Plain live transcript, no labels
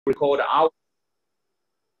record out.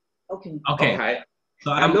 Okay. Okay. Okay.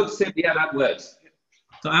 So that looks simple. Yeah, that works.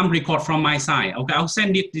 So I'm record from my side. Okay, I'll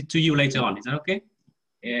send it to you later on. Is that okay?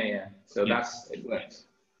 Yeah, yeah. So yeah. it works.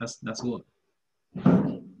 That's good.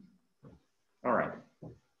 All right.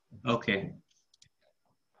 Okay.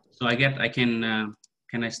 So I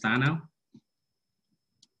can I start now?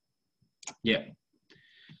 Yeah.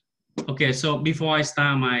 Okay. So before I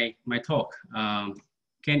start my talk,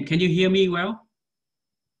 can you hear me well?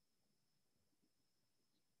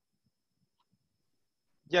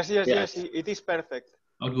 Yes. It is perfect.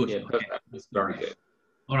 Oh, good. Yeah, okay. That's very good.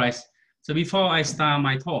 All right. So before I start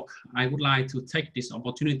my talk, I would like to take this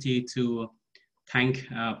opportunity to thank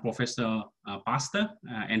Professor Pastor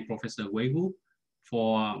and Professor Weiwu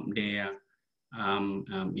for their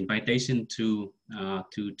invitation to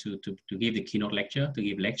give the keynote lecture, to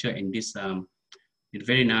give lecture in this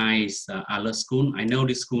very nice ALA school. I know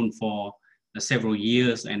this school for several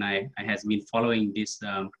years, and I has been following this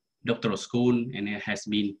doctoral school, and it has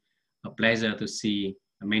been a pleasure to see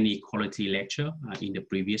many quality lecture in the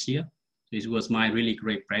previous year. It was my really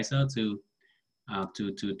great pleasure to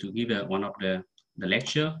give one of the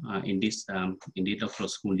lecture in this doctoral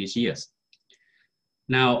school this year.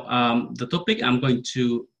 Now, the topic I'm going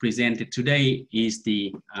to present today is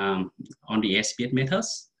on the SPH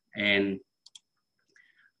methods. And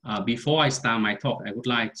before I start my talk, I would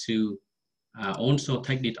like to also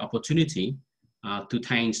take the opportunity to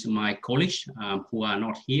thank my colleagues who are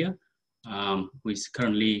not here, who is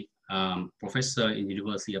currently professor in the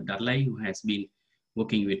University of Adelaide, who has been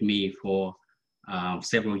working with me for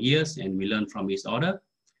several years, and we learn from each other.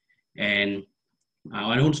 And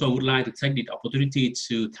I also would like to take the opportunity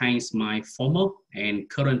to thank my former and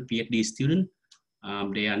current PhD student.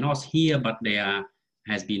 They are not here, but they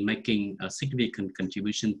has been making a significant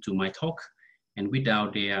contribution to my talk. And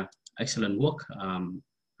without their excellent work,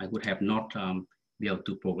 I would have not be able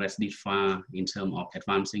to progress this far in terms of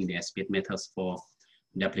advancing the SPH methods for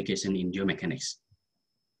the application in geomechanics.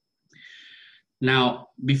 Now,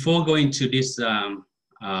 before going to this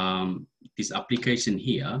this application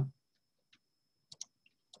here,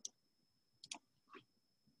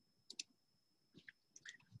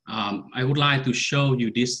 I would like to show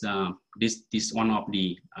you this this one of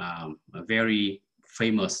the very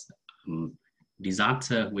famous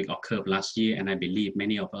disaster which occurred last year, and I believe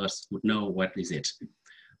many of us would know what is it.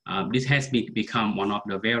 This has become one of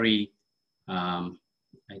the very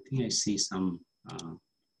I think I see some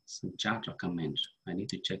chat or comment. I need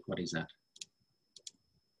to check what is that.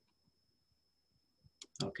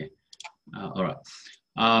 Okay, all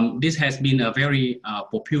right. This has been a very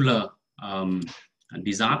popular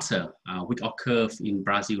disaster which occurred in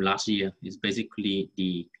Brazil last year. Is basically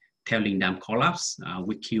the tailing dam collapse,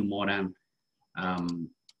 which killed more than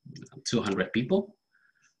 200 people.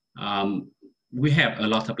 We have a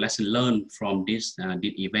lot of lessons learned from this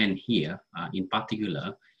event here. In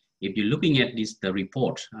particular, if you're looking at the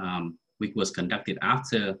report which was conducted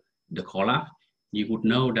after the collapse, you would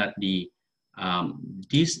know that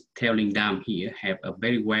this tailing dam here have a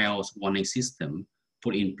very well warning system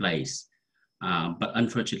put in place. But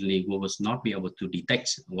unfortunately, we was not be able to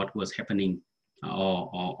detect what was happening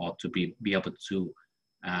or to be able to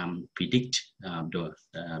predict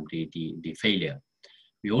the failure.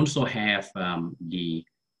 We also have the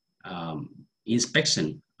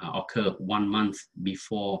inspection occur 1 month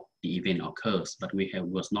before the event occurs, but we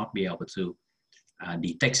was not be able to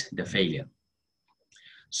detect the failure.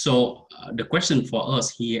 So the question for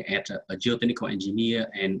us here at a geotechnical engineer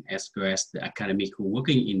and as well as the academic who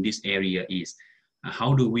working in this area is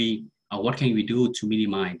how do we, what can we do to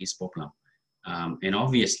minimize this problem? And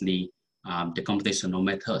obviously the computational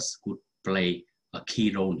methods could play a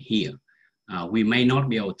key role here. We may not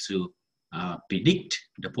be able to predict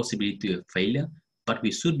the possibility of failure, but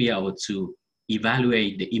we should be able to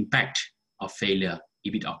evaluate the impact of failure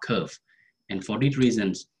if it occurs. And for these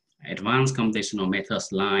reasons, advanced computational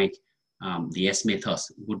methods like the S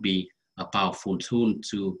methods would be a powerful tool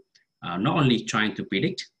to not only trying to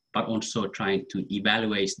predict, but also trying to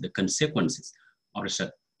evaluate the consequences of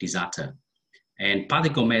such disaster. And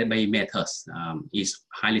particle-based methods is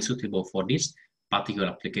highly suitable for this particular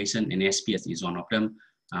application, and SPH is one of them,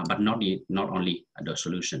 but not only the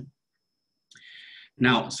solution.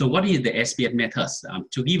 Now, so what is the SPH methods?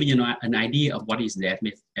 To give you an idea of what is the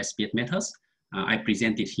SPH methods, I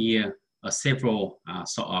presented here several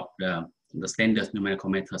sort of the standard numerical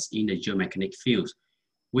methods in the geomechanics field,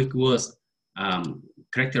 which was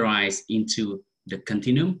characterized into the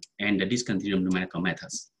continuum and the discontinuum numerical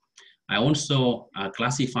methods. I also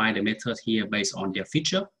classify the methods here based on their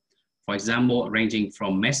feature. For example, ranging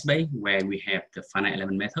from mesh-based, where we have the finite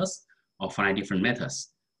element methods or finite different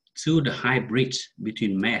methods, to the hybrid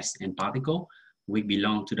between mesh and particle, which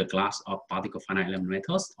belong to the class of particle finite element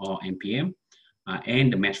methods or MPM,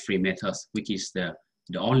 and the mesh-free methods, which is the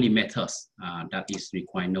only methods that is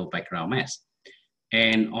require no background mesh.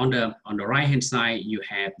 And on the right-hand side, you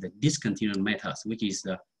have the discontinuous methods, which is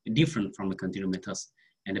different from the continuous methods.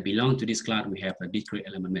 And they belong to this class. We have a discrete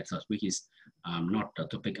element methods, which is not the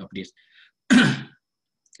topic of this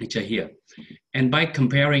lecture here. And by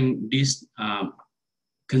comparing this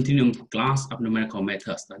continuum class of numerical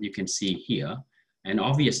methods that you can see here, and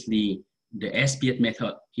obviously the SPH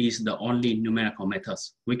method is the only numerical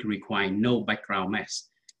methods which require no background mesh.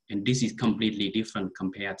 And this is completely different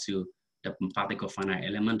compared to the particle finite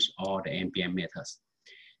elements or the MPM methods.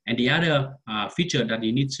 And the other feature that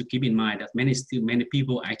you need to keep in mind that many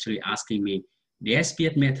people actually asking me, the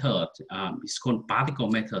SPH method is called particle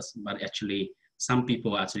methods, but actually some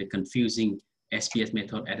people are actually confusing SPH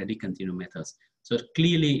method and the discontinuous methods. So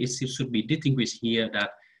clearly it should be distinguished here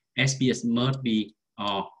that SPH must be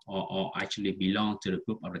or actually belong to the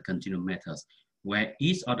group of the continuum methods, where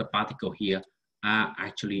each of the particle here are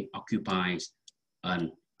actually occupies a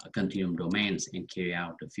continuum domains and carry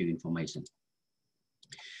out the field information.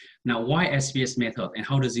 Now, why SPH method and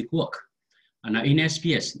how does it work? Now in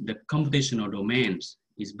SPH, the computational domains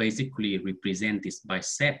is basically represented by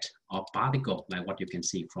set of particles like what you can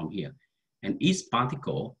see from here. And each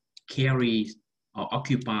particle carries or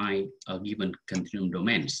occupy a given continuum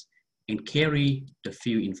domains and carry the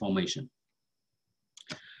field information.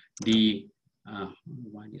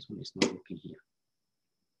 Why this one is not working here?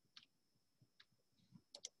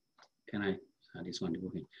 Can I, this one is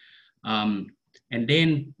working. And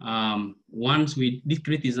then once we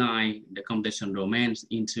discretize the computational domains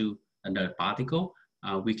into another particle,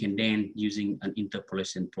 we can then using an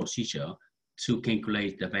interpolation procedure to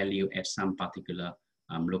calculate the value at some particular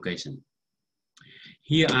location.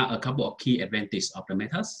 Here are a couple of key advantages of the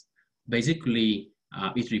methods. Basically,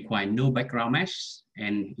 it requires no background mesh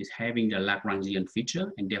and is having the Lagrangian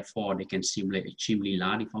feature, and therefore they can simulate extremely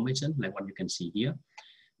large information like what you can see here.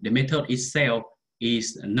 The method itself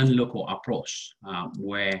is a non-local approach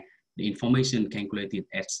where the information calculated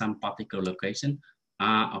at some particular location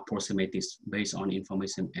are approximated based on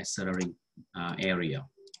information accelerating area.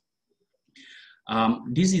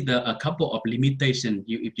 This is a couple of limitations.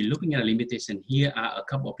 If you're looking at a limitation, here are a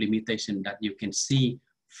couple of limitations that you can see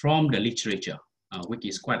from the literature, which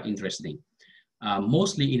is quite interesting.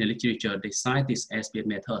 Mostly in the literature, they cite these SPH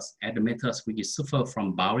methods as the methods which suffer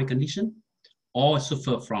from boundary condition or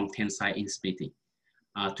suffer from tensile instability.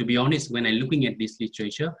 To be honest, when I'm looking at this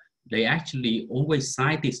literature, they actually always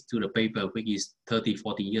cite this to the paper which is 30,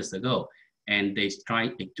 40 years ago, and they try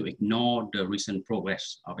to ignore the recent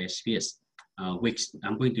progress of SPH, which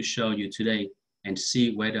I'm going to show you today and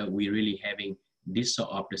see whether we're really having this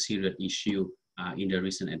sort of the serious issue in the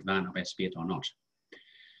recent advance of SPH or not.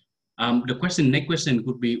 Next question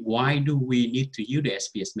would be, why do we need to use the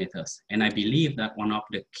SPH methods? And I believe that one of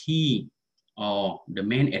the key or the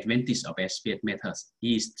main advantage of SPH methods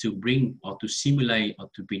is to bring or to simulate or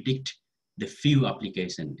to predict the field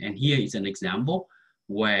application. And here is an example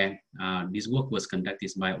where this work was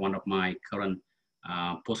conducted by one of my current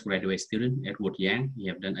postgraduate student, Edward Yang. He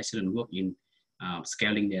have done excellent work in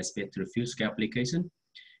scaling the SPH to the field scale application.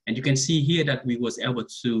 And you can see here that we was able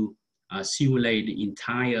to simulate the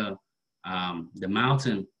entire the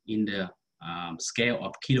mountain in the scale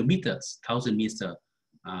of kilometers, 1,000 meter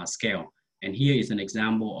scale. And here is an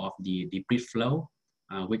example of the debris flow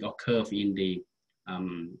which occurred in the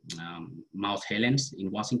Mount Helens in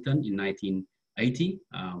Washington in 1980,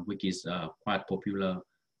 which is quite popular,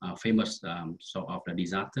 famous sort of the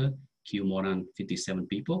disaster, killed more than 57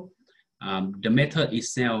 people. The method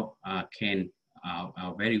itself can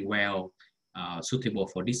very well suitable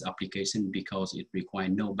for this application because it requires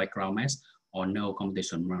no background mesh or no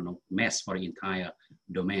computational mesh for the entire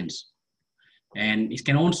domains. And it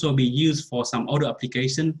can also be used for some other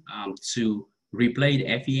application to replace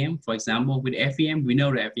the FEM. For example, with FEM, we know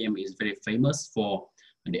the FEM is very famous for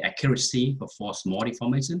the accuracy for small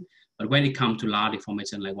deformation. But when it comes to large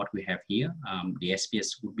deformation like what we have here, the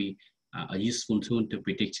SPH would be a useful tool to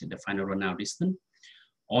predict the final runout distance.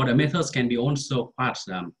 Or the methods can be also quite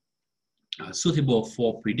suitable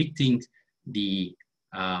for predicting the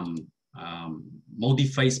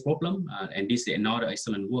multi-phase problem, and this is another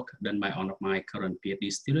excellent work done by one of my current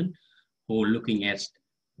PhD students who are looking at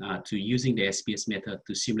to using the SPH method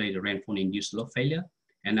to simulate the rainfall-induced load failure.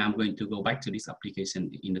 And I'm going to go back to this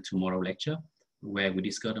application in the tomorrow lecture, where we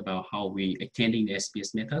discuss about how we extending the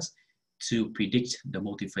SPH methods to predict the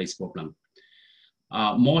multi-phase problem.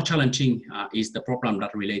 More challenging is the problem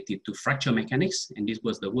that related to fracture mechanics, and this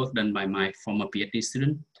was the work done by my former PhD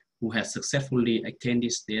student who has successfully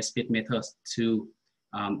extended the SPH methods to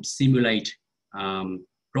simulate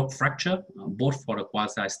rock fracture, both for the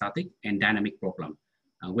quasi-static and dynamic problem,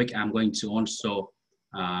 which I'm going to also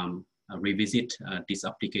revisit this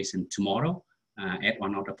application tomorrow at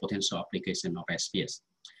one of the potential application of SPH.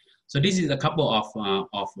 So this is a couple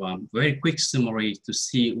of very quick summary to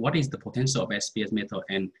see what is the potential of SPH method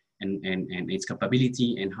and its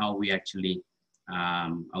capability and how we actually,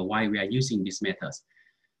 why we are using these methods.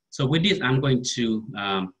 So with this, I'm going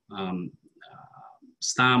to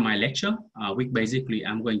start my lecture, which basically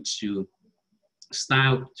I'm going to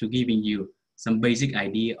start to giving you some basic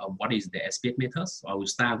idea of what is the SPH method. So I will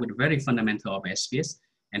start with very fundamental of SPH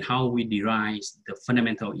and how we derive the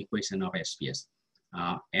fundamental equation of SPH.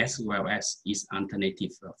 As well as its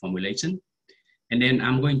alternative formulation. And then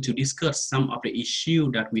I'm going to discuss some of the issue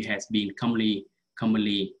that we have been commonly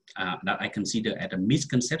that I consider as a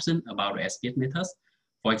misconception about the SPH methods.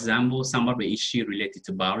 For example, some of the issue related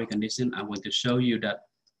to boundary condition. I want to show you that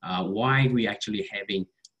why we actually having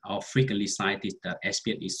or frequently cited that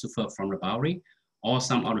SPH is suffer from the boundary, or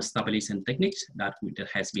some of the stabilization techniques that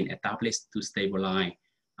has been established to stabilize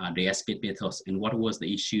the SPH methods, and what was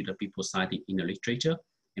the issue that people cited in the literature,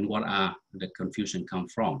 and what are the confusion come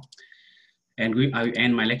from. And I will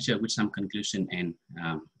end my lecture with some conclusion and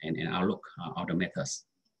outlook of the methods.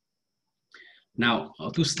 Now,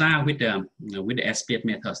 to start with the SPH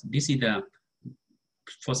methods, this is the,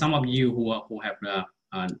 for some of you who have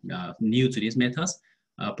new to these methods,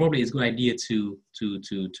 probably it's a good idea to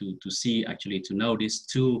see, actually, to know these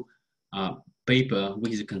two paper,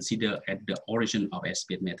 which is considered at the origin of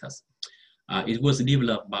SPH methods. It was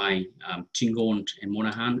developed by Chingon and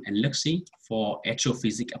Monahan and Luxi for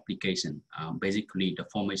astrophysics application, basically the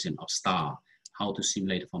formation of star, how to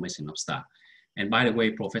simulate the formation of star. And by the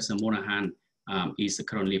way, Professor Monahan is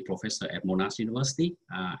currently professor at Monash University,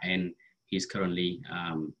 and he's currently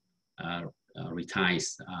retired,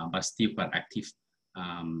 but still quite active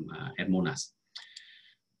at Monash.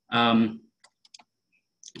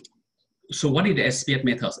 So what is the SPH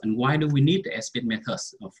methods, and why do we need the SPH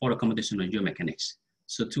methods for the computational geomechanics?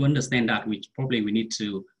 So to understand that, what we need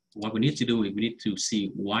to do is we need to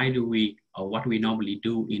see why do we, or what we normally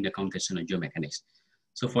do in the computational geomechanics.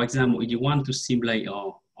 So for example, if you want to simulate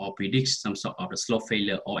or predict some sort of a slope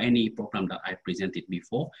failure or any problem that I presented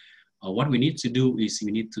before, what we need to do is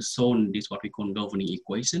we need to solve this what we call governing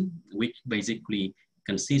equation, which basically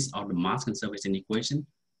consists of the mass conservation equation,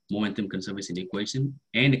 momentum conservation equation,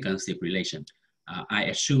 and the concept relation. I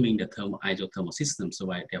assuming the isothermal system,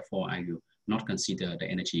 so therefore I will not consider the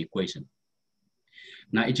energy equation.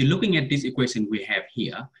 Now, if you're looking at this equation we have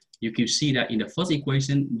here, you can see that in the first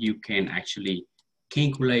equation, you can actually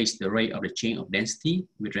calculate the rate of the change of density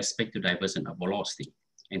with respect to divergence of velocity.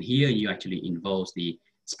 And here you actually involve the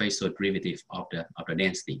spatial derivative of the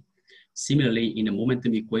density. Similarly, in the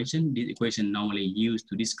momentum equation, this equation normally used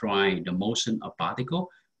to describe the motion of particle,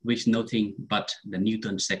 which nothing but the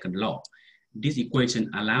Newton's second law. This equation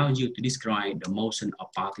allows you to describe the motion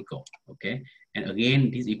of particle, okay? And again,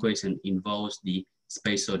 this equation involves the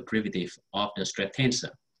spatial derivative of the stress tensor.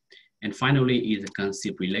 And finally is the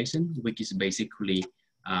concept relation, which is basically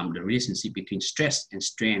the relationship between stress and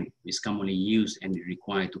strain is commonly used and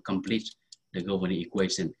required to complete the governing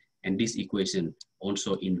equation. And this equation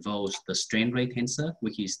also involves the strain rate tensor,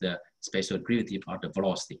 which is the spatial derivative of the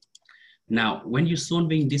velocity. Now, when you're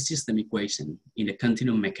solving this system equation in the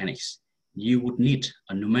continuum mechanics, you would need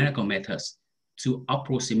a numerical methods to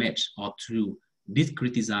approximate or to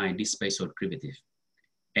discretize this spatial derivative.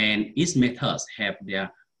 And each methods have their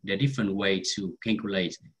different way to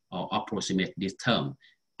calculate or approximate this term.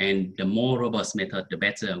 And the more robust method, the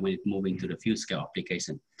better when it's moving to the field scale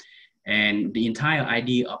application. And the entire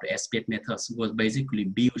idea of the SPH methods was basically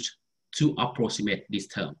built to approximate this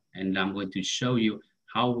term. And I'm going to show you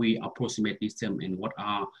how we approximate this term and what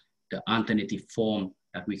are the alternative form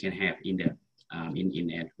that we can have in the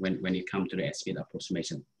when it comes to the SPH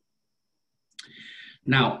approximation.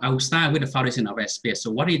 Now, I will start with the foundation of SPH.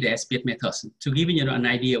 So what is the SPH methods? To give you an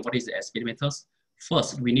idea of what is the SPH methods,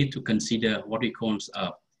 first we need to consider what we call a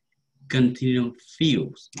continuum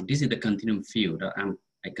field. This is the continuum field that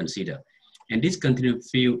I consider. And this continuum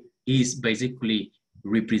field is basically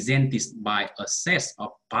represented by a set of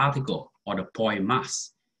particle or the point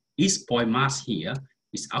mass. Each point mass here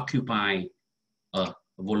is occupying a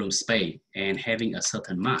volume space and having a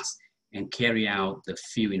certain mass and carry out the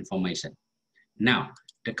field information. Now,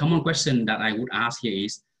 the common question that I would ask here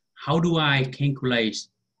is, how do I calculate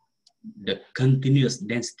the continuous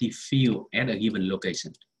density field at a given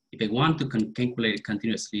location. If I want to calculate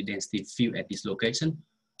continuously density field at this location,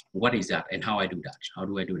 what is that and how I do that? How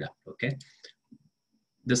do I do that? Okay.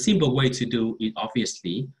 The simple way to do it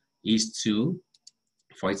obviously is to,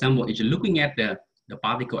 for example, if you're looking at the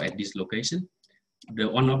particle at this location,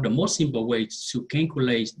 one of the most simple ways to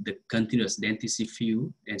calculate the continuous density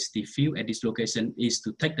field at this location is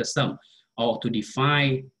to take the sum or to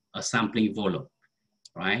define a sampling volume,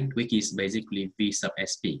 right? Which is basically V sub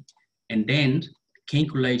SP. And then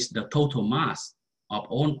calculate the total mass of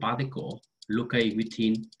all particles located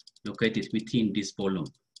within this volume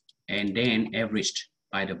and then averaged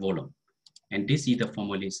by the volume. And this is the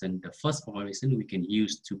formulation, the first formulation we can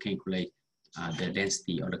use to calculate the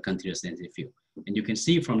density or the continuous density field. And you can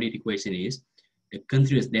see from the equation is the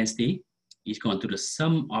continuous density is equal to the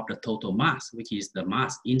sum of the total mass, which is the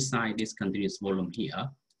mass inside this continuous volume here,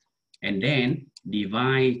 and then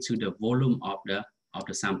divide to the volume of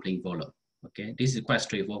the sampling volume. Okay, this is quite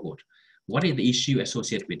straightforward. What is the issue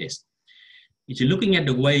associated with this? If you're looking at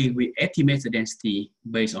the way we estimate the density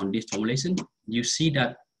based on this formulation, you see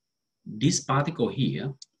that this particle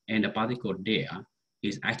here and the particle there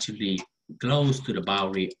is actually close to the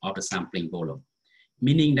boundary of the sampling volume.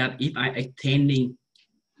 Meaning that if I extending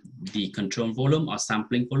the control volume or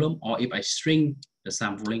sampling volume, or if I shrink the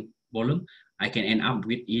sampling volume, I can end up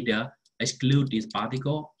with either exclude this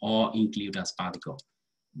particle or include this particle.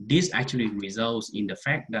 This actually results in the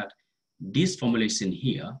fact that this formulation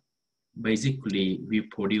here basically will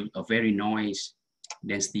produce a very noisy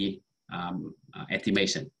density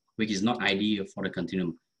estimation, which is not ideal for the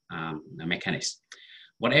continuum mechanics.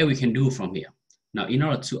 Whatever we can do from here. Now, in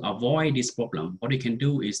order to avoid this problem, what we can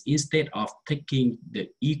do is instead of taking the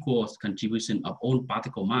equal contribution of all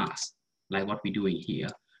particle mass, like what we're doing here,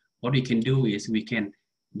 what we can do is we can,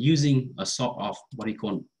 using a sort of what we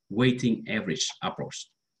call weighting average approach,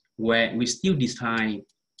 where we still define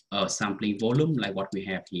a sampling volume like what we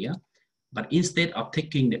have here, but instead of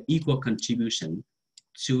taking the equal contribution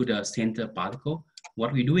to the center particle,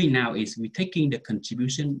 what we're doing now is we're taking the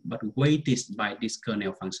contribution but weighted by this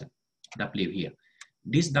kernel function, W here.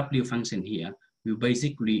 This W function here, we're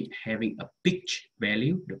basically having a peak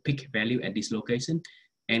value, the peak value at this location,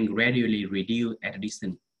 and gradually reduce at a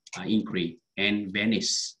distant increase and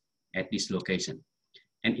vanish at this location.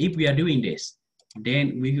 And if we are doing this,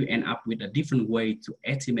 then we will end up with a different way to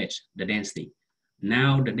estimate the density.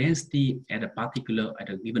 Now the density at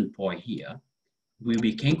a given point here will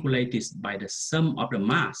be calculated by the sum of the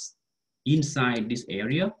mass inside this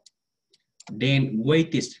area, then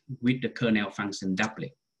weighted with the kernel function W.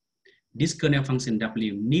 This kernel function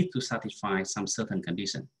W needs to satisfy some certain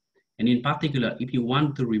condition. And in particular, if you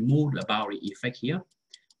want to remove the boundary effect here,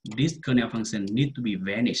 this kernel function needs to be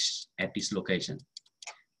vanished at this location.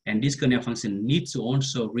 And this kernel function needs to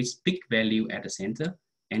also reach peak value at the center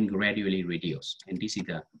and gradually reduce. And this is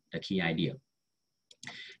the key idea.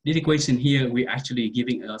 This equation here, we're actually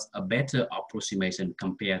giving us a better approximation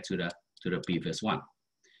compared to the previous one.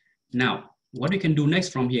 Now, what we can do next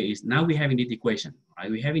from here is, now we're having this equation, right?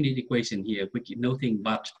 We're having this equation here, which is nothing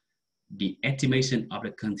but the estimation of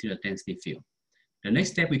the continuous density field. The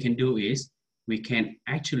next step we can do is, we can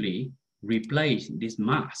actually replace this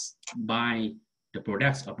mass by the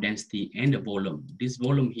products of density and the volume. This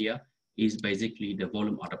volume here is basically the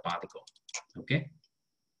volume of the particle, okay?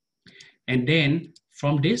 And then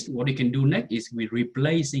from this, what we can do next is we're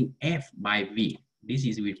replacing F by V. This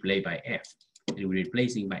is replaced by F, and we're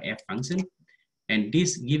replacing by F function. And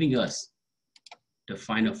this giving us the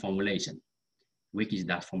final formulation, which is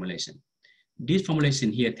that formulation. This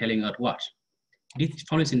formulation here telling us what? This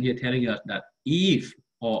formulation here telling us that if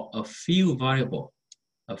or a few variable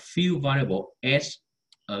at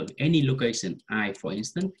any location I, for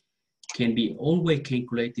instance, can be always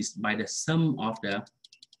calculated by the sum of the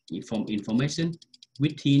information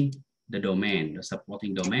within the domain, the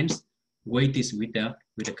supporting domains, weighted with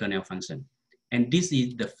the kernel function. And this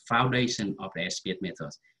is the foundation of the SPH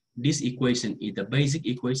methods. This equation is the basic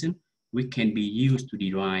equation which can be used to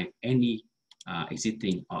derive any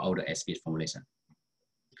existing or other SPH formulation.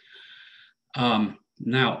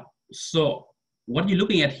 Now, so what you're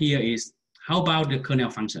looking at here is, how about the kernel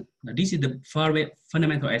function? Now, this is the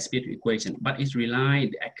fundamental SPH equation, but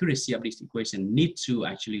the accuracy of this equation needs to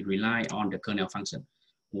actually rely on the kernel function.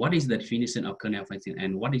 What is the definition of kernel function,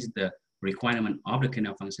 and what is the requirement of the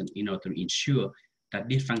kernel function in order to ensure that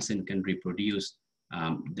this function can reproduce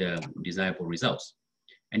the desirable results?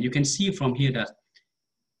 And you can see from here that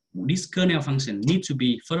this kernel function needs to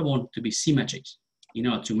be, furthermore, to be symmetric, in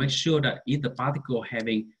order to make sure that if the particle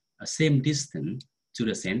having a same distance to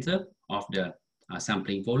the center of the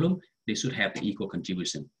sampling volume, they should have the equal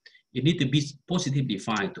contribution. It needs to be positively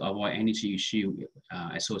defined to avoid energy issue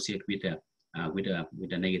associated with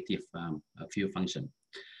the negative field function.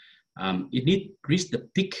 It needs to reach the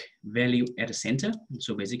peak value at the center.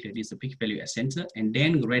 So basically, this is the peak value at center, and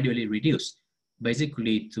then gradually reduce.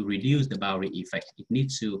 Basically, to reduce the boundary effect, it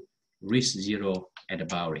needs to reach 0 at the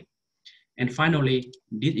boundary. And finally,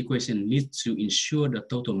 this equation needs to ensure the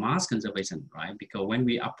total mass conservation, right? Because when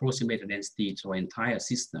we approximate the density to our entire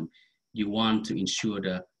system, you want to ensure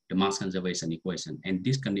the mass conservation equation. And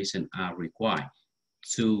these conditions are required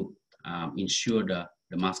to ensure the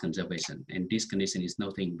mass conservation. And this condition is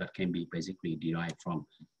nothing but can be basically derived from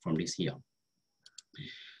this here.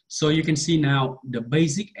 So you can see now the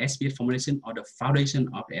basic SPH formulation or the foundation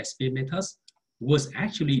of the SPH methods was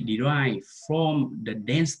actually derived from the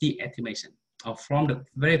density estimation, or from the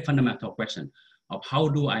very fundamental question of how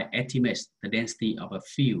do I estimate the density of a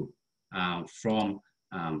field from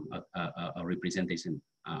a representation,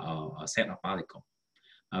 a set of particles.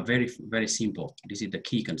 Very, very simple. This is the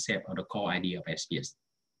key concept or the core idea of SPH.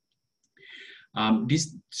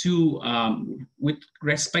 These two, with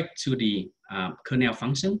respect to the kernel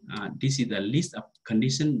function, this is the list of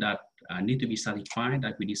conditions that need to be satisfied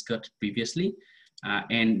that we discussed previously.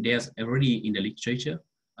 And there's already in the literature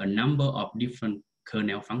a number of different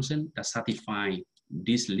kernel functions that satisfy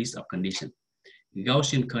this list of conditions.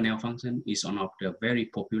 Gaussian kernel function is one of the very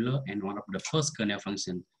popular and one of the first kernel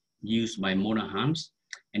functions used by Monahans.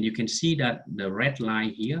 And you can see that the red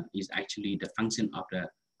line here is actually the function of the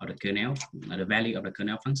kernel, the value of the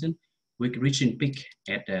kernel function, with reaching peak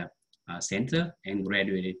at the center and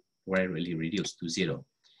gradually reduced to 0.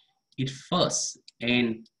 It first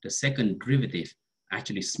and the second derivative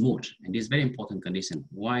actually smooth, and this is very important condition.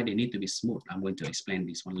 Why they need to be smooth, I'm going to explain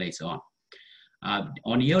this one later on.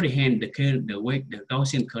 On the other hand, the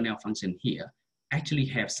Gaussian kernel function here actually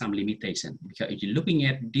have some limitation, because if you're looking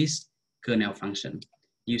at this kernel function,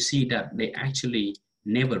 you see that they actually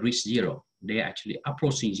never reach 0. They're actually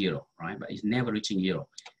approaching 0, right? But it's never reaching 0,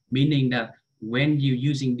 meaning that when you're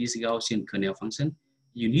using this Gaussian kernel function,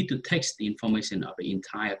 you need to take the information of the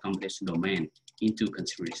entire computational domain into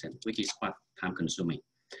consideration, which is quite time consuming.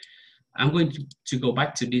 I'm going to go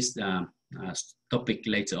back to this topic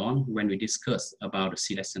later on when we discuss about the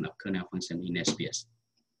selection of kernel function in SPH.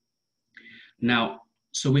 Now,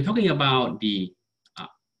 so we're talking about the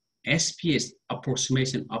SPH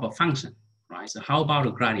approximation of a function, right? So how about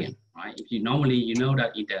a gradient, right? If you normally, you know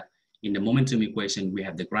that in the momentum equation, we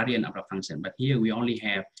have the gradient of the function, but here we only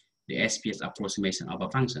have the SPH approximation of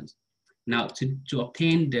a function. Now, to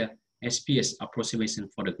obtain the SPH approximation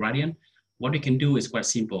for the gradient, what we can do is quite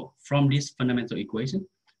simple. From this fundamental equation,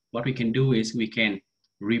 what we can do is we can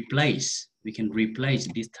replace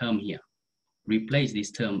this term here. Replace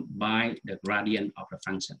this term by the gradient of the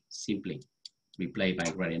function, simply replace by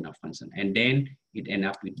gradient of function. And then it ends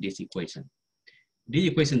up with this equation. This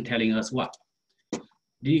equation telling us what?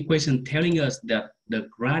 The equation telling us that the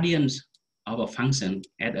gradients of a function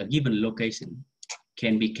at a given location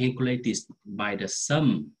can be calculated by the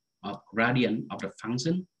sum of gradient of the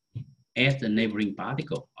function at the neighboring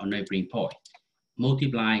particle or neighboring point,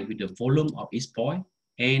 multiplied with the volume of each point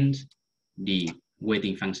and the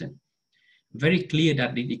weighting function. Very clear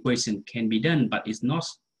that this equation can be done, but it's not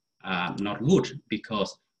good,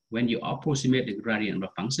 because when you approximate the gradient of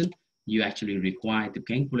the function, you actually require to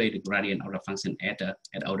calculate the gradient of the function at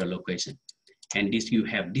other location. And this you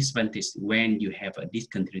have disadvantage when you have a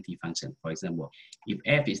discontinuity function. For example, if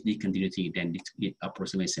f is discontinuity, then this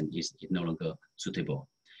approximation is no longer suitable.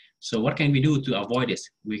 So what can we do to avoid this?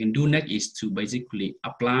 We can do next is to basically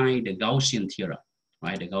apply the Gaussian theorem,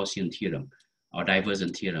 right? The Gaussian theorem or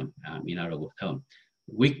divergence theorem in other terms,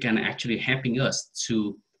 which can actually helping us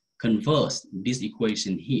to convert this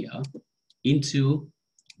equation here into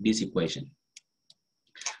this equation.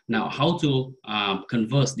 Now, how to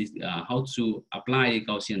convert this, how to apply the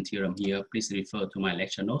Gaussian theorem here, please refer to my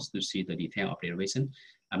lecture notes to see the detail of derivation.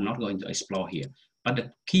 I'm not going to explore here. But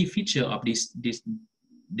the key feature of this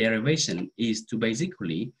derivation is to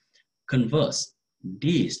basically convert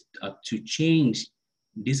this, to change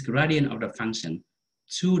this gradient of the function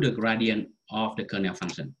to the gradient of the kernel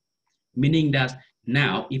function. Meaning that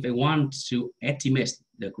now, if I want to estimate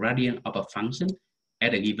the gradient of a function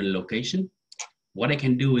at a given location, what I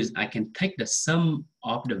can do is I can take the sum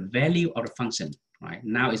of the value of the function, right?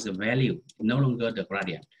 Now it's the value, no longer the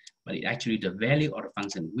gradient, but it's actually the value of the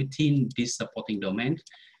function within this supporting domain,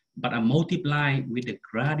 but I multiply with the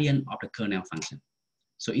gradient of the kernel function.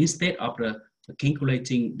 So instead of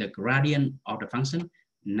calculating the gradient of the function,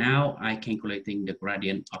 now I calculating the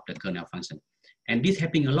gradient of the kernel function. And this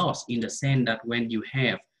helping a lot in the sense that when you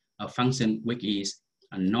have a function which is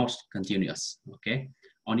not continuous, okay?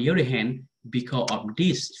 On the other hand, because of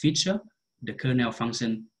this feature, the kernel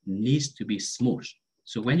function needs to be smooth.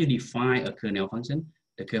 So when you define a kernel function,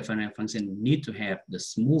 the kernel function needs to have the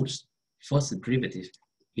smooth first derivative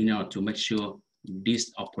in order to make sure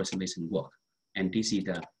this approximation works. And this is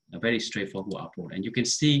a very straightforward approach. And you can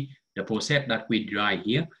see the process that we derive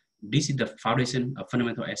here. This is the foundation of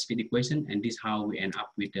fundamental SPH equation, and this is how we end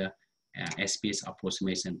up with the SPH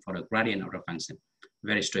approximation for the gradient of the function.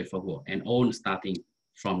 Very straightforward, and all starting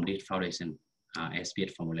from this foundation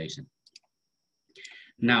SPH formulation.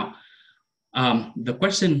 Now, the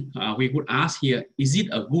question we would ask here, is it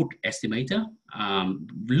a good estimator?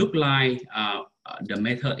 Look like the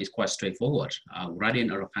method is quite straightforward.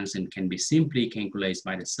 Gradient of the function can be simply calculated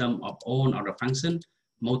by the sum of all of the function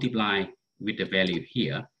multiplied with the value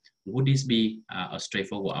here. Would this be a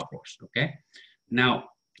straightforward approach? Okay. Now,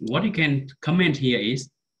 what you can comment here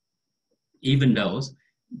is, even though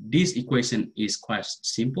this equation is quite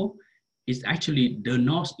simple, it actually does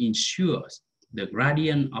not ensure the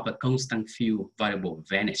gradient of a constant field variable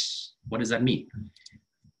vanish. What does that mean?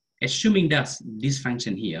 Assuming that this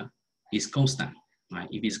function here is constant, right?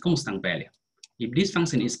 If it's constant value, if this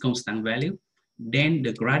function is constant value, then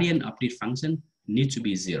the gradient of this function needs to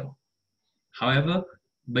be 0. However,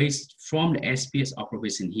 based from the SPH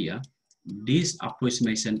approximation here, this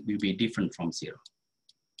approximation will be different from 0.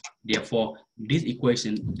 Therefore, this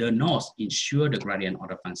equation does not ensure the gradient of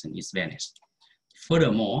the function is vanished.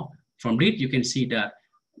 Furthermore, from this you can see that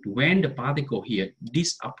when the particle here,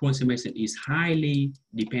 this approximation is highly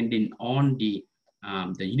dependent on the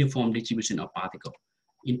uniform distribution of particle.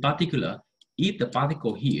 In particular, if the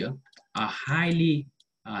particle here are highly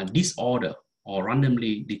disordered or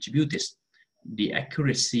randomly distributed, the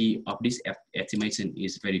accuracy of this estimation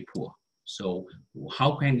is very poor. So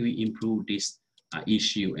how can we improve this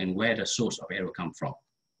issue and where the source of error come from?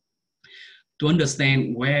 To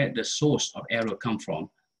understand where the source of error come from,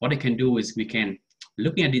 what I can do is we can,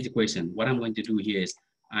 looking at this equation, what I'm going to do here is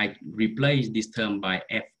I replace this term by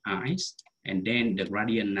Fi's, and then the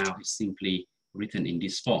gradient now is simply written in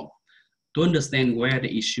this form. To understand where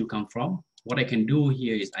the issue come from, what I can do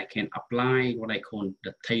here is I can apply what I call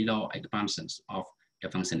the Taylor expansions of the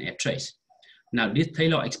function f trace. Now this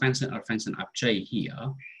Taylor expansion of function f trace here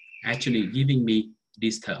actually giving me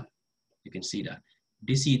this term. You can see that.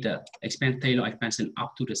 This is the Taylor expansion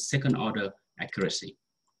up to the second order accuracy.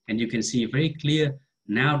 And you can see very clear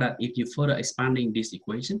now that if you further expanding this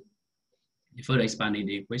equation, you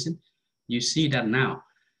see that now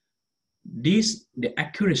the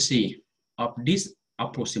accuracy of this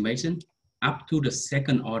approximation up to the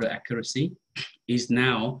second order accuracy is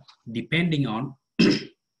now depending on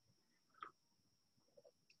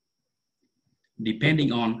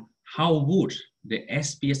how would the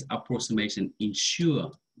SPH approximation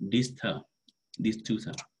ensure this term, these two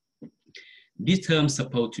terms. This term is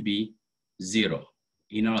supposed to be 0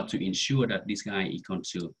 in order to ensure that this guy is equal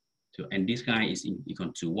to and this guy is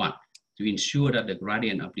equal to 1, to ensure that the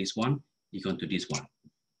gradient of this one is equal to this one.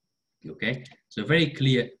 Okay, so very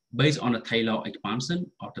clear based on the Taylor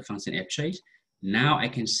expansion of the function f trace. Now I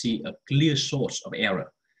can see a clear source of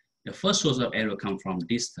error. The first source of error comes from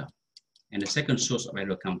this term, and the second source of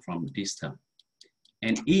error comes from this term.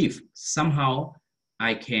 And if somehow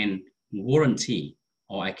I can guarantee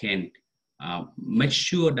or I can make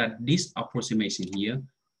sure that this approximation here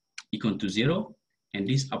equal to 0 and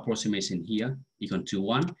this approximation here equal to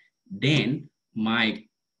 1, then my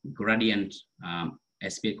gradient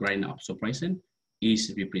SPH gradient approximation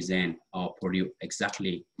is represent or produce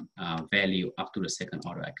exactly value up to the second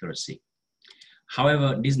order accuracy.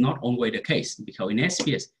 However, this is not always the case, because in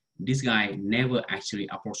SPH, this guy never actually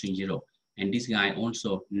approaching 0, and this guy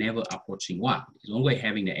also never approaching 1. It's always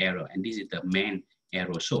having the error, and this is the main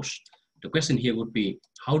error source. The question here would be,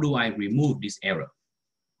 how do I remove this error?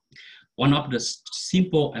 One of the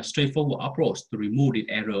simple and straightforward approach to remove the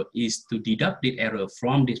error is to deduct the error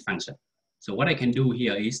from this function. So what I can do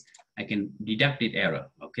here is I can deduct the error.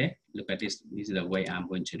 Okay, look at this. This is the way I'm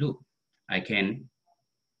going to do. I can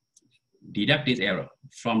deduct this error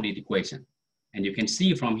from the equation. And you can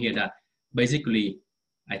see from here that basically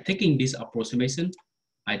I taking this approximation,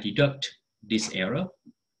 I deduct this error,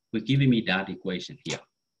 will giving me that equation here.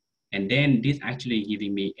 And then this actually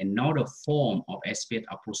giving me another form of SPH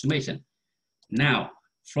approximation. Now,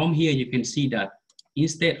 from here you can see that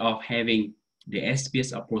instead of having the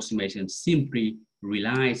SPH approximation simply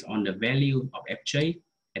relies on the value of Fj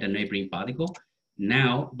at a neighboring particle,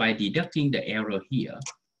 now by deducting the error here,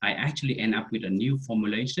 I actually end up with a new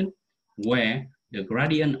formulation where the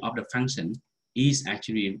gradient of the function is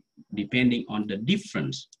actually depending on the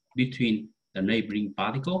difference between the neighboring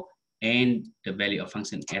particle and the value of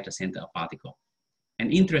function at the center of particle.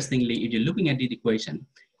 And interestingly, if you're looking at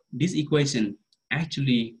this equation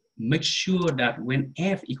actually makes sure that when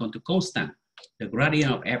f equal to constant, the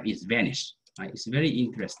gradient of f is vanished. Right? It's very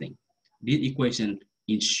interesting. This equation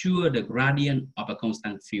ensures the gradient of a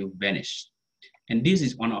constant field vanish. And this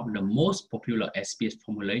is one of the most popular SPH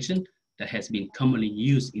formulation that has been commonly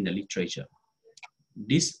used in the literature.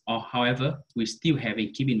 This, however, we still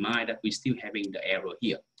having, keep in mind that we still having the error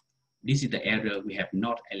here. This is the error we have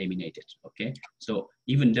not eliminated, okay? So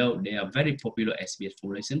even though they are very popular SPH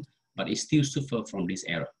formulation, but it still suffer from this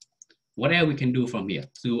error. What else we can do from here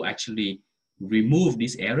to actually remove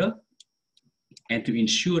this error and to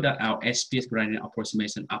ensure that our SPH gradient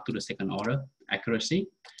approximation up to the second order accuracy?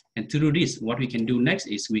 And to do this, what we can do next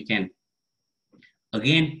is we can,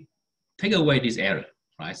 again, take away this error,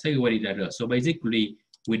 right? Take away this error. So basically,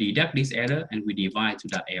 we deduct this error and we divide to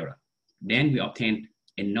that error. Then we obtain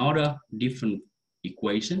another different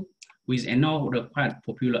equation with another quite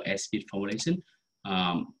popular SPH formulation.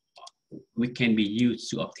 We can be used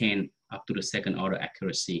to obtain up to the second order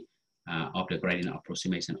accuracy of the gradient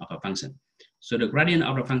approximation of a function. So the gradient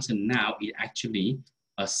of the function now is actually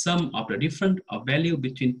a sum of the different value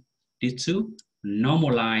between these two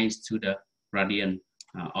normalized to the gradient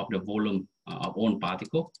of the volume of one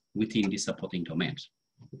particle within the supporting domains.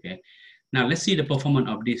 Okay. Now let's see the performance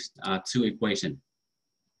of these two equations.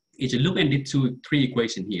 If you look at the three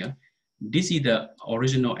equations here, this is the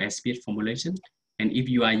original SPH formulation. And if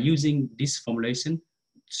you are using this formulation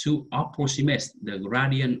to approximate the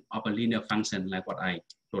gradient of a linear function like what I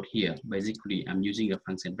wrote here, basically I'm using a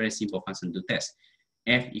function, very simple function to test,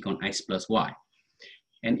 f equal x plus y.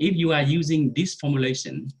 And if you are using this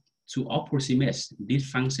formulation to approximate this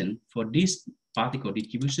function for this particle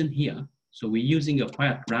distribution here, so we're using a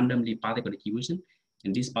quite randomly particle distribution,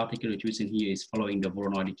 and this particular distribution here is following the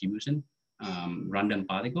Voronoi distribution, random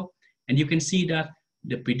particle. And you can see that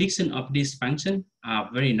the prediction of this function are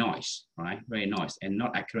very nice, right? Very nice and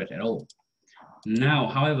not accurate at all. Now,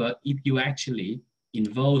 however, if you actually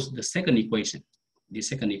involve the second equation,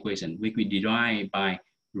 which we derive by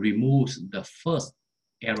removes the first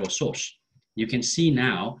error source, you can see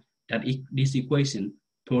now that this equation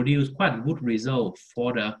produces quite good result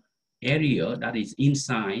for the area that is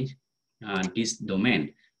inside this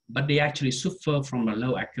domain, but they actually suffer from a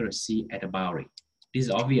low accuracy at the boundary. This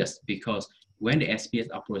is obvious because when the SPH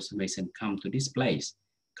approximation come to this place,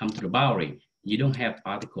 come to the boundary, you don't have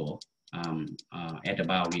particle at the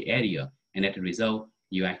boundary area, and as a result,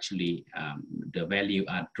 you actually, the value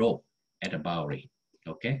are dropped at the boundary,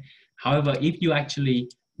 okay? However, if you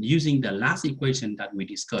actually using the last equation that we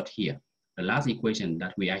discussed here, the last equation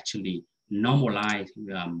that we actually normalize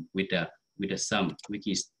with the sum, which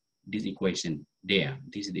is this equation there.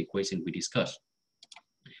 This is the equation we discussed.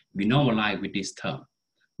 We normalize with this term.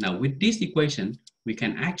 Now with this equation, we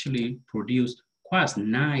can actually produce quite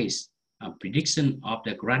nice prediction of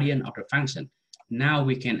the gradient of the function. Now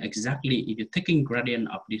we can exactly, if you're taking gradient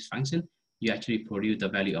of this function, you actually produce the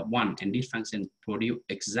value of 1, and this function produce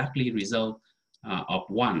exactly result of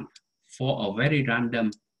 1 for a very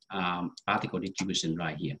random particle distribution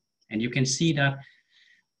right here. And you can see that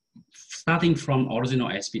starting from original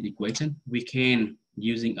SPH equation, we can,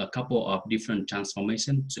 using a couple of different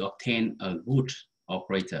transformations to obtain a good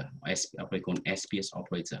operator, SPH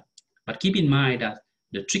operator. But keep in mind that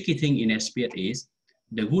the tricky thing in SPH is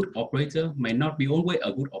the good operator may not be always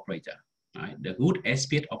a good operator. Right? The good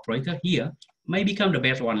SPH operator here may become the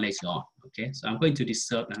best one later on. Okay, so I'm going to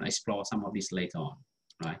discuss and explore some of this later on.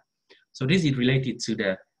 Right. So this is related to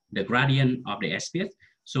the gradient of the SPH.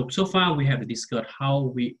 So far we have discussed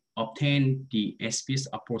how we obtain the SPH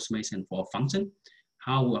approximation for a function,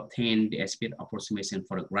 how we obtain the SPH approximation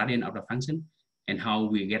for the gradient of the function, and how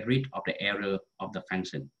we get rid of the error of the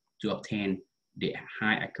function to obtain the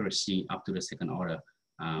high accuracy up to the second order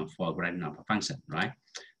for a gradient of a function, right?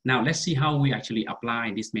 Now let's see how we actually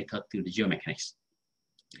apply this method to the geomechanics.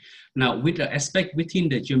 Now with the aspect within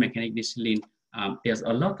the geomechanics discipline, there's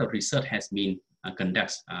a lot of research has been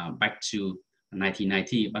conducted back to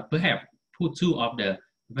 1990, but perhaps two of the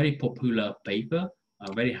very popular paper,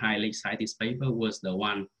 very highly cited paper was the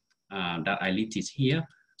one that I listed here,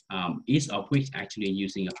 each of which actually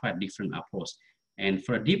using a quite different approach. And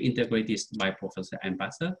for a deep integrated by Professor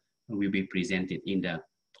Ambassador will be presented in the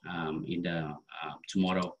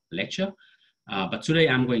tomorrow lecture. But today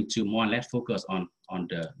I'm going to more or less focus on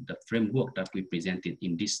the framework that we presented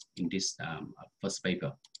in this first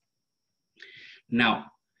paper. Now,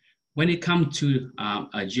 when it comes to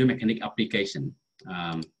a geomechanic application,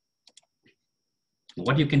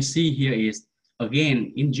 what you can see here is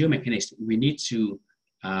again, in geomechanics, we need to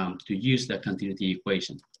use the continuity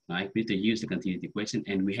equation, right? We need to use the continuity equation,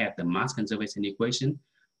 and we have the mass conservation equation.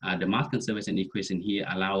 The mass conservation equation here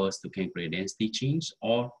allow us to calculate density change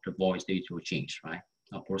or the void status change, right?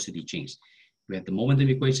 Or porosity change. We have the momentum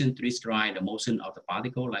equation to describe the motion of the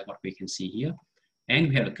particle, like what we can see here. And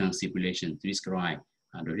we have the Kang-Sip relation to describe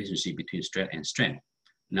the relationship between stress and strength.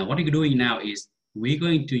 Now, what we're doing now is we're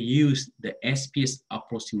going to use the SPH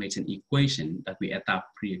approximation equation that we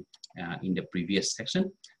established in the previous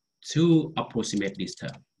section to approximate this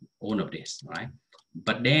term, all of this, right?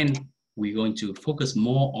 But then we're going to focus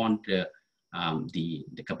more on the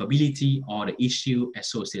capability or the issue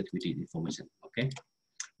associated with the information, okay?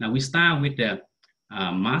 Now we start with the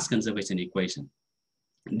mass conservation equation.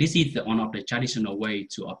 This is one of the traditional way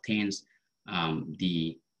to obtain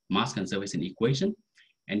the mass conservation equation.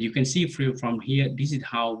 And you can see from here, this is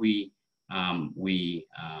how we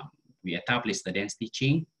establish the density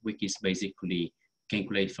chain, which is basically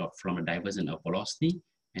calculated from a divergence of velocity.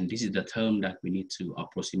 And this is the term that we need to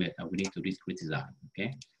approximate, we need to discretize,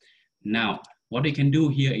 okay? Now, what we can do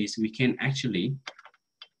here is we can actually,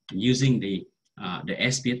 using the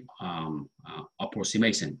SPH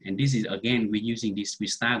approximation, and this is, again, we're using this, we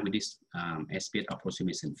start with this SPH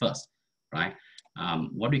approximation first, right?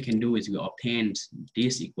 What we can do is we obtain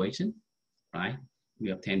this equation, right?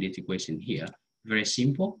 We obtain this equation here, very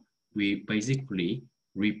simple. We basically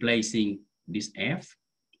replacing this F,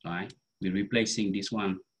 right? We're replacing this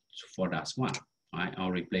one for that one, right?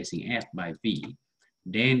 Or replacing F by V.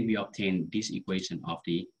 Then we obtain this equation of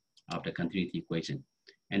the continuity equation.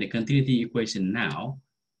 And the continuity equation now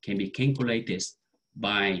can be calculated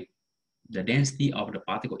by the density of the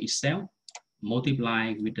particle itself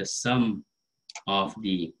multiplied with the sum of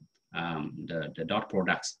the dot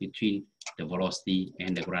products between the velocity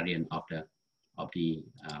and the gradient of the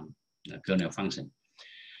kernel function.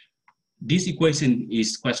 This equation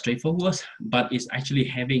is quite straightforward, but it's actually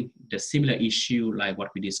having the similar issue like what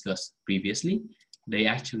we discussed previously. They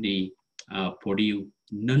actually produce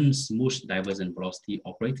non-smooth divergent velocity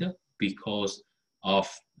operator because of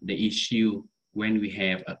the issue when we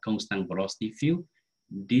have a constant velocity field.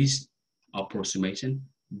 This approximation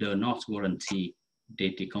does not guarantee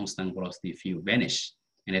that the constant velocity field vanish.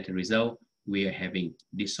 And as a result, we are having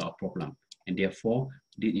this sort of problem. And therefore,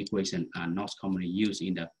 these equations are not commonly used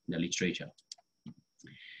in the literature.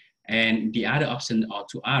 And the other option are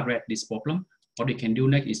to address this problem. What we can do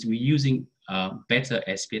next is we're using a better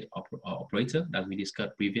SPH operator that we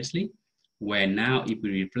discussed previously, where now if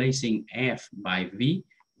we're replacing F by V,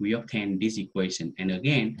 we obtain this equation. And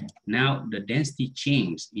again, now the density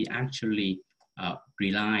change, it actually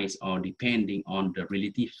relies or depending on the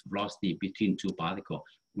relative velocity between two particles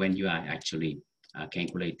when you are actually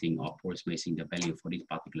calculating or approximating the value for this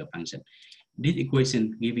particular function. This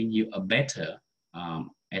equation giving you a better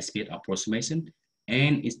SPH approximation,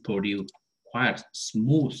 and it's produced quite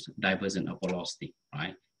smooth divergence of velocity,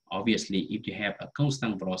 right? Obviously, if you have a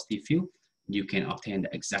constant velocity field, you can obtain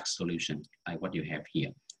the exact solution like what you have here.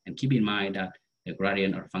 And keep in mind that the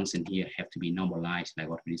gradient or function here have to be normalized like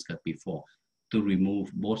what we discussed before to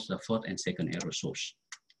remove both the first and second error source,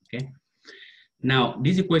 okay? Now,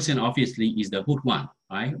 this equation obviously is the good one,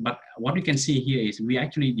 right? But what we can see here is we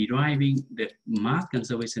actually deriving the mass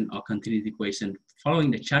conservation or continuity equation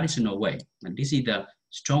following the traditional way. And this is the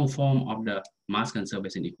strong form of the mass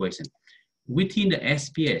conservation equation. Within the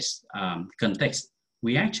SPH context,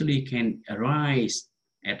 we actually can arise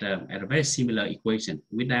at a very similar equation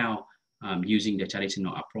without using the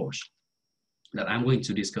traditional approach that I'm going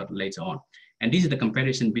to discuss later on. And this is the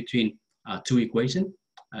comparison between two equations.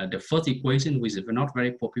 The first equation, which is not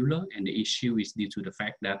very popular, and the issue is due to the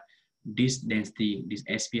fact that this density, this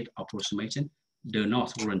SPH approximation, does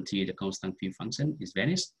not guarantee the constant field function is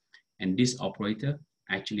vanished, and this operator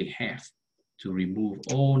actually have to remove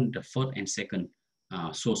all the first and second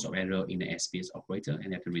source of error in the SPH operator,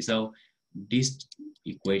 and as a result, this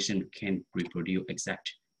equation can reproduce exact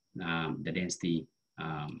the density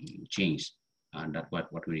change that's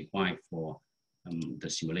what we require for the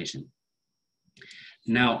simulation.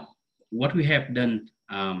 Now, what we have done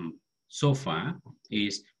so far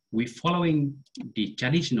is we're following the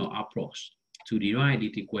traditional approach to derive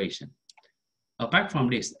this equation. Apart from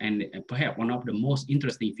this, and perhaps one of the most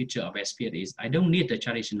interesting features of SPH is I don't need the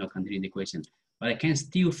traditional continuity equation, but I can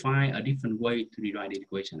still find a different way to derive the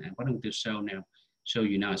equation. And what I'm going to show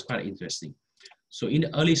you now is quite interesting. So in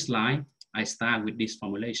the early slide, I start with this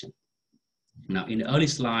formulation. Now, in the early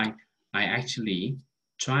slide, I actually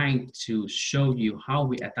trying to show you how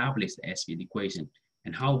we establish the SPH equation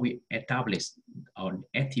and how we establish or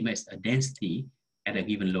estimate a density at a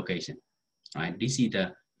given location. right? This is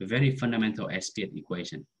the very fundamental SPH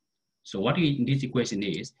equation. So what this equation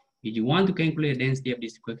is, if you want to calculate the density of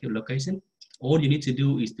this location, all you need to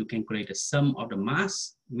do is to calculate the sum of the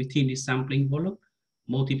mass within the sampling volume,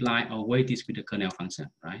 multiply or weight this with the kernel function,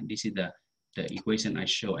 right? This is the equation I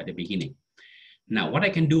showed at the beginning. Now, what I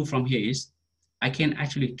can do from here is, I can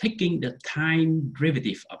actually taking the time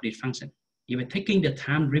derivative of this function. If I'm taking the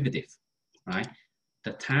time derivative, right?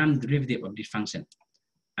 The time derivative of this function,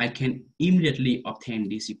 I can immediately obtain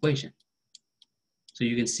this equation. So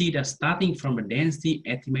you can see that starting from a density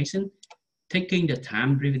estimation, taking the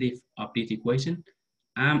time derivative of this equation,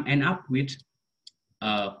 I'm end up with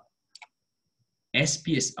a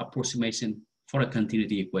SPH approximation for a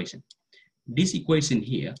continuity equation. This equation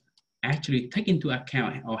here actually take into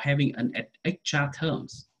account, or having an extra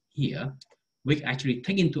terms here, we actually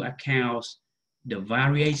take into account the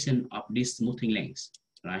variation of this smoothing length,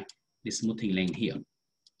 right? This smoothing length here.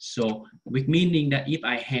 So with meaning that if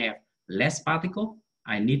I have less particle,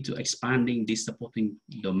 I need to expanding this supporting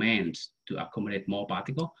domains to accommodate more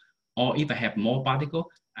particle. Or if I have more particle,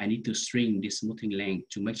 I need to shrink this smoothing length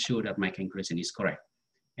to make sure that my calculation is correct.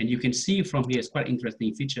 And you can see from here, it's quite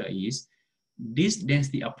interesting feature is, this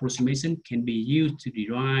density approximation can be used to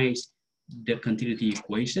derive the continuity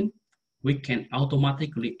equation. We can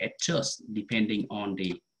automatically adjust depending on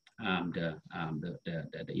the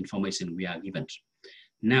information we are given.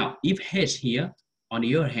 Now, if H here, on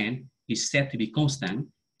the other hand, is set to be constant,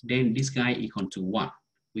 then this guy equal to 1,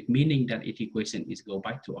 with meaning that its equation is go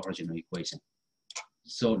back to original equation.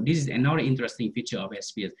 So this is another interesting feature of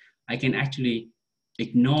SPH. I can actually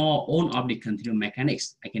ignore all of the continuum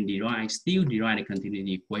mechanics. I can still derive the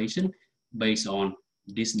continuity equation based on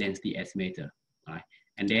this density estimator, right?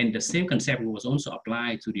 And then the same concept was also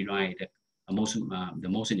applied to derive the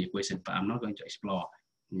motion equation, but I'm not going to explore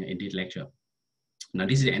in this lecture. Now,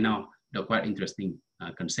 this is now the quite interesting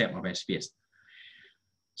concept of SPH.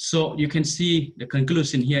 So you can see the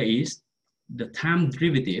conclusion here is the time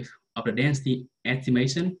derivative of the density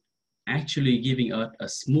estimation actually giving us a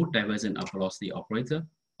smooth divergence of velocity operator,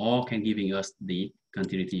 or can giving us the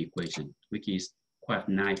continuity equation, which is quite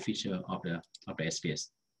a nice feature of the SPH.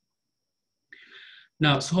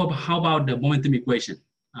 Now, so how about the momentum equation?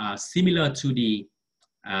 Similar to the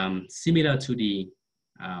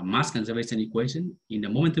mass conservation equation, in the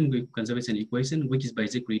momentum conservation equation, which is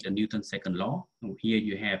basically the Newton's second law. Here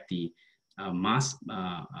you have the mass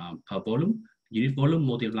per volume, unit volume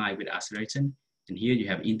multiplied with acceleration. And here you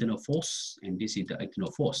have internal force, and this is the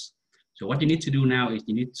external force. So what you need to do now is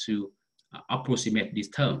you need to approximate this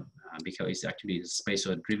term because it's actually the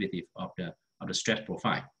spatial derivative of the stress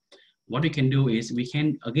profile. What we can do is we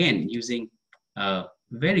can, again, using a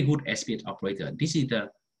very good SPH operator. This is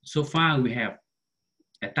so far we have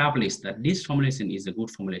established that this formulation is a good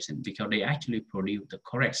formulation because they actually produce the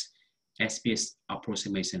correct SPH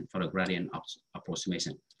approximation for the gradient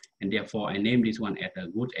approximation. And therefore, I name this one as a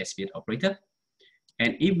good SPH operator.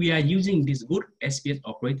 And if we are using this good SPH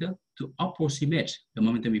operator to approximate the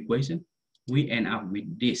momentum equation, we end up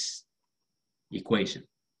with this equation.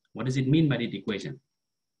 What does it mean by this equation?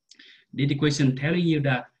 This equation telling you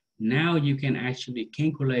that now you can actually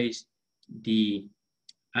calculate the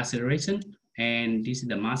acceleration, and this is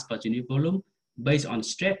the mass per unit volume based on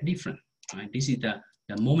stress difference. Right? This is the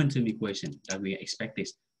momentum equation that we expect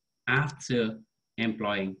this after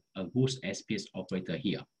employing a good SPH operator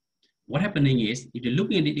here. What happening is, if you're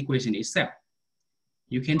looking at the equation itself,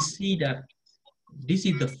 you can see that this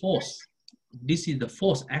is the force. This is the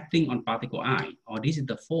force acting on particle I, or this is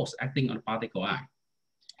the force acting on particle I.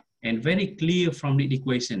 And very clear from the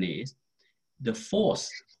equation is, the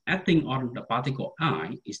force acting on the particle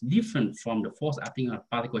I is different from the force acting on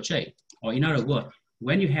particle J. Or in other words,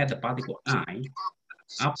 when you have the particle I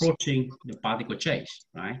approaching the particle J,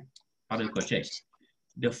 right? Particle J,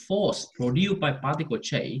 the force produced by particle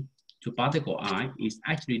J to particle I is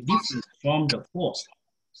actually different from the force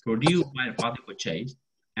produced by the particle J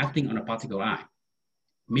acting on a particle I.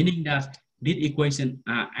 Meaning that this equation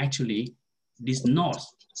actually does not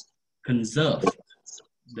conserve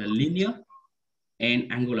the linear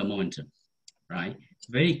and angular momentum, right?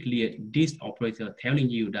 Very clear, this operator telling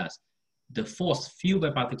you that the force felt by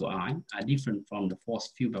particle I are different from the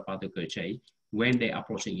force felt by particle J when they are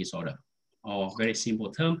approaching each other. Or very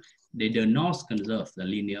simple term, they do not conserve the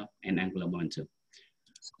linear and angular momentum.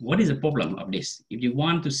 What is the problem of this? If you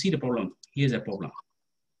want to see the problem, here's a problem.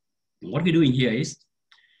 What we're doing here is,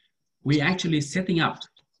 we're actually setting up,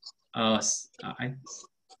 I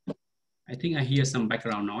think I hear some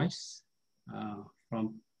background noise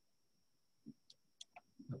from,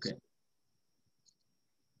 okay.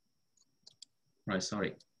 Right,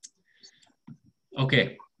 sorry.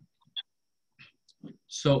 Okay.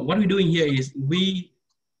 So what we're doing here is we're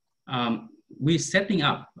setting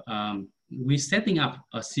up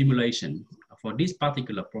a simulation for this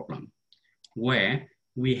particular problem where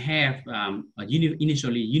we have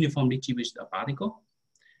initially uniform distribution of particle,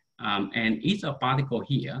 and each of particle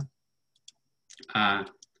here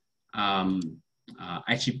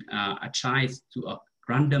actually attracts to a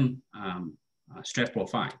random stress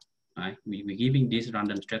profile. Right? We're giving this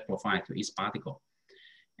random stress profile to each particle,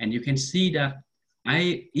 and you can see that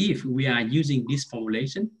if we are using this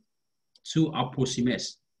formulation to approximate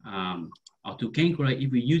or to calculate,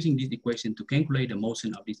 if we're using this equation to calculate the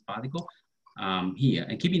motion of this particle here,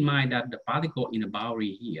 and keep in mind that the particle in the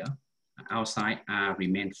boundary here outside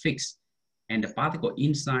remain fixed, and the particle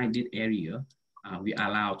inside this area we are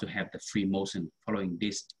allowed to have the free motion following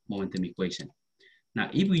this momentum equation. Now,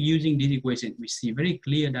 if we're using this equation, we see very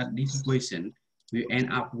clear that this equation will end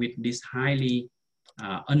up with this highly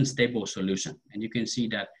unstable solution. And you can see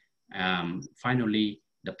that finally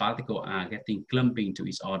the particles are getting clumping to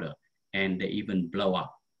each other, and they even blow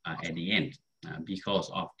up at the end because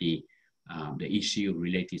of the issue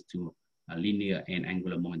related to linear and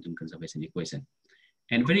angular momentum conservation equation.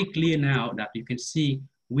 And very clear now that you can see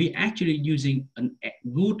we're actually using a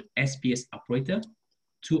good SPH operator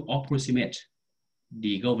to approximate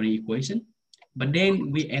the governing equation, but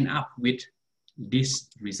then we end up with these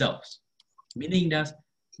results, meaning that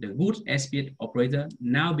the good SPH operator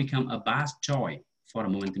now become a best choice for a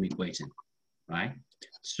momentum equation, right?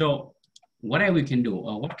 So what we can do,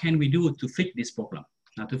 or what can we do to fix this problem?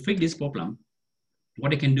 Now, to fix this problem,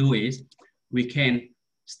 what I can do is we can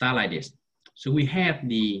start like this. So we have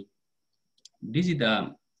this is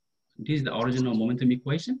the original momentum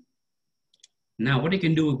equation. Now, what I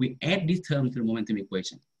can do is we add this term to the momentum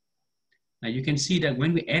equation. Now, you can see that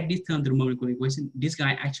when we add this term to the momentum equation, this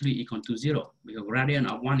guy actually equal to 0 because gradient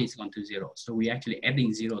of 1 is equal to 0. So we're actually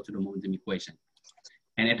adding 0 to the momentum equation.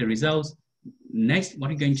 And at the results, next, what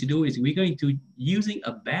we're going to do is we're going to using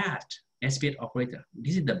a bad SPH operator.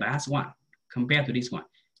 This is the best one compared to this one.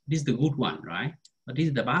 This is the good one, right? But this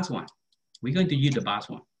is the best one. We're going to use the best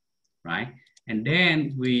one, right? And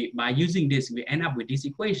then by using this, we end up with this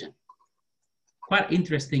equation. Quite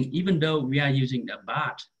interesting, even though we are using the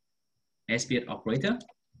bad SPH operator,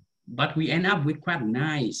 but we end up with quite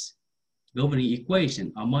nice governing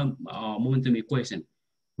equation or momentum equation.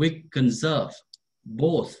 We conserve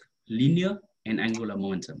both linear and angular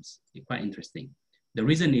momentums. It's quite interesting. The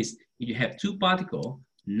reason is you have two particles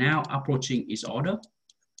now approaching each other.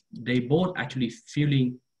 They both actually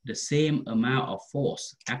feeling the same amount of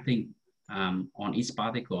force acting on each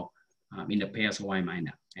particle in the pairs y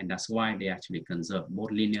minor. And that's why they actually conserve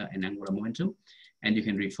both linear and angular momentum. And you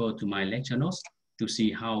can refer to my lecture notes to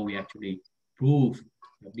see how we actually prove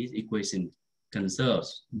that this equation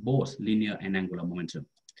conserves both linear and angular momentum.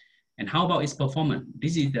 And how about its performance?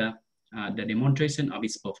 This is the demonstration of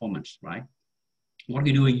its performance, right? What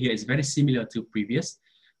we're doing here is very similar to previous.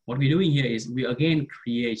 What we're doing here is we again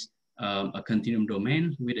create a continuum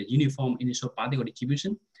domain with a uniform initial particle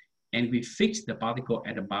distribution, and we fix the particle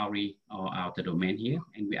at the boundary or outer domain here,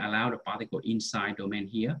 and we allow the particle inside domain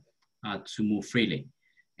here to move freely.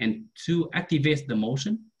 And to activate the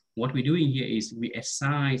motion, what we're doing here is we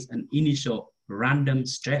assign an initial random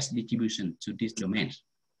stress distribution to this domain.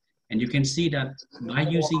 And you can see that by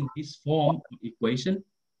using this form of equation,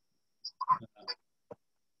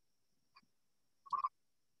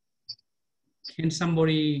 can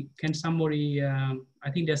somebody, I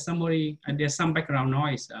think there's some background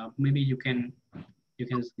noise. Maybe you can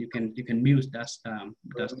mute that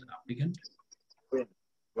applicant. When.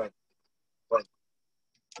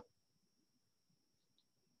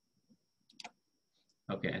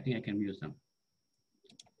 Okay, I think I can mute them.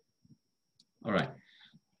 All right.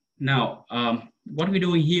 Now, what we're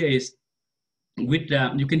doing here is with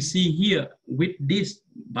you can see here with this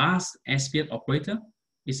vast SPH operator,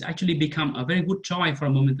 it's actually become a very good choice for a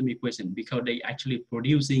momentum equation because they actually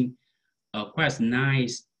producing a quite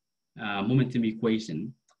nice momentum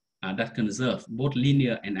equation that conserves both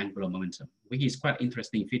linear and angular momentum, which is quite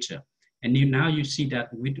interesting feature. And now you see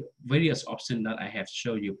that with various options that I have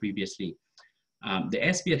showed you previously, the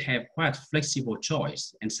SPH have quite flexible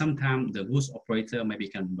choice, and sometimes the good operator may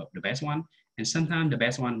become the best one, and sometimes the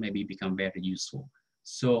best one maybe become very useful.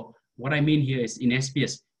 So what I mean here is in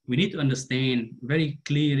SPH, we need to understand very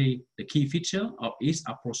clearly the key feature of each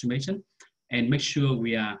approximation and make sure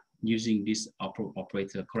we are using this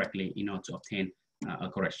operator correctly in order to obtain a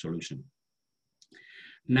correct solution.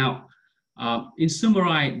 Now, in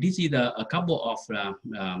summary, this is a couple of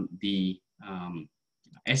the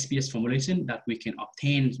SPS formulation that we can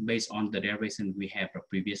obtain based on the derivation we have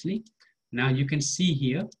previously. Now you can see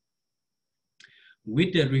here,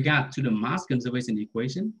 with regard to the mass conservation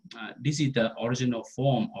equation, this is the original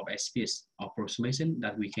form of SPS approximation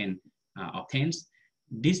that we can obtain.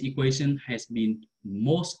 This equation has been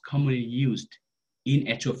most commonly used in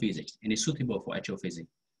astrophysics and is suitable for astrophysics.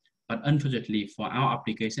 But unfortunately, for our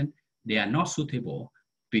application, they are not suitable,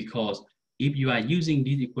 because if you are using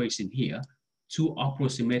this equation here to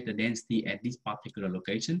approximate the density at this particular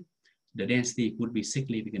location, the density would be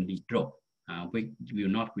significantly dropped, which will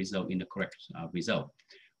not result in the correct result.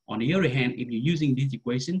 On the other hand, if you're using this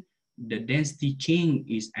equation, the density change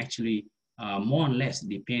is actually more or less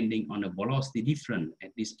depending on the velocity difference at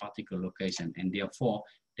this particular location, and therefore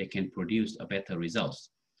they can produce a better results.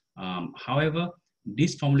 However,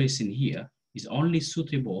 this formulation here is only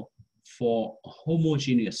suitable for a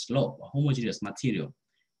homogeneous slope, a homogeneous material,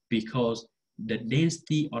 because the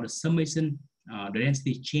density or the summation, the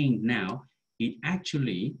density change now, it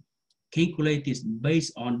actually calculated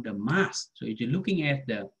based on the mass. So if you're looking at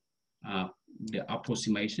the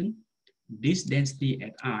approximation, this density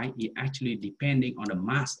at I is actually depending on the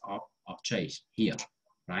mass of change here,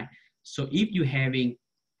 right? So if you're having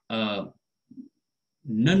a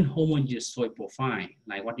non-homogeneous soil profile,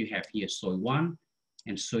 like what you have here, soil 1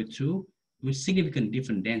 and soil 2, with significant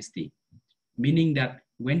different density, meaning that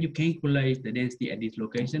when you calculate the density at this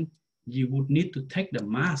location, you would need to take the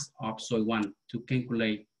mass of soil 1 to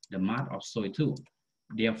calculate the mass of soil 2.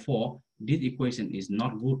 Therefore, this equation is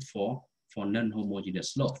not good for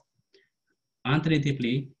non-homogeneous slope.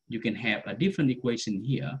 Alternatively, you can have a different equation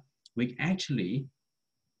here, which actually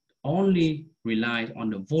only relies on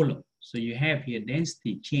the volume. So you have here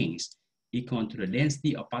density change equal to the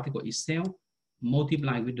density of particle itself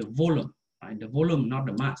multiplied with the volume, right? The volume, not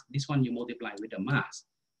the mass. This one you multiply with the mass,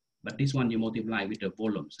 but this one you multiply with the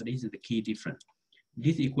volume. So this is the key difference.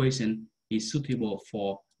 This equation is suitable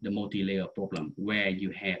for the multi-layer problem where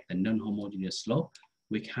you have the non-homogeneous slope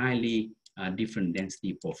with highly different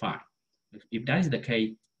density profile. If that is the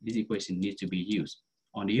case, this equation needs to be used.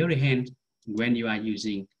 On the other hand, when you are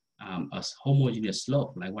using a homogeneous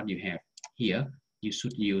slope like what you have here, you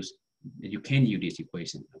can use this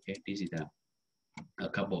equation. Okay, this is a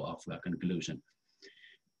couple of conclusions.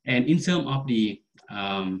 And in terms of the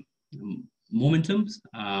momentums,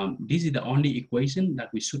 this is the only equation that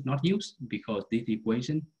we should not use, because this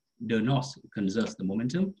equation does not conserve the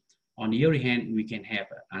momentum. On the other hand, we can have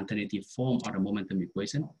an alternative form of the momentum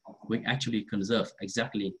equation, which actually conserves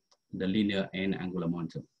exactly the linear and angular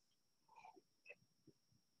momentum.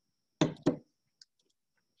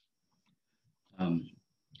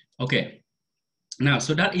 Okay, now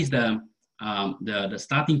so that is the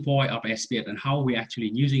starting point of SPS and how we're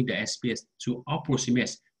actually using the SPS to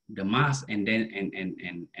approximate the mass and then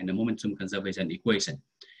and the momentum conservation equation.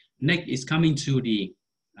 Next is coming to the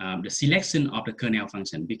selection of the kernel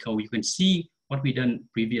function, because you can see what we done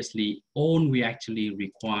previously. We actually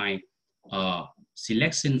require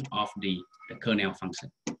selection of the kernel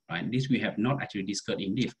function, right? This we have not actually discussed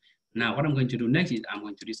in depth. Now what I'm going to do next is I'm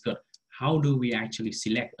going to discuss how do we actually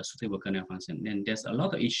select a suitable kernel function. Then there's a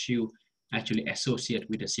lot of issue actually associated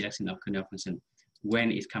with the selection of kernel function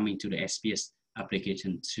when it's coming to the SPS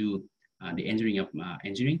application to the engineering of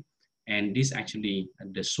engineering. And this actually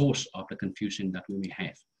the source of the confusion that we may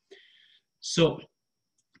have. So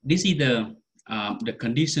this is the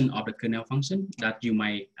condition of the kernel function that you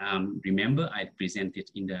might remember I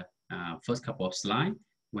presented in the first couple of slides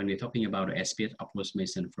when we're talking about the SPS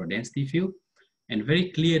approximation for density field. And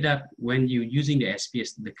very clear that when you're using the SPS,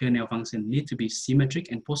 the kernel function need to be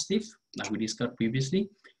symmetric and positive, like we discussed previously,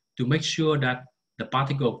 to make sure that the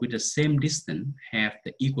particle with the same distance have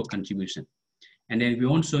the equal contribution. And then we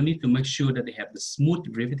also need to make sure that they have the smooth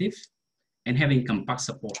derivative and having compact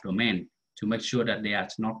support domain to make sure that they are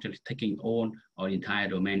not taking on our entire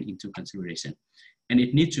domain into consideration. And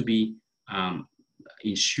it needs to be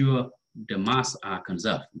ensure the mass are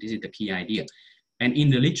conserved. This is the key idea. And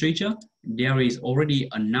in the literature, there is already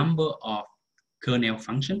a number of kernel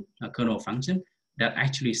function that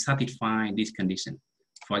actually satisfy this condition.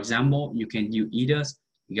 For example, you can use either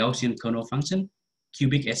Gaussian kernel function,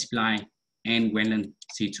 cubic S-spline, and Whelan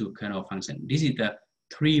C2 kernel function. This is the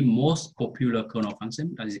three most popular kernel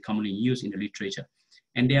function that is commonly used in the literature.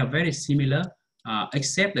 And they are very similar,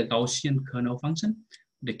 except the Gaussian kernel function,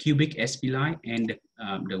 the cubic S-spline, and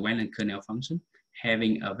the Whelan kernel function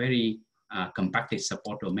having a very compacted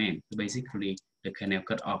support domain. So basically, the kernel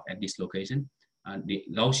cut off at this location. The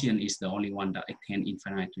Gaussian is the only one that extends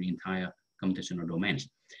infinite to the entire computational domains.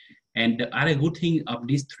 And the other good thing of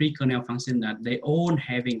these three kernel functions that they all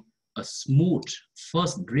having a a smooth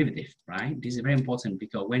first derivative, right? This is very important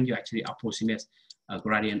because when you actually approximate a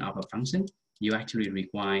gradient of a function, you actually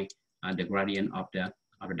require the gradient of the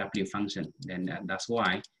W function. Then that's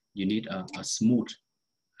why you need a smooth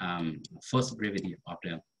first derivative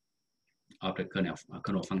of the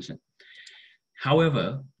kernel function.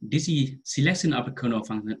 However, this selection of the kernel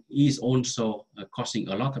function is also causing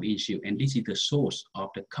a lot of issue, and this is the source of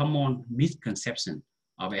the common misconception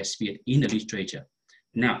of SPH in the literature.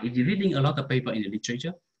 Now, if you're reading a lot of paper in the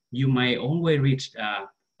literature, you may always read,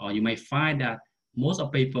 or you may find that most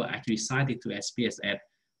of paper actually cited to SPH as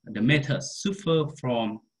the method suffer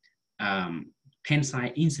from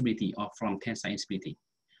tensile instability or from tensile instability.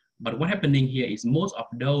 But what happening here is most of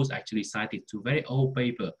those actually cited to very old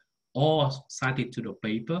paper or cited to the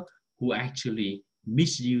paper who actually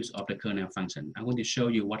misuse of the kernel function. I'm going to show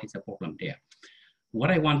you what is the problem there.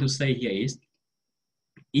 What I want to say here is,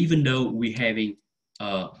 even though we're having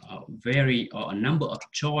a number of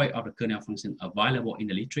choice of the kernel function available in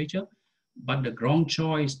the literature, but the wrong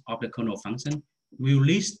choice of the kernel function will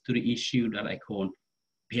lead to the issue that I call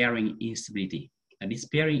pairing instability. And this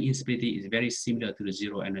pairing instability is very similar to the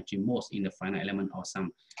zero energy modes in the finite element or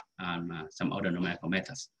some other numerical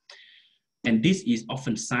methods. And this is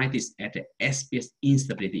often cited as the SPH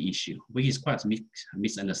instability issue, which is quite a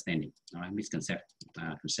misunderstanding, all right,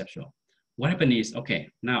 conceptual. What happened is, okay,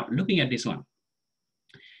 now looking at this one,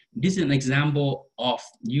 this is an example of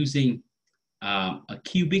using a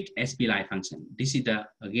cubic SPLI function. This is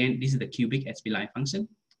this is the cubic SPLI function,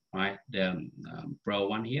 right? The pro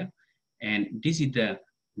one here. And this is the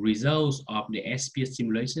results of the SPH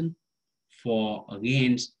simulation for,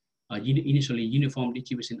 again, initially uniform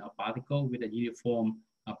distribution of particle with a uniform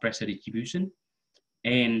pressure distribution.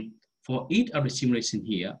 And for each of the simulation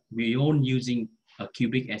here, we are using a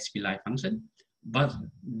cubic SPLI function, but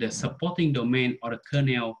the supporting domain or the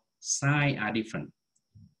kernel psi are different.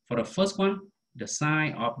 For the first one, the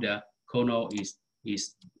psi of the kernel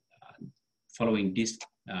is following this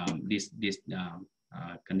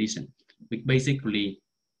condition, which basically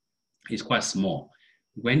is quite small.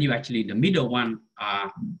 When you actually, the middle one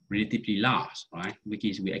are relatively large, right? Which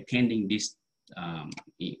is we're extending this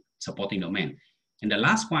supporting domain. And the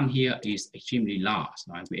last one here is extremely large,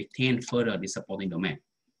 right? We extend further the supporting domain.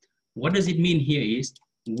 What does it mean here is,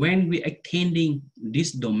 when we're extending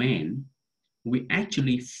this domain, we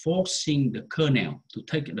actually forcing the kernel to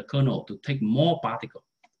take more particle.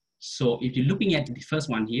 So if you're looking at the first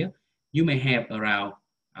one here, you may have around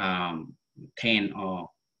 10 or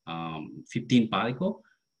 15 particle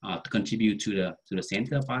to contribute to the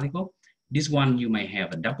center particle. This one you may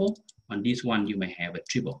have a double, and this one you may have a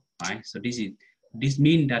triple, right? So this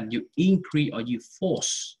means that you increase or you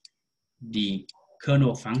force the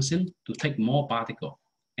kernel function to take more particle,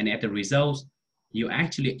 and as a result, you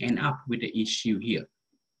actually end up with the issue here.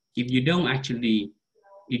 If you don't actually,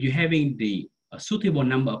 if you're having a suitable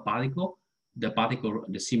number of particle,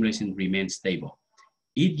 the simulation remains stable.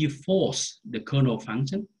 If you force the kernel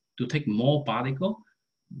function to take more particle,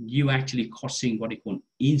 you actually causing what they call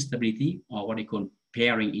instability, or what they call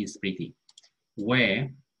pairing instability,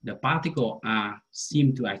 where the particle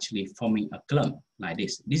seem to actually forming a clump like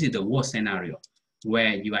this. This is the worst scenario,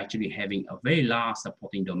 where you actually having a very large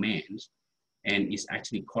supporting domains, and it's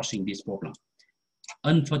actually causing this problem.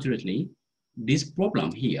 Unfortunately, this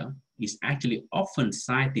problem here is actually often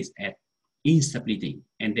cited as instability,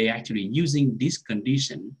 and they actually using this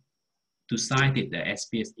condition to cite it that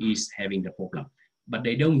SPH is having the problem, but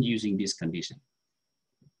they don't using this condition.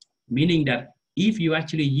 Meaning that if you're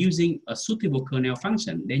actually using a suitable kernel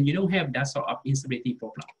function, then you don't have that sort of instability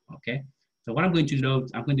problem, okay? So what I'm going to do,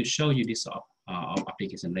 I'm going to show you this sort of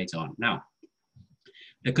application later on. Now,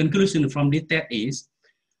 the conclusion from this test is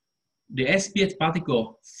the SPH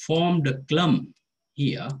particle form the clump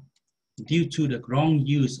here due to the wrong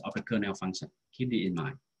use of the kernel function. Keep it in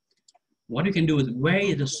mind. What you can do is, where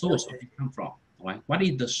is the source of it come from, right? What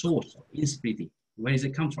is the source of instability? Where does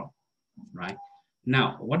it come from, right?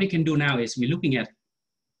 Now, what you can do now is we're looking at,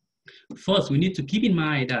 first we need to keep in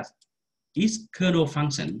mind that each kernel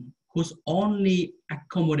function could only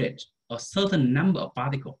accommodate a certain number of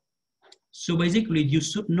particles. So basically, you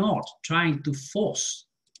should not try to force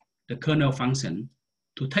the kernel function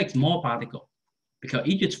to take more particle, because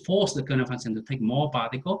if you force the kernel function to take more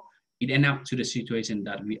particle, it ends up to the situation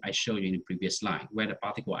that I showed you in the previous slide, where the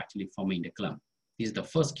particle actually forming the clump. This is the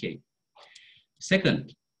first case.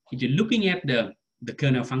 Second, if you're looking at the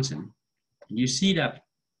kernel function, you see that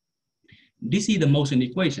this is the motion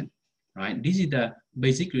equation, right? This is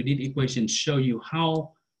basically this equation show you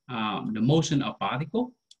how the motion of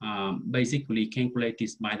particle basically calculated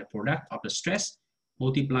by the product of the stress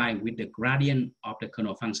multiplied with the gradient of the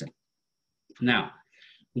kernel function. Now,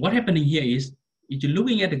 what happening here is, if you're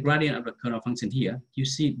looking at the gradient of the kernel function here, you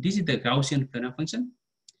see this is the Gaussian kernel function,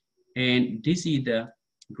 and this is the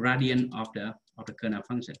gradient of the kernel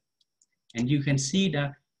function. And you can see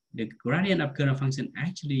that the gradient of kernel function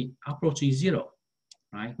actually approaching zero,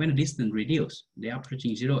 right? When the distance reduces, they're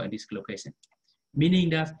approaching zero at this location, meaning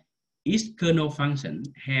that each kernel function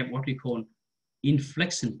have what we call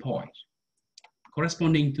inflection point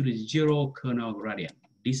corresponding to the zero kernel gradient,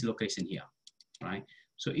 this location here, right?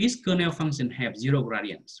 So each kernel function have zero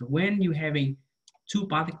gradient. So when you're having two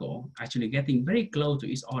particles actually getting very close to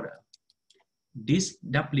each other, this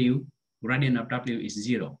W, gradient of W is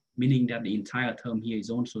zero, meaning that the entire term here is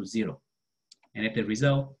also zero. And as a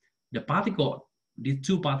result, the particle, these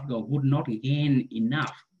two particles would not gain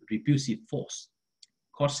enough repulsive force,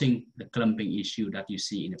 causing the clumping issue that you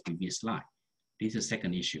see in the previous slide. This is the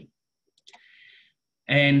second issue.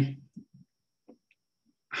 And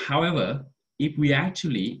however, if we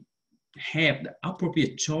actually have the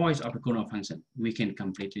appropriate choice of the kernel function, we can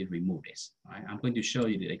completely remove this. Right? I'm going to show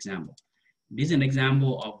you the example. This is an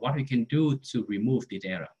example of what we can do to remove this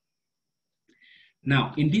error.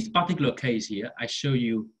 Now, in this particular case here, I show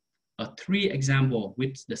you a 3 example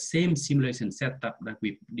with the same simulation setup that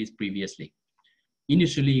we did previously.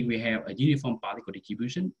 Initially, we have a uniform particle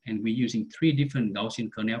distribution, and we're using 3 different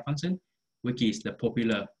Gaussian kernel functions, which is the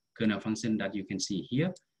popular kernel function that you can see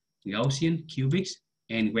here, Gaussian, cubics,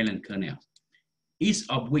 and Weyland kernels. Each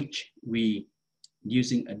of which we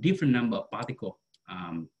using a different number of particles,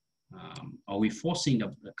 or we forcing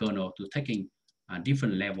the kernel to taking a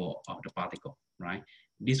different level of the particle, right?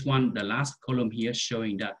 This one, the last column here,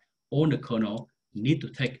 showing that all the kernel need to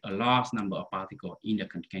take a large number of particles in the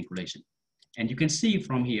calculation. And you can see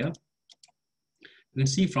from here,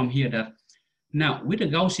 that now with the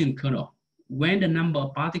Gaussian kernel, when the number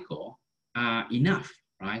of particles are enough,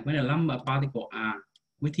 right? When the number of particles are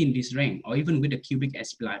within this range, or even with the cubic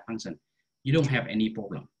SPH function, you don't have any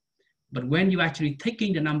problem. But when you're actually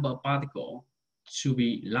taking the number of particles to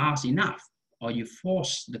be large enough, or you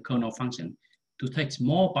force the kernel function to take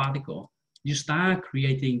small particles, you start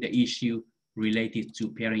creating the issue related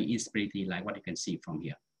to pairing instability, like what you can see from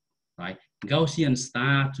here, right? Gaussian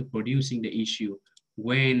start to producing the issue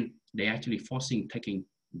when they actually forcing taking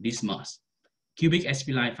this mass. Cubic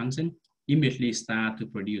SPH function immediately start to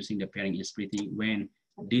producing the pairing instability when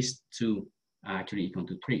these two are actually equal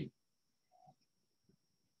to 3.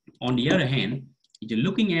 On the other hand, if you're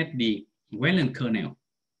looking at the Weyland kernel,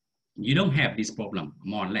 you don't have this problem,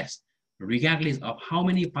 more or less, regardless of how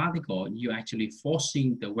many particles you actually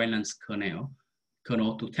forcing the Weyland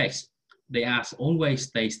kernel to take. They are always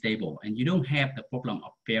stay stable, and you don't have the problem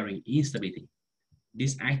of pairing instability.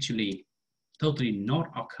 This actually totally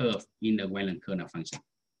not occur in the Weyland kernel function.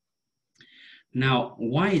 Now,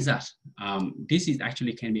 why is that? This is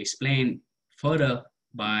actually can be explained further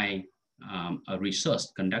by a research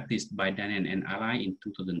conducted by Daniel and Ali in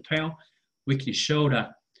 2012, which show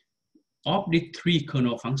that of the 3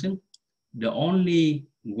 kernel functions, the only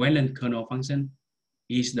Weyland kernel function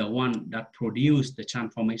is the one that produce the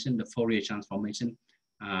transformation, the Fourier transformation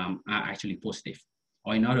are actually positive.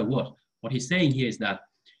 Or in other words, what he's saying here is that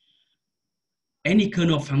any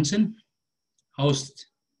kernel function whose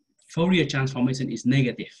Fourier transformation is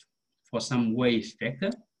negative for some wave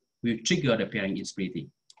vector will trigger the pairing instability.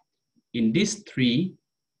 In these 3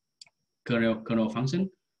 kernel function,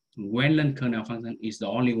 Weyland kernel function is the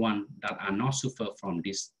only one that are not suffer from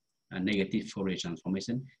this negative Fourier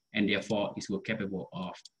transformation, and therefore is capable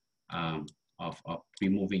of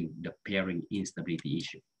removing the pairing instability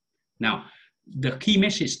issue. Now, the key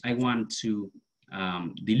message I want to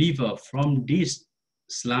deliver from this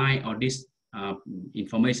slide or this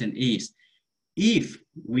information is, if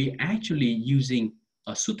we actually using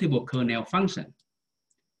a suitable kernel function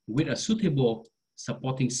with a suitable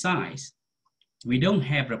supporting size, we don't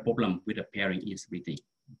have a problem with the pairing instability.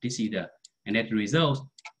 This is the, and as a result,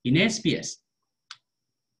 in SPS,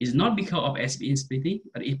 it's not because of SPH instability,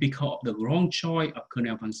 but it's because of the wrong choice of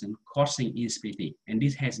kernel function causing instability. And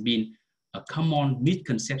this has been a common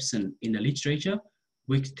misconception in the literature,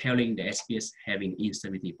 which telling the SPS having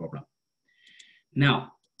instability problem.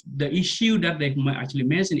 Now, the issue that they might actually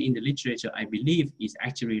mention in the literature, I believe, is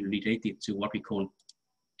actually related to what we call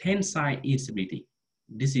tensile instability.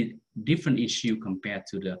 This is a different issue compared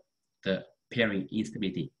to the pairing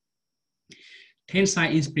instability.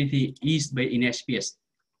 Tensile instability is in SPS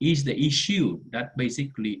is the issue that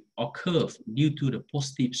basically occurs due to the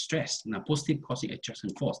positive stress. Now, positive causing attraction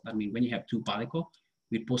force. That means when you have 2 particles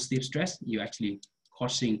with positive stress, you actually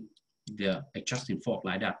causing the adjusting force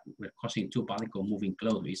like that, we're causing two particles moving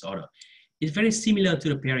close to each other. It's very similar to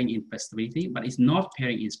the pairing instability, but it's not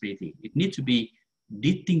pairing instability. It needs to be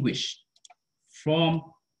distinguished from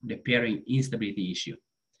the pairing instability issue,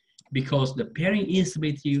 because the pairing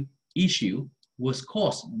instability issue was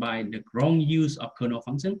caused by the wrong use of kernel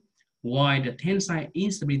function, while the tensile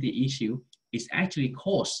instability issue is actually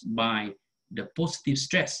caused by the positive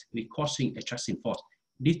stress with causing adjusting force.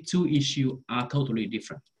 These two issues are totally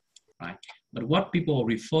different, right? But what people are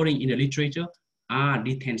referring in the literature are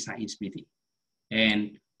the tensile instability.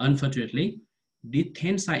 And unfortunately, the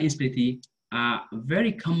tensile instability are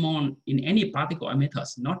very common in any particle or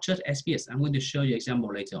methods, not just SPH. I'm going to show you an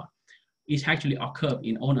example later on. It actually occurs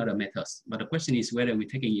in all other methods, but the question is whether we're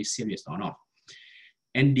taking it serious or not.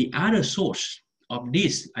 And the other source of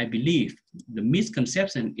this, I believe, the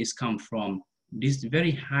misconception is come from this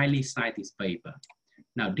very highly cited paper.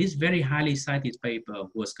 Now, this very highly cited paper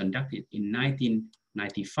was conducted in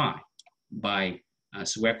 1995 by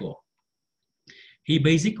Swego. He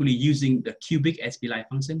basically using the cubic SPH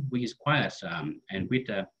function, which is quite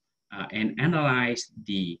and analyzed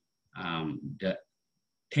the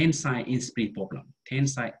tensile instability problem,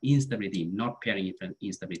 tensile instability, not pairing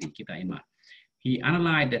instability. Keep that in mind. He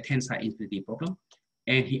analyzed the tensile instability problem,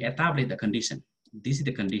 and he established the condition. This is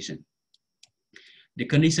the condition. The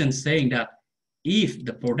condition saying that if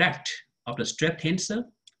the product of the stress tensor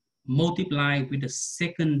multiplied with the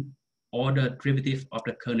second order derivative of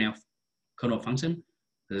the kernel function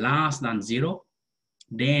less than 0,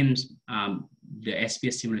 then the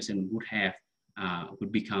SPH simulation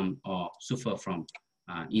would become or suffer from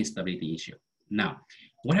instability issue. Now,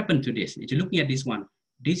 what happened to this? If you're looking at this one,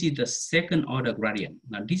 this is the second order gradient.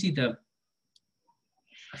 Now, this is the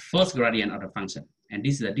first gradient of the function, and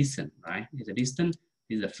this is the distance, right? It's a distance.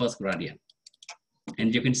 This is the first gradient,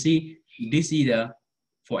 and you can see this is the,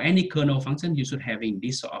 for any kernel function, you should having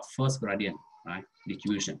this sort of first gradient, right?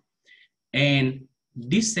 Distribution, and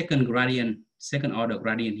this second gradient, second order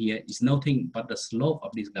gradient here is nothing but the slope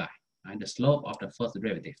of this guy, right? The slope of the first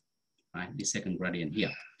derivative, right? This second gradient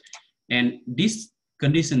here, and this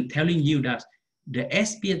condition telling you that the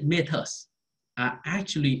SPH methods are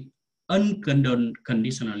actually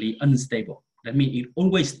unconditionally unstable. That means it's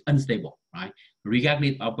always unstable, right?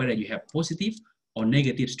 Regardless of whether you have positive or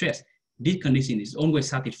negative stress, this condition is always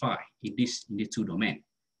satisfied in these two domains,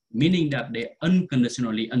 meaning that they're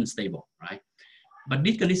unconditionally unstable, right? But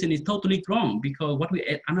this condition is totally wrong, because what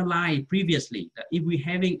we analyzed previously, that if we're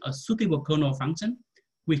having a suitable kernel function,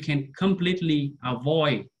 we can completely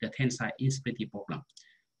avoid the tensile instability problem.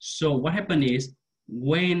 So what happened is,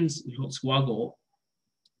 when Swego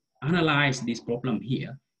analyzed this problem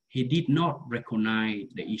here, he did not recognize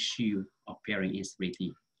the issue of pairing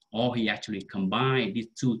instability, or he actually combined these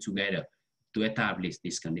two together to establish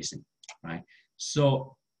this condition, right?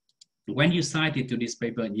 So when you cite it to this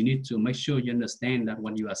paper, you need to make sure you understand that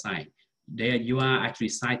what you are citing. There you are actually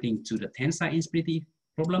citing to the tensile instability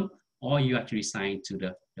problem, or you actually citing to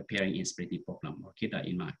the pairing instability problem. Or keep that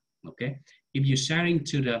in mind, okay? If you're sharing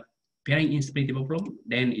to the pairing instability problem,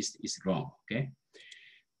 then it's wrong, okay?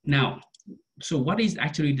 Now, so what is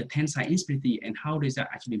actually the tensile instability, and how does that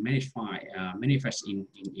actually manifest in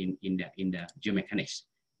the geomechanics?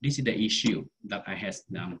 This is the issue that I have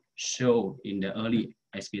showed in the early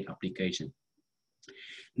SPH application.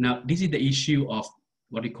 Now, this is the issue of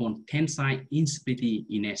what we call tensile instability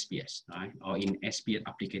in SPH, right? Or in SPH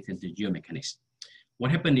application to geomechanics.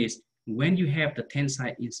 What happened is, when you have the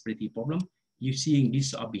tensile instability problem, you're seeing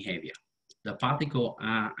this sort of behavior. The particles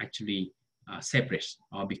are actually separate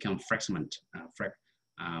or become fracture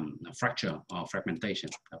or fragmentation.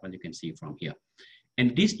 That's what you can see from here.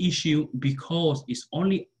 And this issue, because it's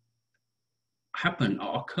only happen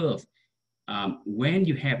or occur when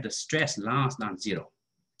you have the stress less than 0.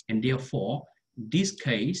 And therefore, this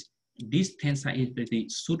case, this tensile instability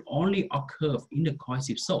should only occur in the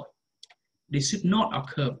cohesive soil. They should not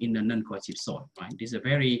occur in the non-cohesive soil, right? This is a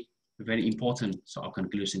very, very important sort of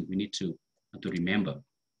conclusion we need to remember.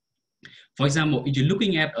 For example, if you're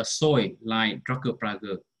looking at a soil like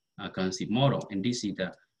Drucker-Prager cohesive model, and this is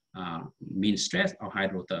the mean stress or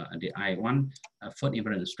the I1 first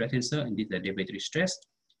invariant stress tensor, and this is the derivative stress,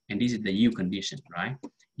 and this is the U condition, right?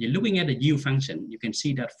 You're looking at the U function, you can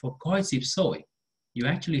see that for cohesive soil, you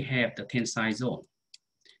actually have the tensile zone.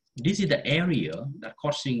 This is the area that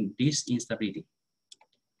causing this instability.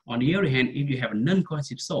 On the other hand, if you have a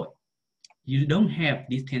non-cohesive soil, you don't have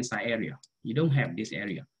this tensile area. You don't have this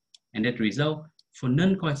area. And that result, for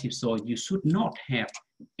non-cohesive soil, you should not have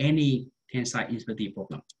any tensile instability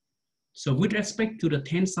problem. So with respect to the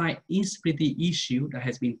tensile instability issue that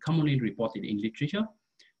has been commonly reported in literature,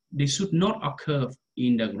 they should not occur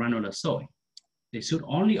in the granular soil. They should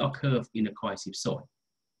only occur in the cohesive soil.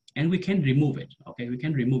 And we can remove it, okay? We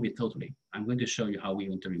can remove it totally. I'm going to show you how we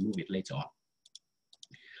want to remove it later on.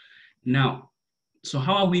 Now, so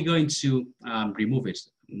how are we going to remove it?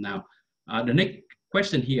 Now, the next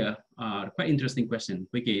question here, quite interesting question,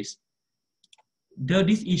 which is, do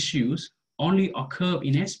these issues only occur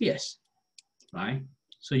in SPH, right?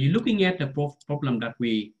 So you're looking at the problem that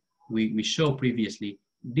we showed previously.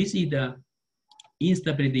 This is the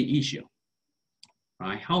instability issue,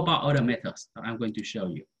 right? How about other methods that I'm going to show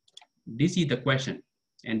you? This is the question,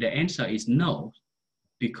 and the answer is no,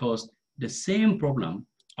 because the same problem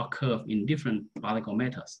occurs in different particle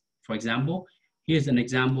methods. For example, here's an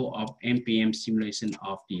example of MPM simulation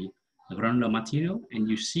of the granular material, and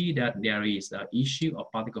you see that there is an issue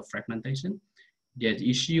of particle fragmentation, there's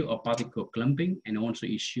issue of particle clumping, and also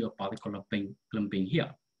issue of particle clumping here.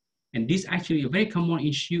 And this actually a very common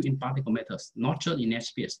issue in particle methods, not just in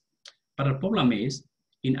SPH. But the problem is,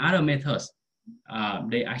 in other methods,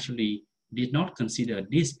 they actually did not consider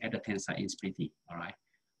this as a tensile instability, all right?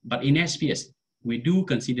 But in SPH, we do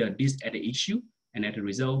consider this as an issue, and as a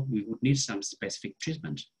result, we would need some specific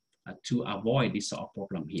treatment to avoid this sort of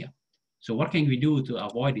problem here. So what can we do to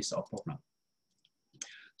avoid this sort of problem?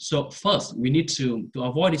 So first, we need to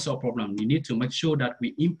avoid this sort of problem, we need to make sure that we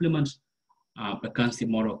implement the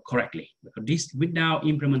concept model correctly. Because this, without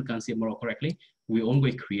implement concept model correctly, we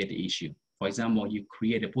always create the issue. For example, you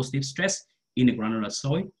create a positive stress in the granular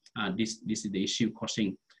soil. This is the issue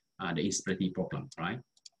causing the instability problem, right?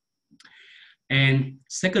 And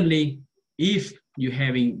secondly, if you're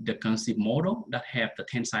having the concept model that have the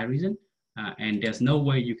tensile region, and there's no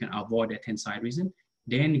way you can avoid the tensile region,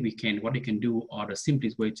 then what you can do, or the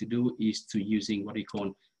simplest way to do, is to using what we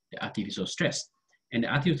call the artificial stress. And the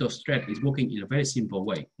artificial stress is working in a very simple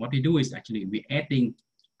way. What we do is actually we're adding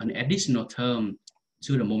an additional term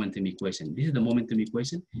to the momentum equation. This is the momentum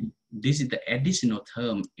equation. This is the additional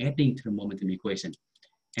term adding to the momentum equation.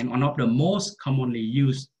 And one of the most commonly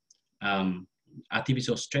used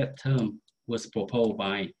artificial stress term was proposed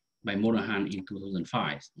by Monahan in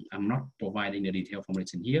 2005. I'm not providing the detailed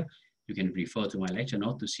formulation here. You can refer to my lecture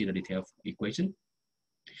note to see the detailed equation.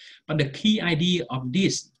 But the key idea of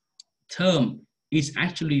this term is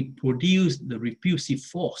actually produce the repulsive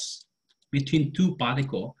force between two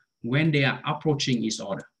particles when they are approaching each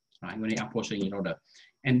other, right? When they are approaching each other.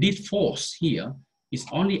 And this force here is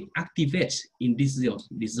only activated in this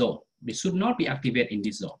zone. They should not be activated in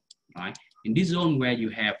this zone, right? In this zone where you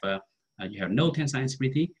have no tensile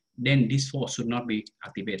instability, then this force should not be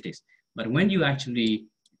activated. But when you actually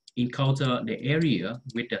encounter the area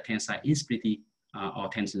with the tensile instability or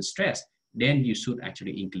tensile stress, then you should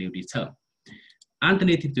actually include this term.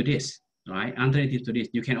 Alternative to this, right? Alternative to this,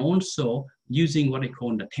 you can also using what they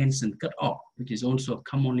call the tension cutoff, which is also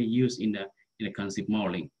commonly used in the concept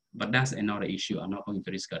modeling. But that's another issue I'm not going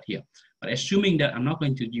to discuss here. But assuming that I'm not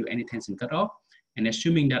going to do any tension cutoff, and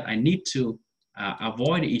assuming that I need to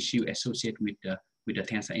avoid the issue associated with the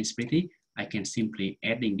tensile instability, I can simply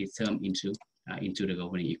adding this term into the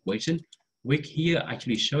governing equation, which here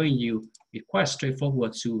actually showing you it's quite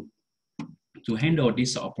straightforward to handle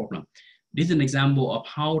this sort of problem. This is an example of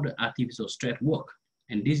how the artificial stress work.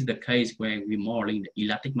 And this is the case where we're modeling the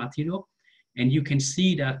elastic material. And you can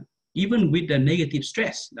see that even with the negative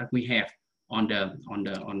stress that we have on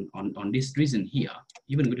this region here,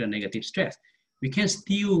 even with the negative stress, we can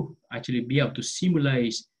still actually be able to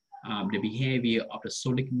simulate the behavior of the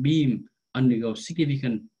solid beam undergo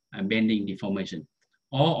significant bending deformation.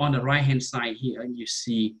 Or on the right-hand side here, you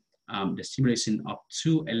see the simulation of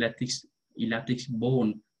two elastic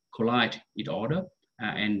bone collide in order,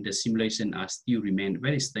 and the simulation still remain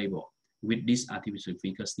very stable with this artificial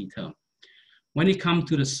viscosity term. When it comes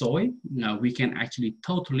to the soil, now we can actually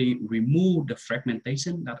totally remove the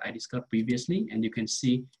fragmentation that I discussed previously, and you can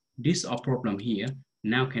see this problem here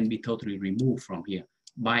now can be totally removed from here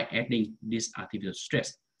by adding this artificial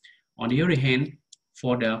stress. On the other hand,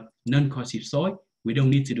 for the non-cohesive soil, we don't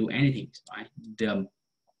need to do anything, right? The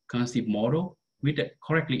concept model, with the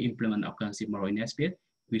correctly implement of concept model in SPH,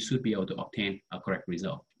 we should be able to obtain a correct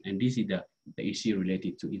result. And this is the issue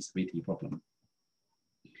related to instability problem.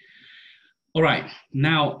 All right,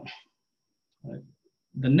 now,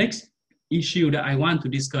 the next issue that I want to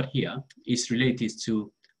discuss here is related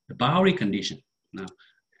to the boundary condition. Now,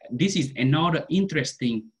 this is another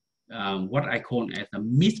interesting, what I call as a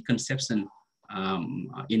misconception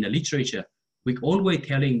in the literature. We're always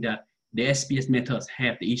telling that the SPH methods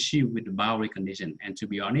have the issue with the boundary condition. And to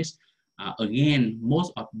be honest, again,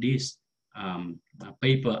 most of these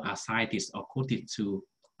papers are cited or quoted to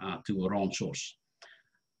a wrong source.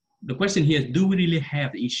 the question here is, do we really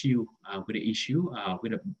have the issue with the issue?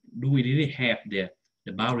 Do we really have the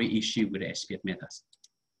boundary issue with the SPH methods?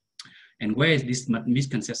 And where is this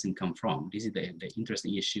misconception come from? This is the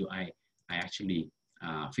interesting issue I actually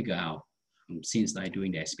figure out since I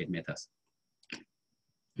doing the SPH methods.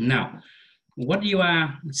 Now, what you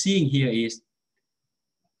are seeing here is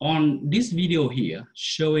on this video here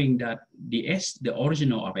showing that the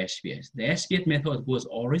original of SPH. The SPH method was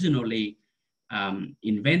originally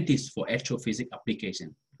invented for astrophysics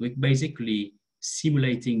application, with basically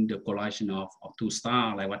simulating the collision of two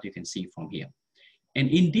stars, like what you can see from here. And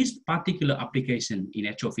in this particular application in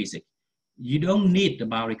astrophysics, you don't need the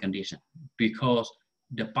boundary condition because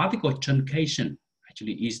the particle truncation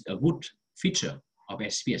actually is a good feature of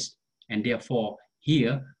SPH. And therefore,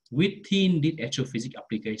 here, within the astrophysics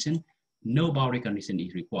application, no boundary condition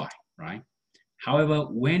is required, right? However,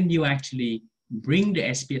 when you actually bring the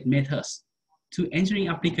SPH methods to engineering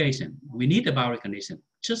application, we need a boundary condition,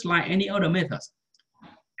 just like any other methods.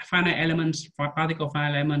 Finite elements, particle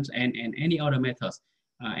finite elements, and any other methods,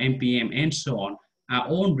 MPM and so on, are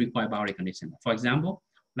all require boundary condition. For example,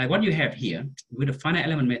 like what you have here with the finite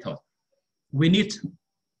element method, we need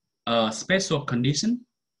a special condition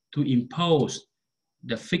to impose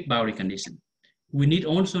the fixed boundary condition. We need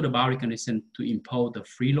also the boundary condition to impose the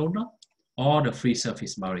free loader or the free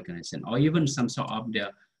surface boundary condition, or even some sort of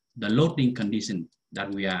the loading condition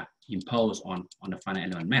that we are imposed on the finite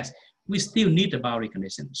element mass. We still need the boundary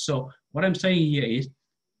condition. So what I'm saying here is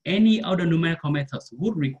any other numerical methods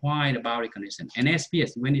would require the boundary condition. And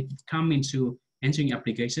SPH, when it comes into engineering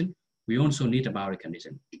application, we also need a boundary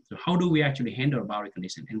condition. So how do we actually handle a boundary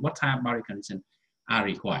condition, and what type of boundary condition are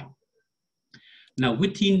required? Now,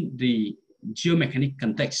 within the geomechanics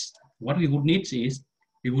context, what we would need is,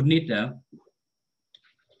 we would need the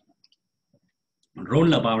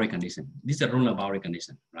roller boundary condition. This is a roller boundary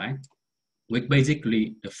condition, right? With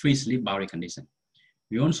basically the free slip boundary condition.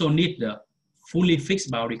 We also need the fully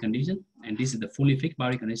fixed boundary condition, and this is the fully fixed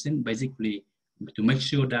boundary condition, basically to make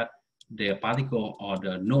sure that the particle or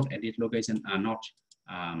the node at this location are not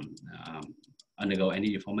undergo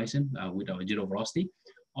any deformation with our zero velocity.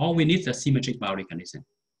 Or we need a symmetric boundary condition.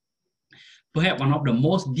 Perhaps one of the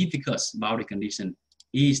most difficult boundary condition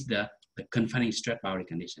is the confining stress boundary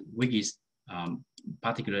condition, which is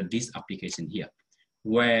particular this application here,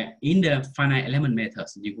 where in the finite element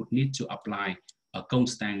methods, you would need to apply a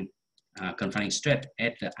constant confining stress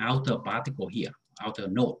at the outer particle here, outer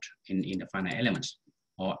node in the finite elements,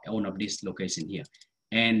 or one of this location here.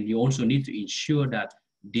 And you also need to ensure that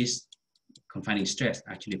this confining stress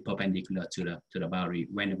actually perpendicular to the boundary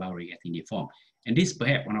when the boundary getting deformed. And this is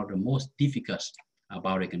perhaps one of the most difficult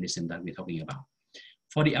boundary conditions that we're talking about.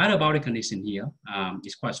 For the other boundary condition here,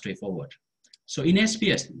 it's quite straightforward. So in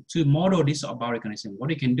SPH, to model this boundary condition, what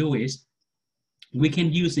we can do is we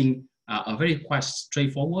can using a very quite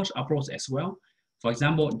straightforward approach as well. For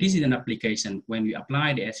example, this is an application when we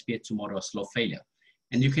apply the SPH to model slope failure.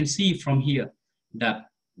 And you can see from here that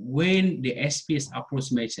when the SPH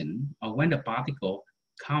approximation, or when the particle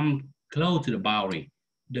come close to the boundary,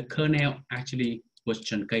 the kernel actually was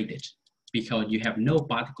truncated because you have no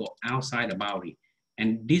particle outside the boundary.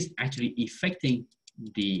 And this actually affecting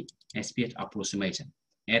the SPH approximation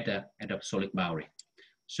at the solid boundary.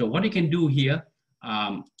 So what you can do here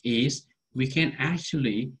is we can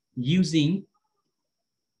actually using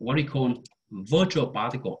what we call virtual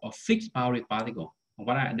particle or fixed boundary particle.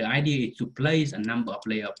 The idea is to place a number of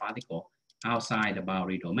layer particle outside the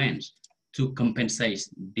boundary domains to compensate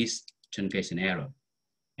this truncation error.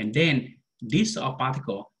 And then this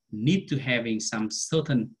particle need to having some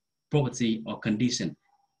certain property or condition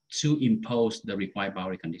to impose the required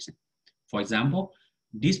boundary condition. For example,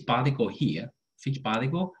 this particle here, fixed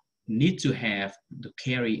particle, need to have to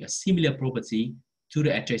carry a similar property to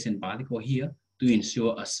the adjacent particle here to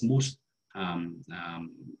ensure a smooth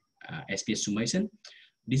SPH summation.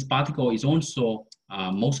 This particle is also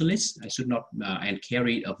motionless, and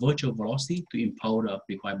carry a virtual velocity to impose the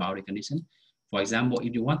required boundary condition. For example,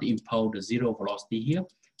 if you want to impose the zero velocity here,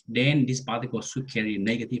 then this particle should carry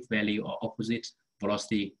negative value or opposite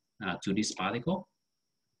velocity to this particle,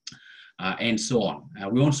 and so on.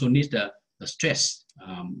 We also need the stress.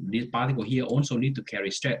 This particle here also need to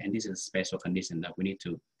carry stress, and this is a special condition that we need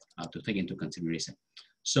to take into consideration.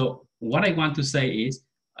 So what I want to say is,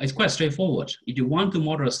 it's quite straightforward. If you want to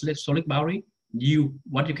model a solid boundary,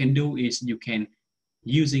 what you can do is you can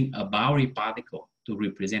using a boundary particle to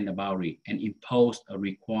represent the boundary and impose a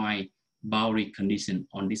required boundary condition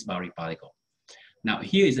on this boundary particle. Now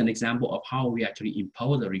here is an example of how we actually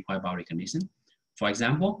impose the required boundary condition. For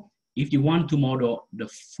example, if you want to model the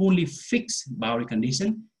fully fixed boundary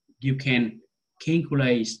condition, you can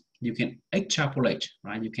calculate, you can extrapolate,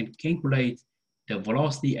 right? You can calculate the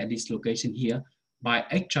velocity at this location here by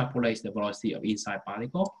extrapolate the velocity of inside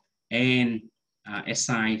particle and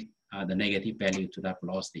assign the negative value to that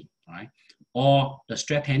velocity, right? Or the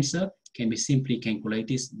stress tensor can be simply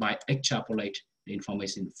calculated by extrapolate the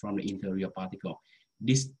information from the interior particle.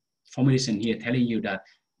 This formulation here telling you that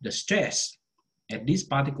the stress at this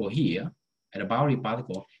particle here, at a boundary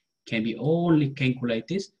particle, can be only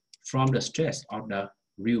calculated from the stress of the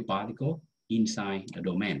real particle inside the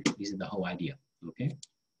domain. This is the whole idea, okay?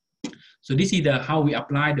 So this is how we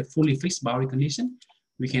apply the fully fixed boundary condition.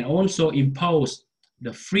 We can also impose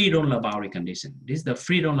the free roller boundary condition. This is the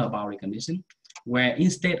free roller boundary condition, where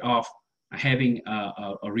instead of having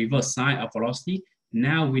a reverse sign of velocity,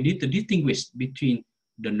 now we need to distinguish between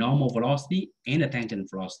the normal velocity and the tangent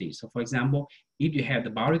velocity. So for example, if you have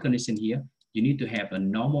the boundary condition here, you need to have a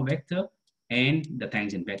normal vector and the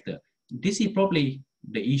tangent vector. This is probably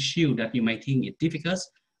the issue that you might think is difficult,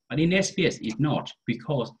 but in SPS it's not,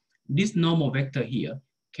 because this normal vector here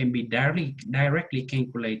can be directly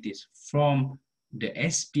calculated from the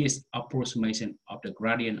SPS approximation of the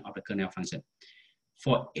gradient of the kernel function.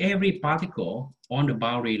 For every particle on the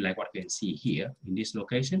boundary, like what you can see here in this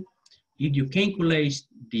location, if you calculate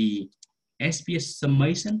the SPS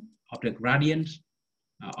summation of the gradient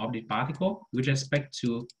of the particle with respect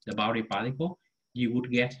to the boundary particle, you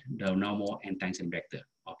would get the normal and tangent vector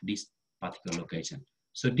of this particular location.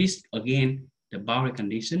 So this, again, the boundary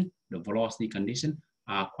condition, the velocity condition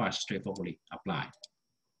are quite straightforwardly applied.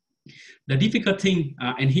 The difficult thing,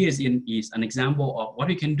 and here is an example of what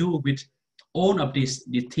we can do with all of these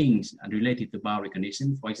things related to boundary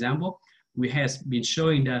condition. For example, we have been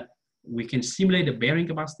showing that we can simulate the bearing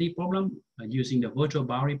capacity problem using the virtual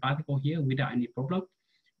boundary particle here without any problem.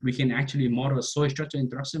 We can actually model a soil structure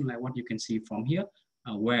interaction like what you can see from here,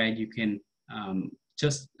 where you can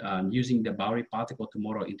just using the boundary particle to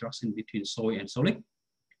model interaction between soil and solid.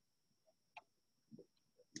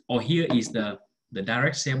 Or here is the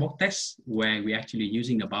direct sandbox test, where we're actually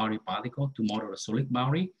using the boundary particle to model a solid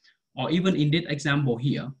boundary. Or even in this example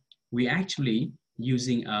here, we actually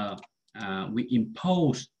using we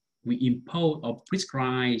impose or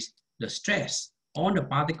prescribe the stress on the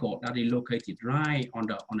particle that is located right on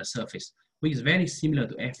the surface, which is very similar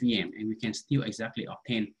to FEM, and we can still exactly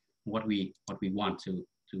obtain what we want to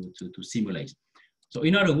simulate. So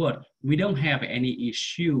in other words, we don't have any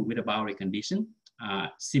issue with the boundary condition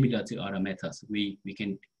similar to other methods. We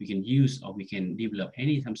can use, or we can develop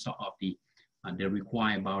any some sort of the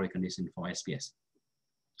required boundary condition for SPS.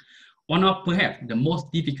 One of perhaps the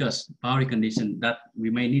most difficult boundary condition that we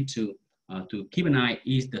may need to keep an eye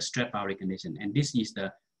is the stress boundary condition. And this is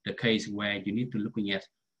the case where you need to looking at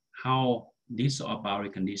how these sort of boundary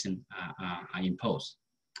conditions are imposed.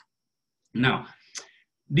 Now,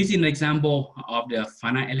 this is an example of the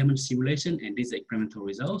finite element simulation, and these experimental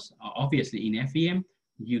results. Obviously, in FEM,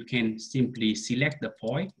 you can simply select the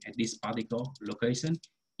point at this particle location,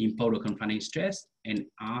 impose the confining stress, and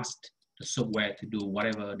ask the software to do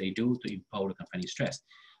whatever they do to impose the confining stress.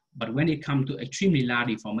 But when it comes to extremely large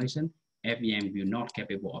deformation, FEM will not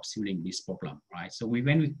capable of simulating this problem, right? So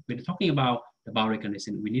when we're talking about the boundary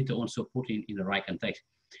condition, we need to also put in the right context.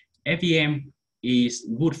 FEM is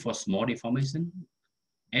good for small deformation.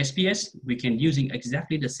 SPS, we can using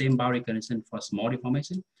exactly the same boundary condition for small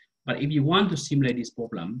deformation. But if you want to simulate this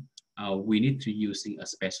problem, we need to using a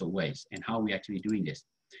special ways, and how we actually doing this.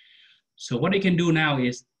 So what we can do now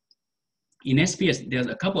is, in SPS, there's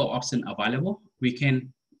a couple of options available. We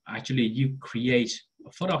can actually create,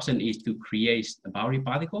 first option is to create a boundary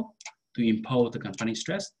particle to impose the confining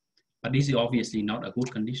stress. But this is obviously not a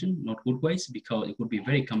good condition, not good ways, because it would be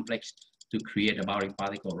very complex to create a boundary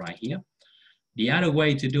particle right here. The other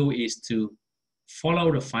way to do is to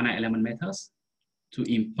follow the finite element methods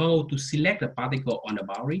to select the particle on the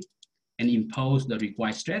boundary and impose the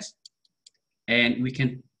required stress. And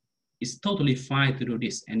it's totally fine to do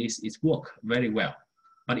this, and it's work very well,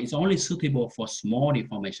 but it's only suitable for small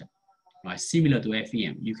deformation, right? Similar to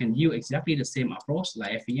FEM. You can use exactly the same approach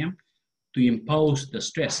like FEM to impose the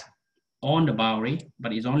stress on the boundary,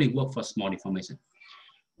 but it's only work for small deformation.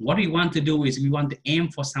 What we want to do is we want to aim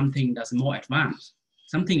for something that's more advanced,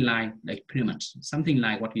 something like the experiments, something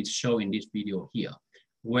like what we show in this video here,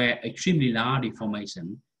 where extremely large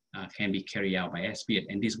deformation can be carried out by SPS,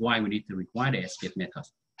 and this is why we need to require the SPS method.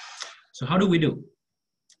 So how do we do?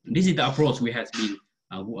 This is the approach we have been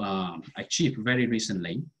achieved very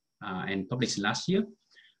recently and published last year.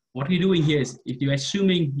 What we're doing here is, if you're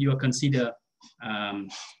assuming you consider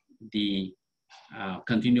the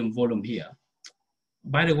continuum volume here.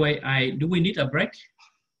 By the way, do we need a break?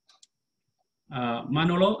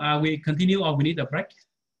 Manolo, we continue or we need a break?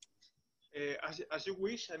 As you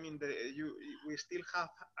wish. I mean, we still have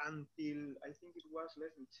until, I think it was,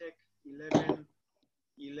 let me check,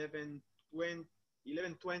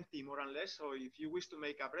 11:20 more or less. So if you wish to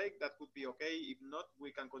make a break, that would be okay. If not,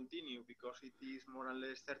 we can continue because it is more or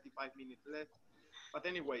less 35 minutes left. But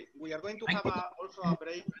anyway, we are going to have also a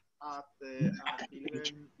break at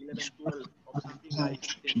 11:12 of something like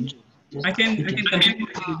 10 minutes. I can continue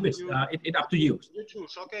if you wish. It's up to you. You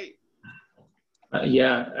choose, okay.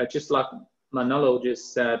 Yeah, just like Manolo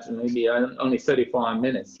just said, maybe only 35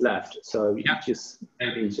 minutes left. So you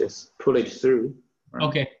maybe just pull it through. Right?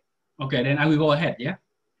 Okay. Okay, then I will go ahead, yeah?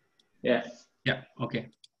 Yeah. Yeah, okay.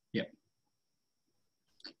 Yeah.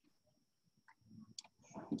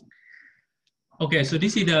 Okay, so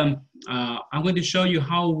this is the, I'm going to show you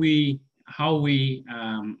how we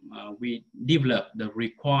develop the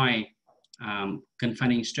required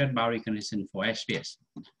confining stress boundary condition for SPH.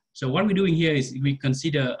 So what we're doing here is we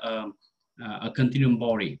consider a continuum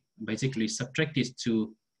body, basically subjected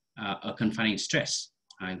to a confining stress,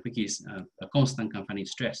 which is a constant confining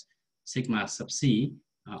stress, sigma sub c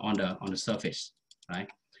on the surface, right?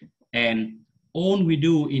 And all we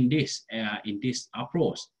do in this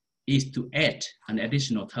approach is to add an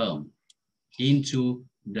additional term into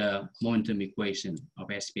the momentum equation of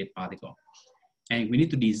SPH particle, and we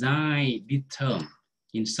need to design this term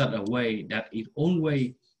in such a way that it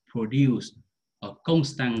always produces a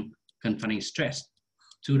constant confining stress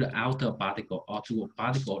to the outer particle or to a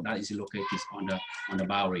particle that is located on the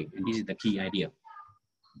boundary, and this is the key idea.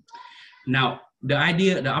 Now,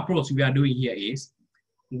 the approach we are doing here is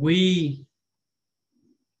what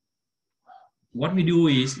we do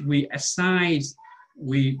is we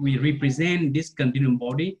represent this continuum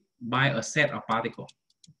body by a set of particles,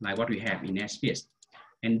 like what we have in SPH.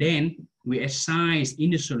 And then we assign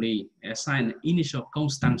initial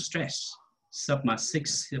constant stress, sigma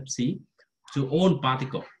 6 sub c, to all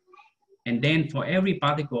particle. And then for every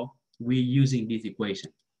particle, we're using this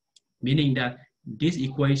equation, meaning that this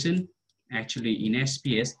equation actually in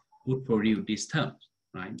SPH would produce this term,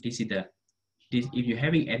 right? This is if you're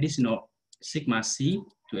having additional sigma c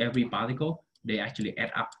to every particle, they actually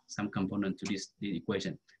add up some component to this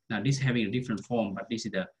equation. Now this is having a different form, but this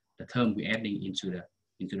is the term we're adding into the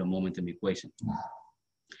momentum equation.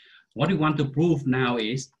 What we want to prove now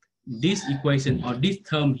is this equation or this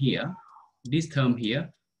term here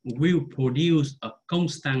will produce a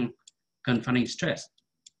constant confining stress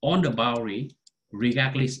on the boundary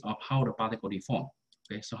regardless of how the particle deform.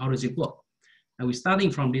 Okay, so how does it work? Now we're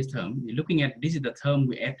starting from this term. We're looking at this is the term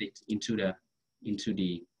we added into the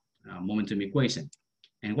momentum equation,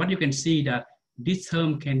 and what you can see that this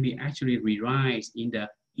term can be actually rewrite in the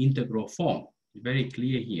integral form. Very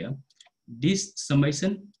clear here. This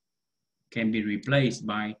summation can be replaced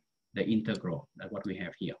by the integral, like what we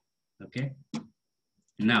have here. Okay.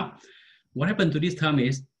 Now, what happened to this term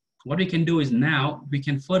is, what we can do is now we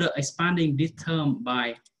can further expanding this term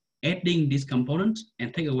by adding this component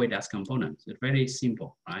and take away that component. It's very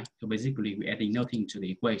simple, right? So basically we're adding nothing to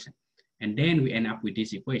the equation. And then we end up with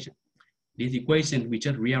this equation. This equation, we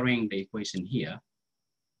just rearrange the equation here.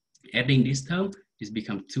 Adding this term, this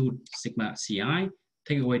becomes 2 sigma ci.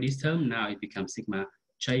 Take away this term, now it becomes sigma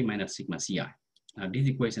j minus sigma ci. Now these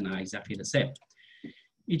equations are exactly the same.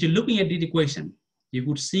 If you're looking at this equation, you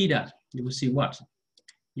would see that, you would see what?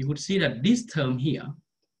 You would see that this term here,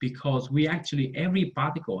 because we actually, every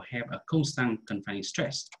particle have a constant confining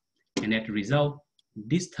stress. And as a result,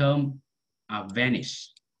 this term are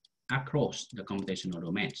vanished across the computational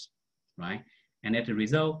domains, right? And as a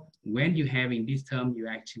result, when you're having this term, you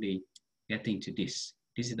actually getting to this.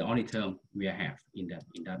 This is the only term we have in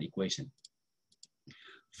that equation.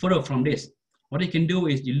 Further from this, what you can do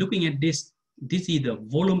is you're looking at this. This is the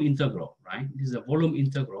volume integral, right? This is a volume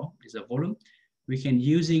integral. This is a volume. We can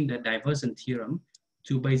using the divergence theorem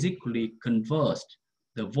to basically convert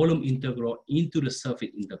the volume integral into the surface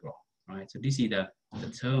integral, right? So this is the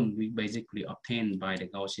term we basically obtained by the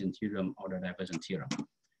Gaussian theorem or the divergence theorem.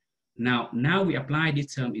 Now we apply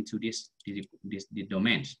this term into this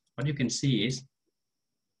domain. What you can see is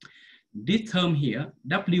this term here,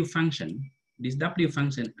 W function, this W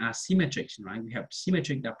function are symmetric, right? We have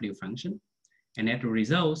symmetric W function, and as a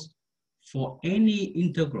result, for any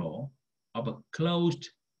integral of a closed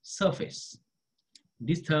surface,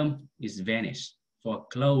 this term is vanished for a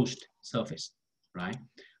closed surface, right?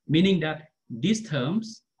 Meaning that these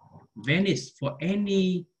terms vanish for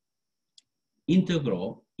any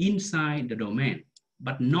integral inside the domain,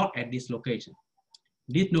 but not at this location.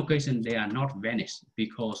 This location, they are not vanished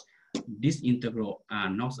because this integral are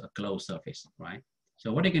not a closed surface, right?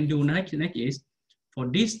 So what I can do next is for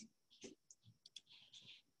this,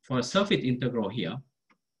 for a surface integral here,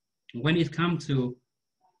 when it comes to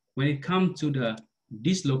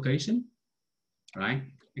this location, right?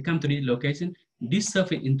 It comes to this location, this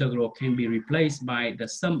surface integral can be replaced by the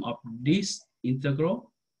sum of this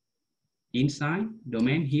integral inside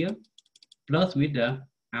domain here, plus with the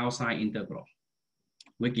outside integral,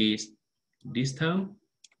 which is this term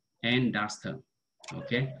and that term.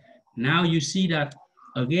 Okay. Now you see that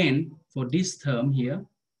again for this term here,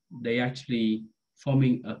 they actually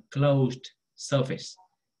forming a closed surface,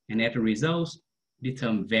 and as a result, the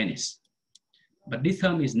term vanishes. But this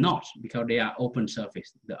term is not, because they are open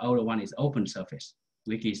surface. The other one is open surface,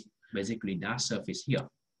 which is basically that surface here.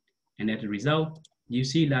 And as a result, you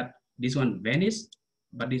see that this one vanishes,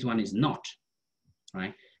 but this one is not,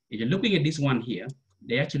 right? If you're looking at this one here,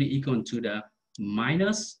 they actually equal to the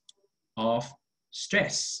minus of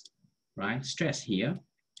stress, right? Stress here,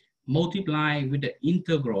 multiply with the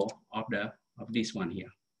integral of this one here,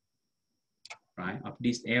 right? Of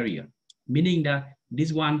this area, meaning that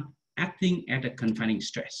this one acting at a confining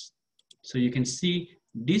stress. So you can see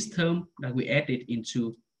this term that we added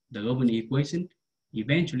into the Governing equation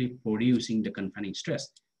eventually producing the confining stress,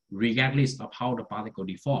 regardless of how the particle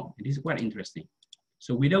deform. And this is quite interesting.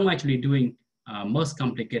 So we don't actually doing most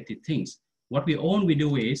complicated things. What we only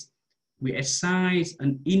do is we assign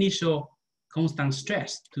an initial constant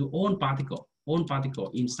stress to all particle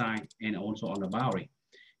inside and also on the boundary.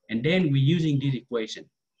 And then we're using this equation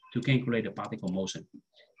to calculate the particle motion.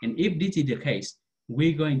 And if this is the case,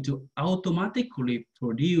 we're going to automatically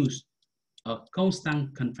produce a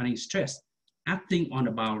constant confining stress acting on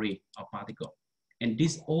the boundary of particle. And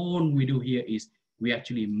this all we do here is we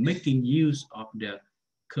actually making use of the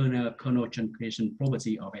kernel truncation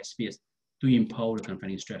property of SPH to impose the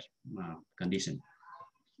confining stress condition.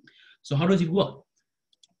 So how does it work?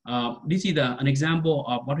 This is an example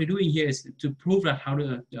of what we're doing here is to prove that how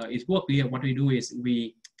it works here. What we do is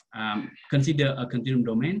we consider a continuum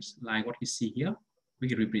domains like what you see here. We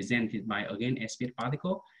can represent it by, again, SPH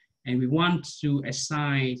particle. And we want to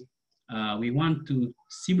assign, we want to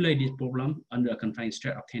simulate this problem under a confining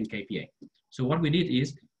stress of 10 kPa. So what we did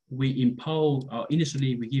is we impose,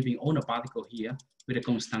 initially we're giving all the particle here with a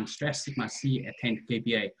constant stress sigma c at 10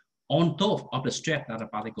 kPa on top of the stress that a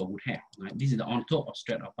particle would have. Right? This is the on top of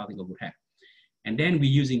stress a particle would have. And then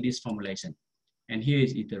we're using this formulation. And here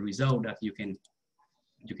is the result that you can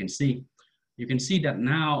see. You can see that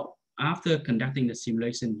now, after conducting the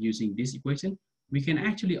simulation using this equation, we can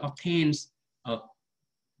actually obtain a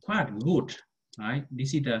quite good, right?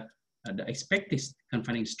 This is the expected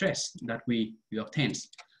confining stress that we obtained.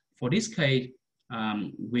 For this case,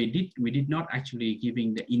 we did not actually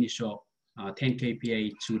giving the initial 10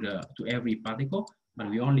 kPa to every particle, but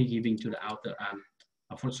we only giving to the outer.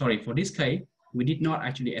 For this case, we did not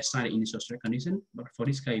actually assign the initial stress condition, but for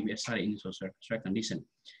this case, we assigned the initial stress condition.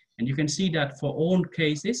 And you can see that for all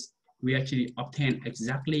cases, we actually obtain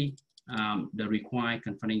exactly the required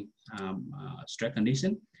confining stress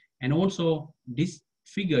condition. And also this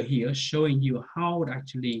figure here showing you how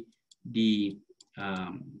actually the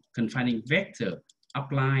confining vector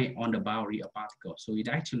apply on the boundary of particle. So it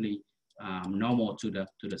actually normal to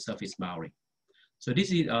the surface boundary. So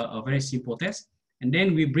this is a very simple test. And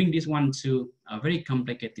then we bring this one to a very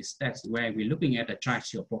complicated test where we're looking at a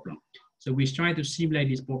triaxial problem. So we try to simulate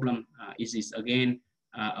this problem. It is again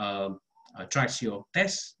a triaxial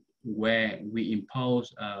test where we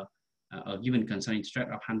impose a given confining stress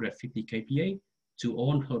of 150 kPa to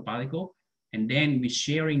all whole particle, and then we're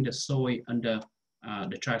sharing the soil under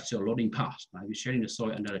the triaxial loading path. Right? We're sharing the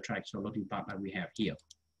soil under the triaxial loading path that we have here.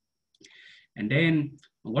 And then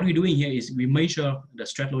what we're doing here is we measure the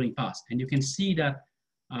stress loading path, and you can see that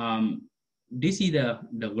this is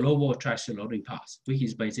the global triaxial loading path, which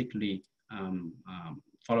is basically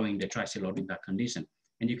following the triaxial loading path condition.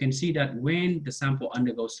 And you can see that when the sample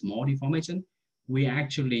undergoes small deformation, we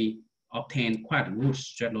actually obtain quite good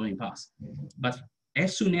stress loading path. But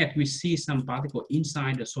as soon as we see some particle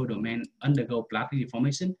inside the soil domain undergo plastic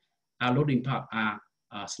deformation, our loading path are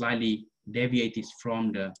slightly deviated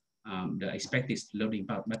from the expected loading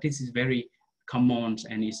path. But this is very common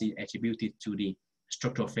and is attributed to the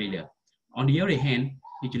structural failure. On the other hand,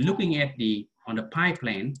 if you're looking at on the pie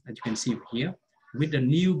plane that you can see here, with the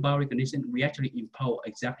new boundary condition, we actually impose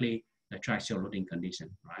exactly the triaxial loading condition,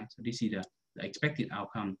 right? So this is the expected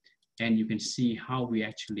outcome. And you can see how we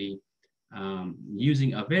actually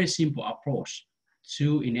using a very simple approach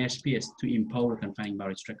in SPH to impose the confining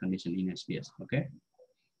boundary stress condition in SPH, okay?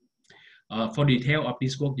 For detail of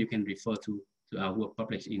this work, you can refer to our work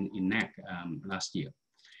published in NAC last year.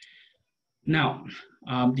 Now,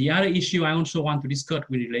 the other issue I also want to discuss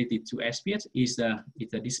related to SPH is the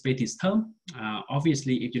dissipative term.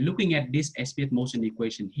 Obviously, if you're looking at this SPH motion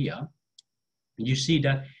equation here, you see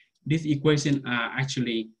that this equation are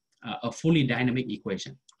actually a fully dynamic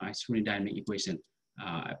equation. It's fully dynamic equation,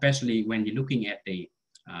 especially when you're looking at the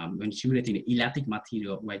when simulating the elastic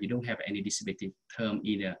material where you don't have any dissipative term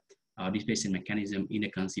in the displacement mechanism in the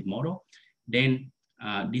concept model, then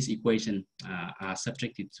this equation are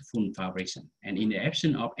subjected to full vibration. And in the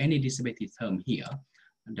absence of any dissipative term here,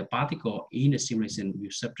 the particle in the simulation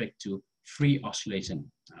will subject to free oscillation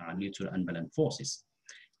due to the unbalanced forces.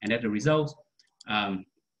 And as a result,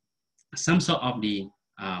 some sort of the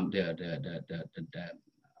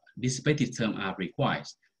dissipative term are required.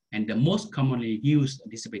 And the most commonly used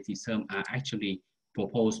dissipative term are actually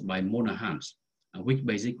proposed by Monaghan's, which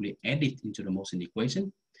basically added into the motion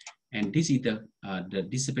equation. And this is the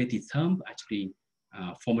dissipative term actually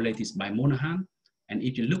formulated by Monaghan. And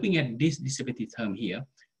if you're looking at this dissipative term here,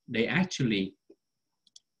 they actually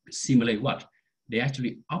simulate what? They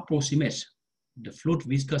actually approximate the fluid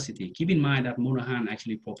viscosity. Keep in mind that Monaghan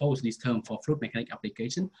actually proposed this term for fluid mechanics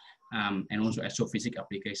application and also astrophysics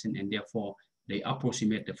application, and therefore they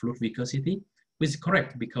approximate the fluid viscosity, which is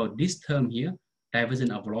correct because this term here,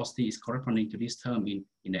 divergence of velocity, is corresponding to this term in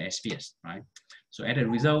the SPH, right? So as a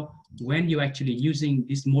result, when you're actually using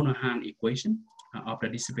this Monaghan equation of the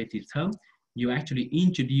dissipative term, you actually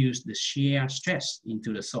introduce the shear stress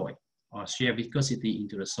into the soil or shear viscosity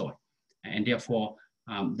into the soil, and therefore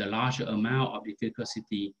the larger amount of the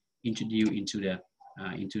viscosity introduced into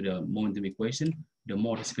the momentum equation, the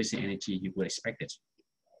more displacement energy you would expect it.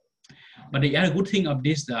 But the other good thing of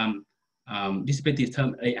this dissipative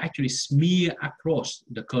term, they actually smear across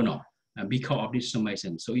the kernel because of this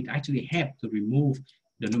summation. So it actually helps to remove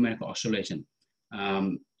the numerical oscillation.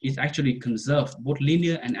 It actually conserves both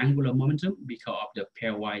linear and angular momentum because of the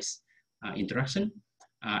pairwise interaction,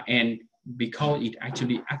 and because it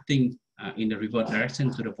actually acting in the reverse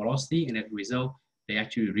direction to the velocity, and as a result, they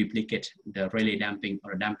actually replicate the Rayleigh damping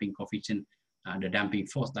or the damping coefficient, the damping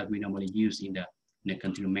force that we normally use in the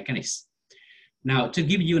continuum mechanics. Now, to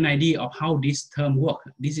give you an idea of how this term works,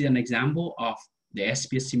 this is an example of the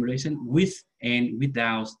SPH simulation with and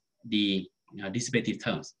without the dissipative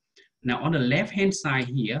terms. Now, on the left-hand side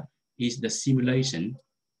here is the simulation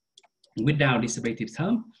without dissipative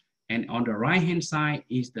term, and on the right-hand side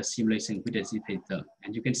is the simulation with the dissipative term.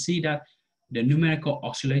 And you can see that the numerical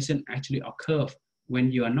oscillation actually occurs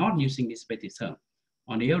when you are not using dissipative term.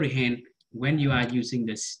 On the other hand, when you are using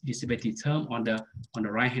the dissipative term on the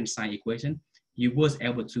right-hand side equation, you was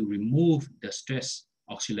able to remove the stress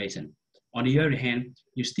oscillation. On the other hand,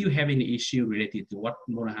 you're still having the issue related to what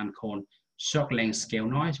Monaghan called shock length scale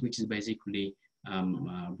noise, which is basically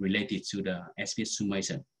related to the SPH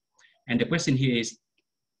summation. And the question here is,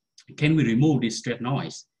 can we remove this stress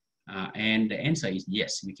noise? And the answer is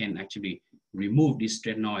yes, we can actually remove this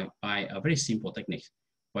stress noise by a very simple technique.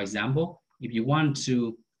 For example, if you want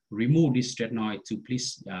to remove this stress noise to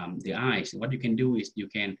please the eyes, what you can do is you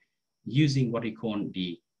can using what we call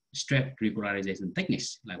the stress regularization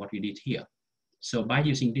techniques, like what we did here. So by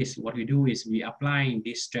using this, what we do is we applying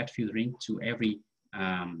this stress filtering to every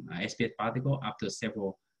SPH particle after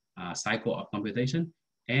several cycles of computation,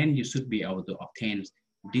 and you should be able to obtain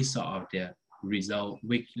this sort of the result,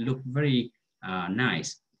 which look very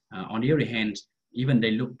nice. On the other hand, even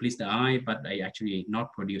they look please the eye, but they actually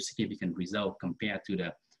not produce significant result compared to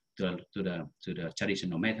the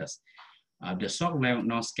traditional methods. The shock length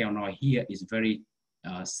non-scale noise here is very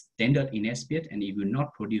standard in SPH, and it will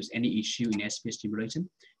not produce any issue in SPH simulation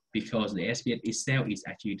because the SPH itself is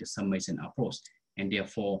actually the summation approach, and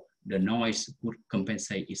therefore the noise would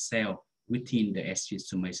compensate itself within the SPH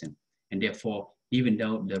summation. And therefore, even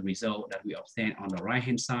though the result that we obtain on the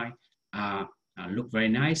right-hand side look very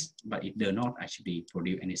nice, but it does not actually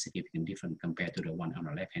produce any significant difference compared to the one on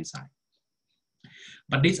the left-hand side.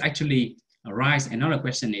 But this actually raises another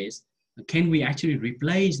question is, can we actually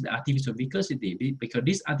replace the artificial viscosity? Because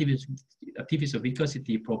this artificial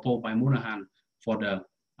viscosity proposed by Monaghan for the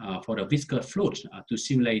viscous fluid to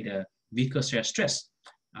simulate the viscous shear stress.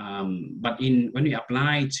 But when we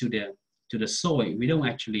apply to the soil, we don't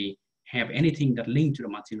actually have anything that linked to the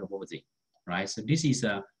material property, right? So this is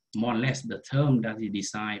more or less the term that is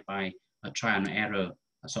designed by a trial and error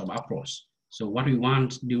sort of approach. So what we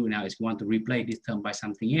want to do now is we want to replace this term by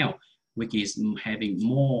something else, which is having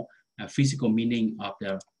more physical meaning of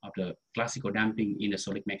the classical damping in the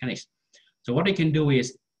solid mechanics. So what we can do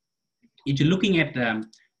is, if you're looking at the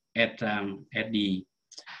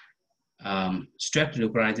stress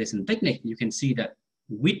regularization technique, you can see that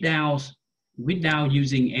without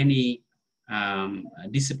using any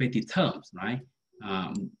dissipated terms, right?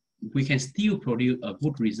 We can still produce a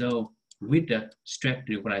good result with the stress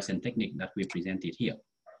regularization technique that we presented here.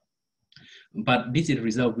 But this is a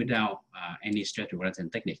result without any stress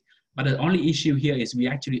regularization technique. But the only issue here is we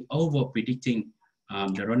actually over predicting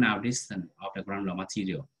the runout distance of the granular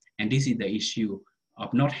material. And this is the issue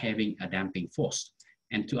of not having a damping force.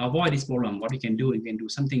 And to avoid this problem, what we can do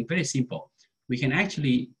something very simple. We can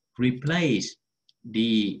actually replace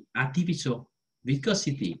the artificial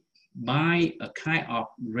viscosity by a kind of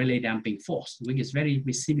Rayleigh damping force, which is very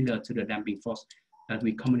similar to the damping force that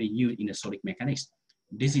we commonly use in the solid mechanics.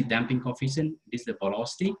 This is damping coefficient, this is the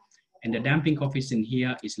velocity, and the damping coefficient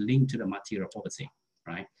here is linked to the material property,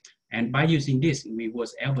 right? And by using this, we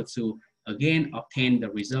was able to again obtain the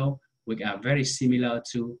result which are very similar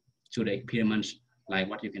to the experiments like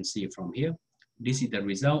what you can see from here. This is the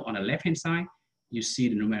result on the left-hand side. You see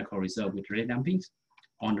the numerical result with Rayleigh dampings.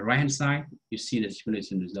 On the right-hand side, you see the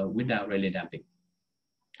simulation result without Rayleigh damping.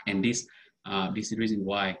 And this is the reason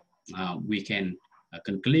why we can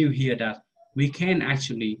conclude here that we can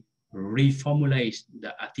actually reformulate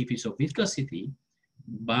the artificial viscosity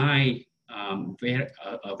by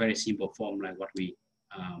a very simple form like what we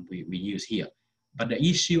use here. But the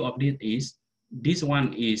issue of this is, this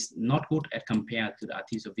one is not good as compared to the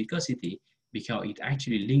artificial viscosity because it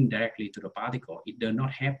actually linked directly to the particle. It does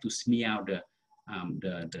not have to smear out the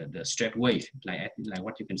straight wave like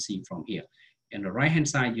what you can see from here. On the right hand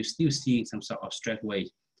side, you still see some sort of straight wave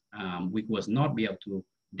which was not be able to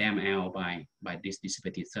damp out by this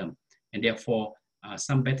dissipated term, and therefore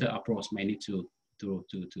some better approach may need to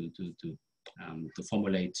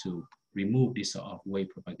formulate to remove this sort of wave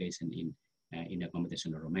propagation in the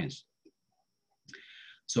computational domains.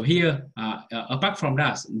 So here, apart from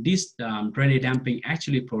that, this Rayleigh damping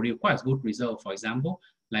actually produce quite good result. For example,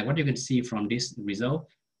 like what you can see from this result,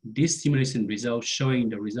 this simulation result showing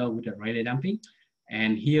the result with the Rayleigh damping.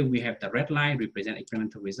 And here we have the red line represent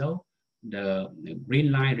experimental result. The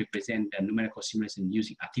green line represent the numerical simulation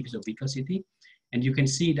using artificial viscosity. And you can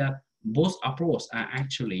see that both approaches are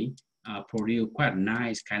actually produce quite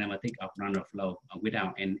nice kinematic of granular flow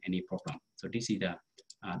without any problem. So this is the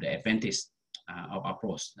advantage of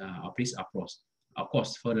this approach. Of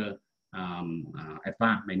course, further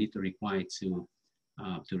advance may need to require to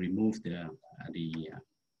remove the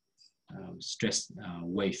stress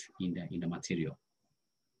wave in the material.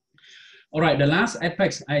 All right, the last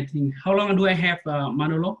aspect, I think, how long do I have,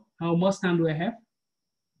 Manolo? How much time do I have?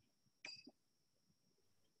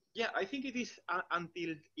 Yeah, I think it is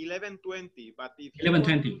until 11:20, but if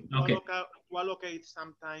 11:20, okay. To allocate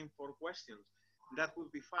some time for questions, that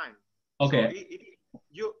would be fine. Okay.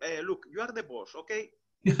 So look, you are the boss, okay?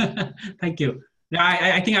 Thank you.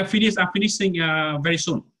 I think I'm finishing very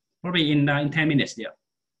soon, probably in 10 minutes, yeah.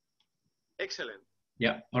 Excellent.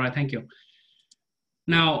 Yeah, all right, thank you.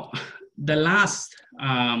 Now, the last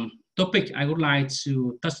topic I would like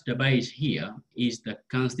to touch the base here is the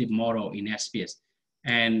concept model in SPH.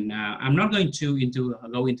 And I'm not going to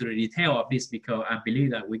go into the detail of this because I believe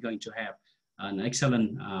that we're going to have an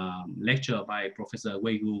excellent lecture by Professor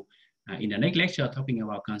Wei Gu in the next lecture talking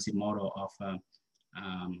about concept model of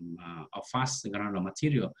fast granular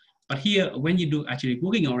material. But here, when you do actually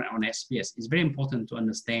working on SPH, it's very important to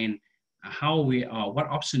understand how what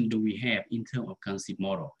option do we have in terms of concept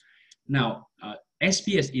model. Now,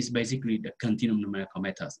 SPH is basically the continuum numerical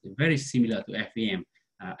methods, very similar to FEM,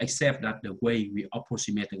 except that the way we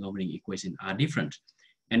approximate the governing equation are different.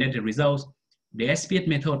 And as a result, the SPH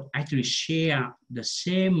method actually share the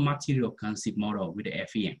same material concept model with the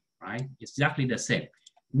FEM, right? It's exactly the same,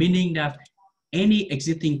 meaning that any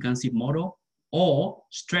existing concept model or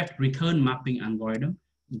straight return mapping algorithm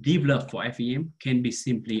developed for FEM can be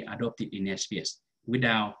simply adopted in SPH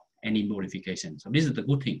without any modification. So this is the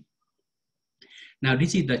good thing. Now,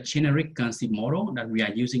 this is the generic concept model that we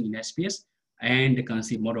are using in SPH, and the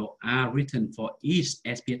concept model are written for each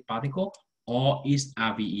SPH particle or each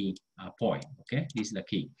RVE point, okay? This is the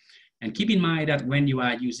key. And keep in mind that when you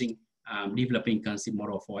are using developing concept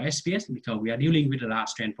model for SPH, because we are dealing with a large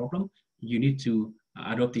strain problem, you need to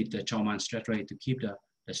adopt the Chorman stress rate to keep the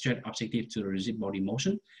stress objective to the rigid body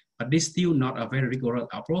motion. But this is still not a very rigorous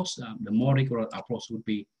approach. The more rigorous approach would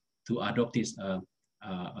be to adopt this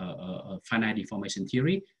finite deformation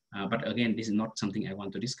theory. But again, this is not something I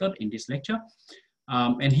want to discuss in this lecture.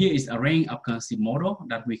 And here is a range of concept model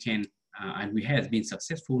that we can, and we have been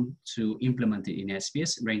successful to implement it in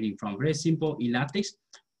SPH, ranging from very simple elastic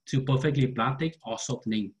to perfectly plastic or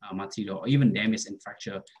softening material, or even damage and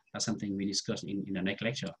fracture. That's something we discuss in the next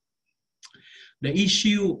lecture. The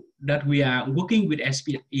issue that we are working with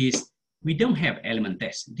SPH is we don't have element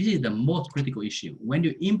tests. This is the most critical issue. When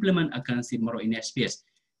you implement a concept model in SPS,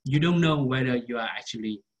 you don't know whether you are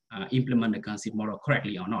actually implement the concept model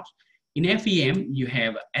correctly or not. In FEM, you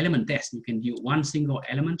have element tests. You can use one single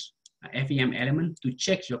element, FEM element, to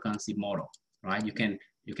check your concept model, right? You can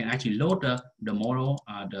actually load the model,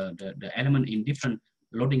 the element in different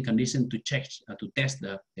loading conditions to check, to test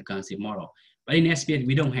the concept model. But in SPS,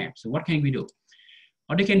 we don't have. So what can we do?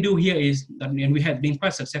 What they can do here is, and we have been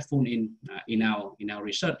quite successful in our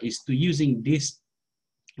research, is to using this,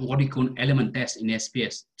 what we call element test in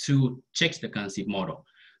SPS to check the concept model.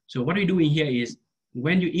 So what we're doing here is,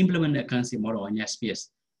 when you implement a concept model in SPS,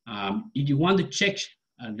 if you want to check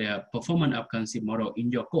the performance of concept model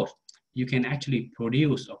in your code, you can actually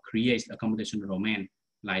produce or create a computational domain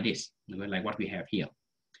like this, like what we have here.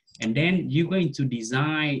 And then you're going to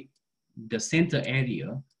design the center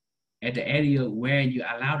area at the area where you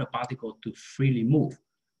allow the particle to freely move,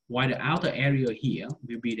 while the outer area here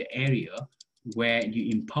will be the area where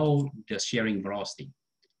you impose the shearing velocity.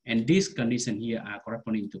 And this condition here are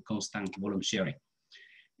corresponding to constant volume shearing.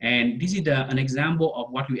 And this is an example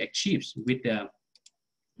of what we achieved with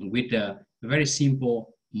the very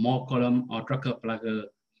simple more column or tracker plugger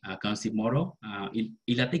concept model,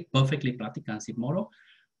 elastic perfectly plastic concept model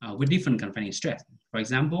with different confining stress. For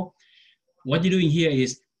example, what you're doing here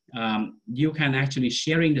is you can actually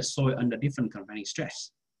sharing the soil under different confining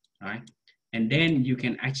stress, right? And then you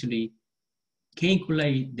can actually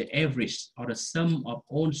calculate the average or the sum of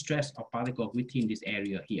all stress of particle within this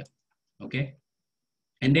area here, okay?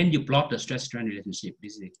 And then you plot the stress-strain relationship.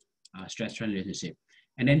 This is a stress-strain relationship.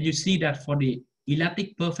 And then you see that for the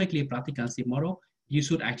elastic perfectly plastic concept model, you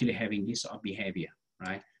should actually having this sort of behavior,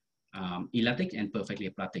 right? Elastic and perfectly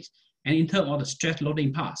plastic. And in terms of the stress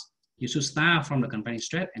loading path, you should start from the confining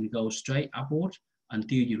stress and go straight upward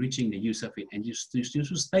until you're reaching the U surface. And you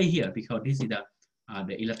should stay here because this is the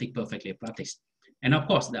elastic perfectly plastic. And of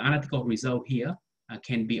course, the analytical result here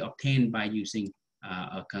can be obtained by using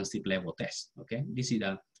a concept level test, okay? This is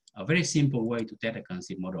a very simple way to test a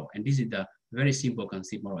concept model. And this is the very simple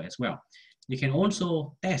concept model as well. You can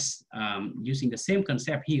also test using the same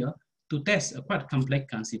concept here to test a quite complex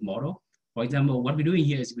concept model. For example, what we're doing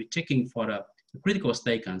here is we're checking for the critical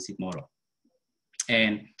state concept model.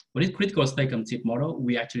 And for this critical state concept model,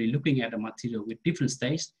 we're actually looking at a material with different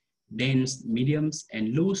states, dense, mediums,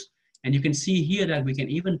 and loose. And you can see here that we can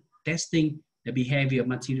even testing the behavior of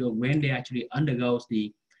material when they actually undergoes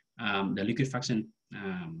the liquefaction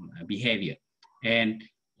behavior. And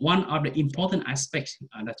one of the important aspects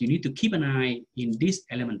that you need to keep an eye in this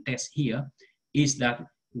element test here is that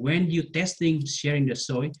when you're testing sharing the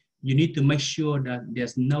soil, you need to make sure that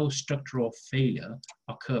there's no structural failure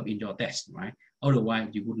occur in your test, right? Otherwise,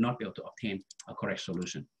 you would not be able to obtain a correct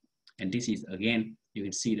solution. And this is, again, you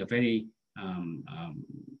can see the very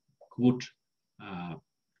good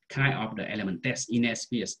kind of the element test in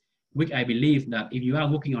SPS, which I believe that if you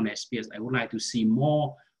are working on SPS, I would like to see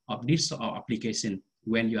more of this sort of application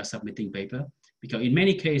when you are submitting paper. Because in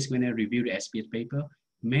many cases, when I review the SPS paper,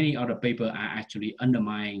 many other papers are actually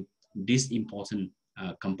undermining this important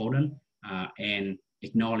component and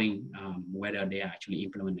ignoring whether they actually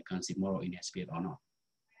implement the concept model in SPS or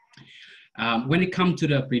not. When it comes to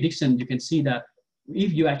the prediction, you can see that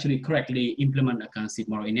if you actually correctly implement a concept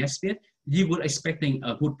model in SPS, you would expecting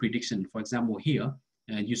a good prediction. For example, here,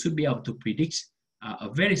 you should be able to predict a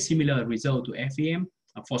very similar result to FEM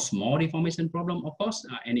for small deformation problem, of course.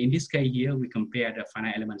 And in this case here, we compare the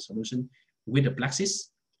finite element solution with the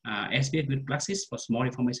Plaxis, SPS with Plaxis for small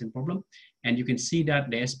deformation problem. And you can see that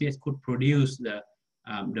the SPS could produce the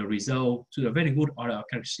result to a very good order of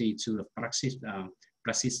accuracy to the Plaxis,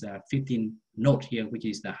 Plaxis 15 node here, which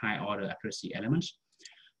is the high order accuracy elements.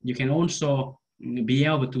 You can also be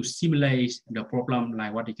able to simulate the problem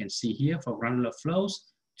like what you can see here for granular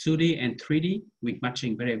flows, 2D and 3D, with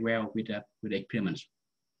matching very well with the experiments.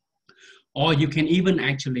 Or you can even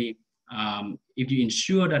actually, if you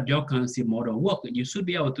ensure that your concept model works, you should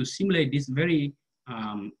be able to simulate this very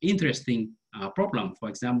interesting problem. For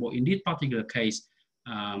example, in this particular case,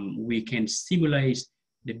 we can simulate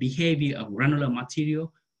the behavior of granular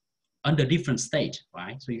material under different states,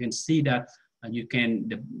 right? So you can see that you can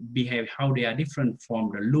behave how they are different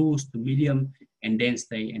from the loose to medium and dense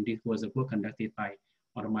state. And this was a work conducted by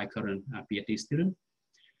one of my current PhD students.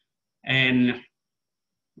 And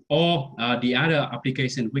or the other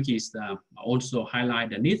application, which is also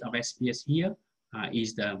highlight the need of SPS here,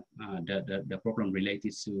 is the problem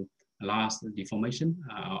related to last deformation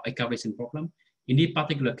or excavation problem. In this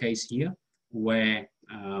particular case here, where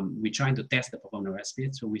we're trying to test the performance of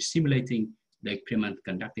SPS, so we're simulating the experiment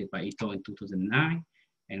conducted by Ito in 2009.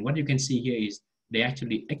 And what you can see here is they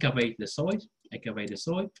actually excavate the soil,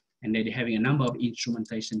 and they're having a number of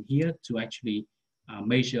instrumentation here to actually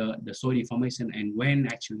measure the soil deformation and when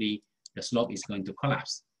actually the slope is going to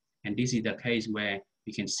collapse. And this is the case where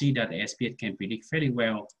you can see that the SPH can predict very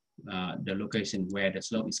well the location where the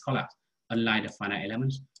slope is collapsed, unlike the finite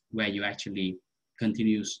elements where you actually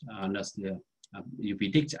you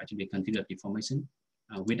predict actually continuous deformation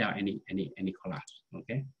without any collapse.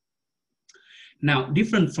 Okay. Now,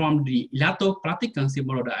 different from the electroplastic concept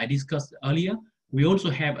model that I discussed earlier, we also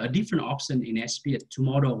have a different option in SPH to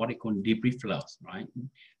model what we call debris flows, right?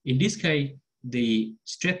 In this case, the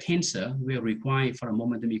stress tensor we require for a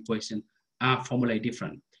momentum equation are formulated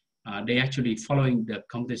different. They actually following the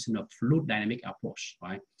computational fluid dynamic approach,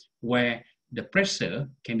 right? Where the pressure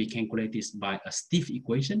can be calculated by a stiff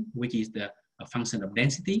equation, which is a function of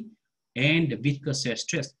density, and the viscous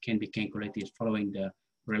stress can be calculated following the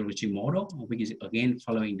rheology model, which is again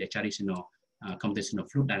following the traditional computational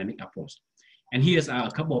fluid dynamic approach. And here's a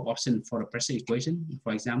couple of options for the pressure equation.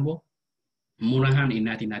 For example, Monahan in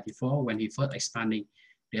 1994, when he first expanding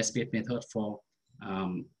the SPH method for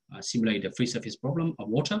simulate the free surface problem of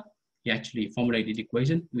water, he actually formulated the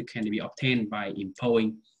equation which can be obtained by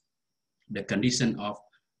imposing the condition of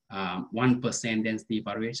 1% density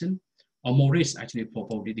variation. Or Morris actually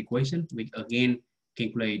proposed the equation, which again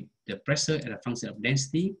calculate the pressure as a function of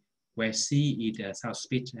density, where C is the South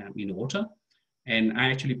speed in the water. And I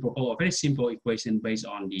actually propose a very simple equation based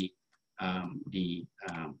on the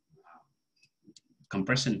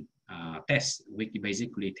compression test, which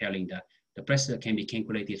basically telling that the pressure can be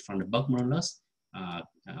calculated from the bulk modulus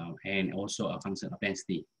and also a function of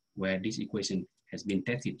density, where this equation has been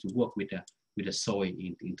tested to work with the soil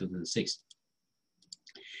in 2006.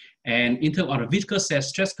 And in terms of the viscous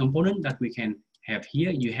stress component that we can have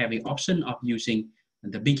here, you have the option of using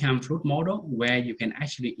the Bingham fluid model, where you can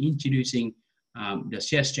actually introducing the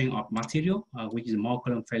shear strength of material, which is more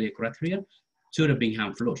column failure criteria, to the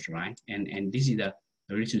Bingham fluid, right? And this is the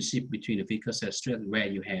relationship between the viscous stress, where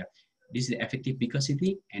you have this is the effective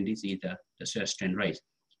viscosity, and this is the shear strain rate,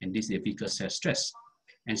 and this is the viscous stress.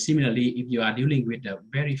 And similarly, if you are dealing with a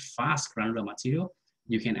very fast granular material,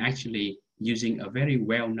 you can actually using a very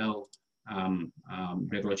well-known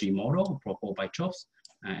rheology model proposed by Jobs,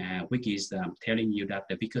 which is telling you that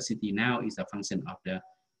the viscosity now is a function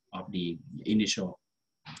of the initial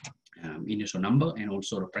number and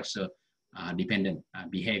also the pressure dependent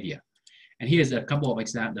behavior. And here's a couple of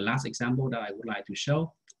the last example that I would like to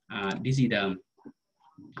show. This is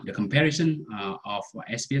the comparison of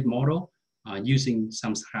SPH model using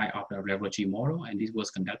some kind of the rheology model, and this was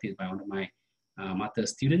conducted by one of my master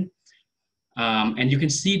students. And you can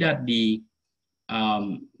see that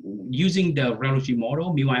using the rheology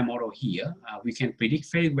model, μi model here, we can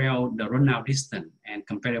predict very well the runout distance and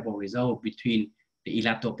comparable result between the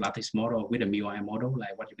electroplastic model with the μi model,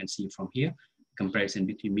 like what you can see from here, comparison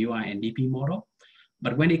between μi and dp model.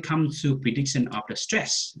 But when it comes to prediction of the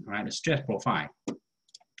stress, right, the stress profile,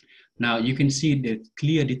 now you can see the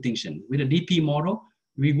clear distinction. With the dp model,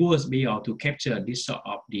 we will be able to capture this sort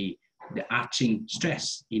of the arching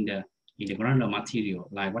stress in the granular material,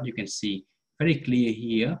 like what you can see very clear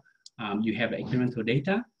here. You have the experimental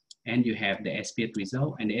data and you have the SPH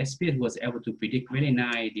result, and the SPH was able to predict very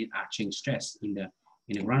nice the arching stress in the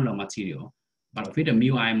granular material. But with the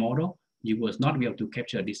μi model, you was not be able to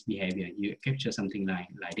capture this behavior. You capture something like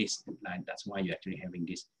this, that's why you're actually having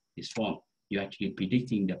this form. You're actually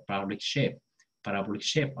predicting the parabolic shape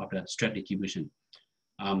of the stress distribution.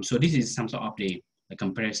 So this is some sort of the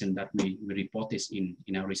comparison that we reported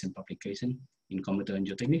in our recent publication in Computer and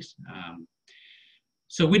Geotechnics.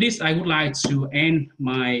 So with this, I would like to end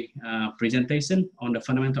my presentation on the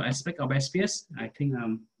fundamental aspect of SPS. I think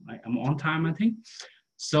I'm on time, I think.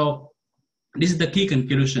 So this is the key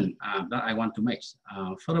conclusion that I want to make.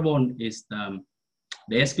 First of all, is the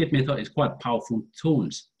SPS method is quite powerful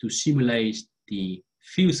tools to simulate the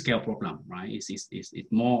field scale problem, right?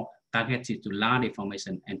 It's more targeted to large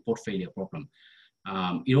deformation and port failure problem.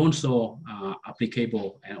 It also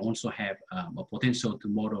applicable and also have a potential to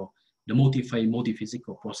model the multi-phase,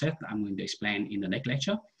 multi-physical process that I'm going to explain in the next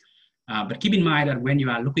lecture. But keep in mind that when you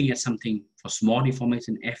are looking at something for small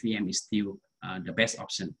deformation, FEM is still the best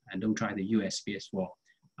option, and don't try the USPS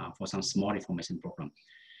for some small deformation problem.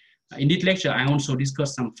 In this lecture, I also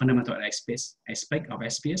discussed some fundamental aspect of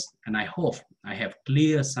SPS, and I hope I have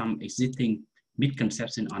cleared some existing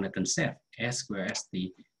misconception on the concept as well as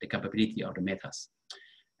the capability of the methods.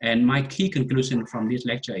 And my key conclusion from this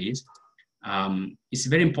lecture is it's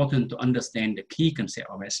very important to understand the key concept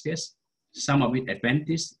of SPS, some of its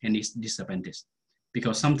advantage and its disadvantage,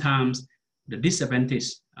 because sometimes the disadvantage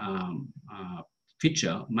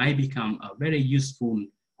feature might become a very useful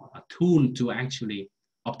tool to actually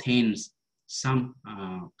obtain some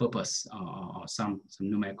purpose or some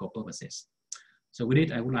numerical purposes. So with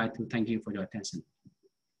it, I would like to thank you for your attention.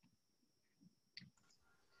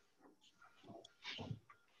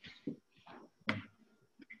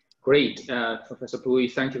 Great, Professor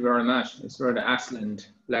Pui, thank you very much. It's a very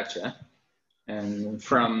excellent lecture. And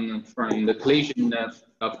from the collision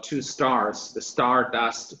of two stars, the star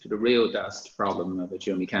dust to the real dust problem of the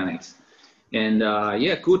geomechanics. And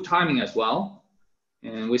yeah, good timing as well.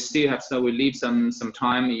 And we still have, so we leave some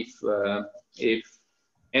time if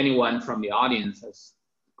anyone from the audience has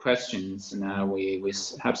questions. Now we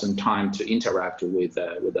have some time to interact with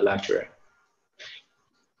the lecturer.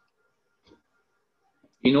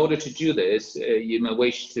 In order to do this, you may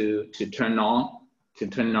wish to turn on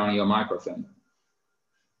your microphone.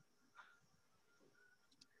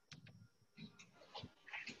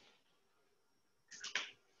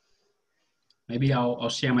 Maybe I'll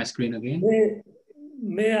share my screen again.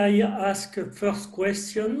 May I ask a first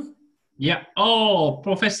question? Yeah. Oh,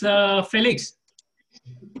 Professor Felix.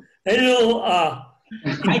 Hello.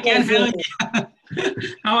 I can help you.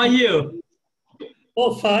 How are you?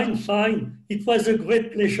 Oh, fine, fine. It was a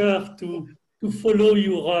great pleasure to follow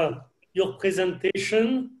your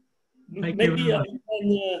presentation. Maybe I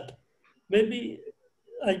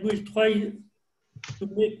will try to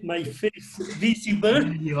make my face visible.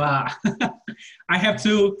 You are.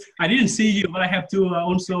 I didn't see you, but I have to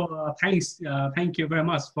also thank you very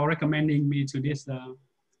much for recommending me to this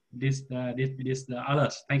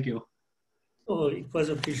others. Thank you. Oh, it was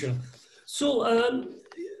a pleasure. So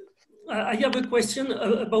I have a question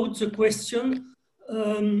about the question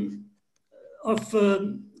of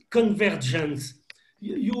convergence.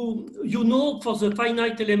 You know, for the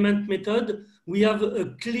finite element method, we have a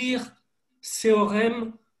clear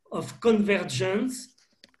theorem of convergence,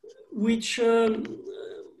 which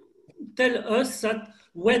tell us that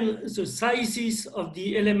when the sizes of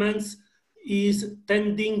the elements is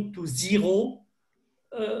tending to zero,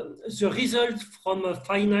 the result from a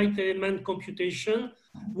finite element computation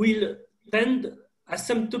will tend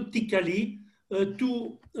asymptotically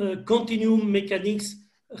to continuum mechanics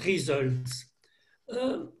results.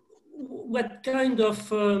 What kind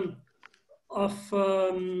of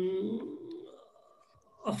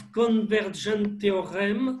convergent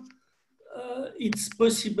theorem it's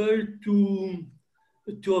possible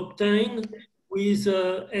to obtain with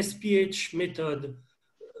SPH method?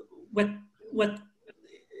 What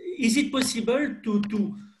is it possible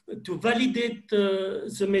to validate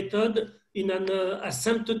the method in an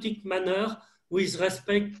asymptotic manner with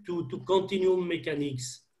respect to continuum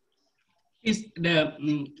mechanics?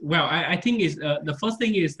 Well, I think is the first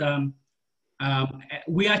thing is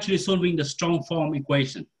we're actually solving the strong form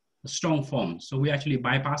equation, the strong form. So we're actually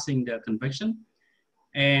bypassing the convection,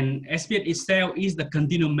 and SPH itself is the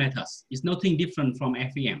continuum methods. It's nothing different from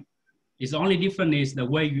FEM. It's only different is the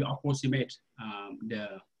way you approximate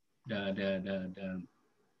the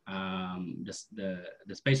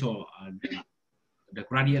spatial the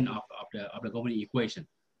gradient of the governing equation.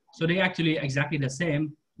 So they actually exactly the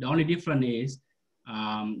same. The only difference is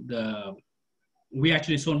we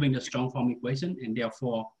actually solving the strong form equation, and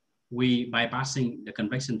therefore we bypassing the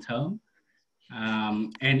convection term.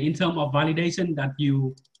 And in terms of validation that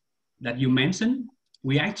you mentioned,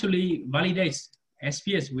 we actually validate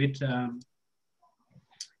SPH with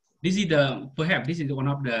this is one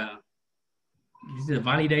of the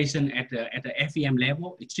validation at the FEM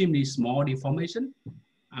level, extremely small deformation.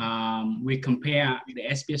 We compare the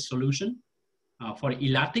SPH solution for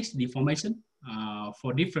elastic deformation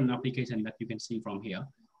for different applications that you can see from here.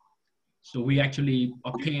 So we actually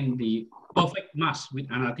obtain the perfect match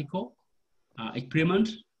with analytical experiment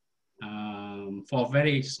for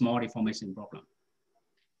very small deformation problem.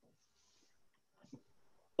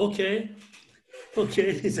 Okay,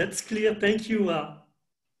 okay, that's clear. Thank you.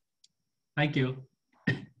 Thank you.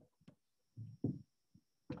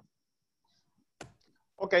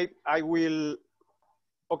 Okay, I will.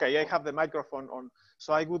 Okay, I have the microphone on.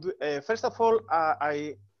 So I would, first of all,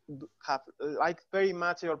 I have liked very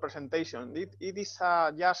much your presentation. It is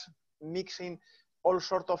just mixing all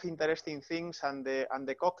sorts of interesting things, and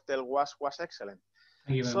the cocktail was excellent.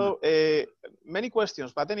 So many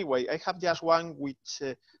questions, but anyway, I have just one which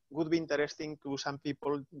would be interesting to some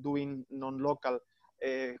people doing non-local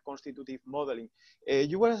constitutive modeling.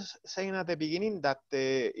 You were saying at the beginning that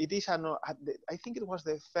it is I think it was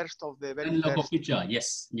the first of the very non-local first feature.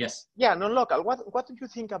 Yes, yes. Yeah, non-local. What do you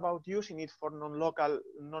think about using it for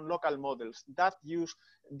non-local models that use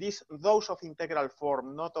those of integral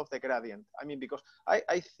form, not of the gradient? I mean, because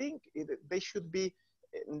I think they should be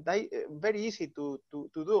very easy to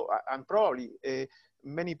do, and probably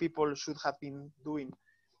many people should have been doing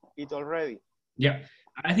it already. Yeah,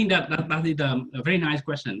 I think that is a very nice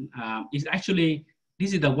question. It's actually,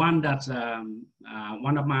 this is the one that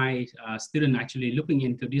one of my students actually looking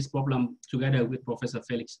into this problem together with Professor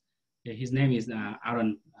Felix. His name is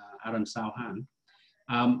Aaron Sauhan.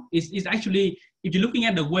 It's actually, if you're looking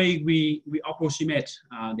at the way we approximate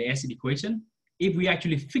the acid equation, if we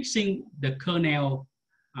actually fixing the kernel,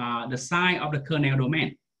 the sign of the kernel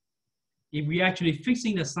domain, if we actually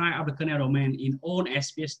fixing the sign of the kernel domain in own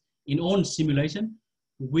SPH, in own simulation,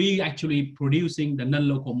 we actually producing the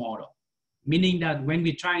non-local model, meaning that when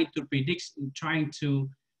we try to predict,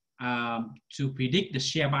 predict the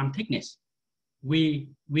shear band thickness, we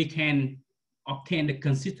can obtain the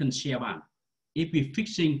consistent shear band if we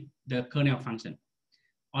fixing the kernel function.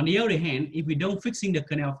 On the other hand, if we don't fixing the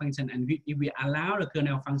kernel function and if we allow the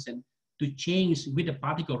kernel function to change with the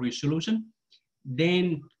particle resolution,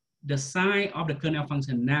 then the sign of the kernel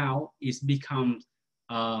function now is become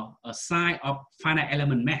a sign of finite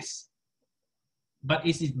element mass. But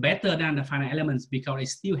it is better than the finite elements because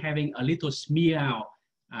it's still having a little smear out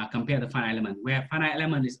compared to finite element, where finite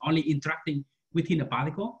element is only interacting within the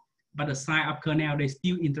particle, but the sign of kernel, they're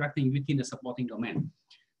still interacting within the supporting domain.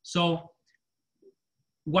 So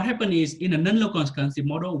what happened is in a non-local constant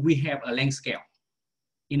model, we have a length scale.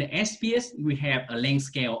 In the SPS, we have a length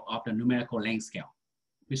scale of the numerical length scale.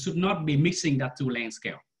 We should not be mixing that two length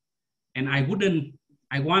scale. And I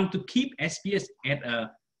want to keep SPS at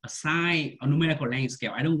a sign, a numerical length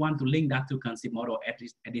scale. I don't want to link that to concept model at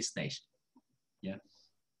this stage. Yeah.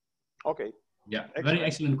 Okay. Yeah, very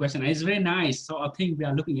excellent question. It's very nice. So I think we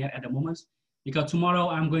are looking at the moment, because tomorrow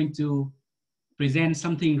I'm going to present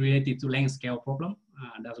something related to length scale problem.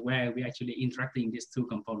 That's where we actually interacting these two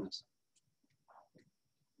components.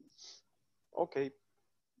 Okay.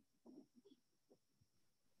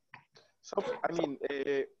 So, I mean,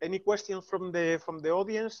 any questions from the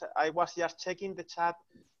audience? I was just checking the chat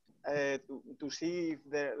to see if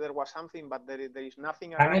there was something, but there is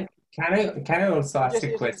nothing. Can I also ask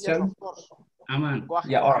a question? Yes, of course. Aman.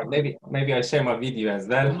 Yeah, or maybe I share my video as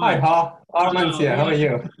well. Hi, Arman's here. How are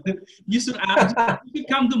you? You should ask. You should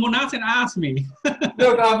come to Monash and ask me.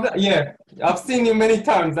 Look, I've seen you many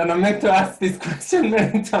times, and I meant to ask this question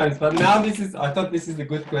many times, but now I thought this is a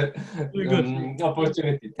good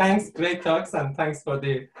opportunity. Thanks, great talks, and thanks for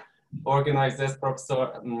the organizers,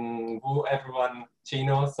 Professor Wu, everyone,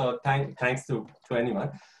 Chino. So thanks to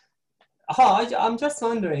anyone. I'm just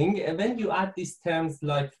wondering, when you add these terms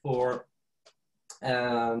like for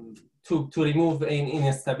to remove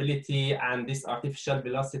instability and this artificial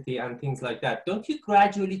velocity and things like that, don't you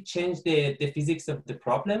gradually change the physics of the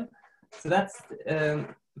problem? So that's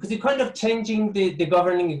because you're kind of changing the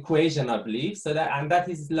governing equation, I believe. So that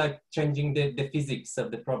is like changing the physics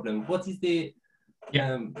of the problem. What is the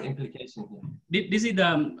implication here? This is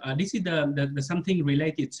the something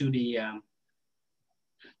related to the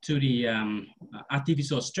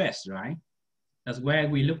artificial stress, right? That's where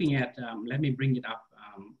we're looking at. Let me bring it up.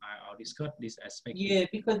 I'll discuss this aspect. Yeah,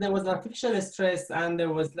 because there was artificial stress and there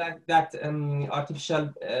was like that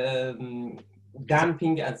artificial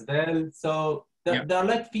damping as well. So there are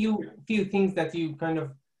like few things that you kind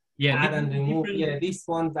of add and remove. Yeah, these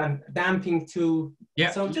ones and damping too. Yeah.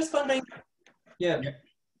 So I'm just wondering. Yeah.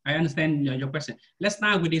 I understand your question. Let's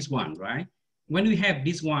start with this one, right? When we have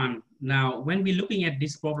this one now, when we're looking at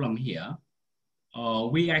this problem here,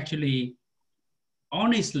 we actually.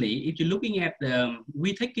 Honestly, if you're looking at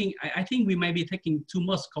I think we might be taking too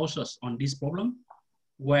much cautious on this problem,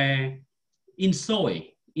 where in soil,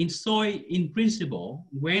 in principle,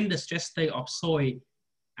 when the stress state of soil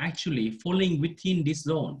actually falling within this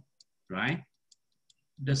zone, right?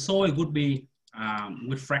 The soil would be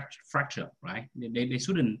with fracture, right? They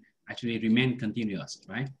shouldn't actually remain continuous,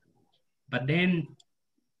 right? But then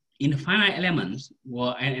in the finite elements,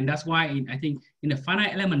 well, and that's why I think in the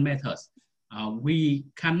finite element methods, we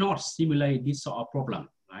cannot simulate this sort of problem,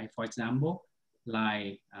 right? For example,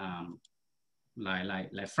 like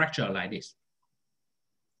fracture like this.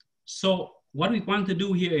 So what we want to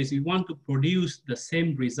do here is we want to produce the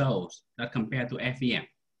same results that compared to FEM.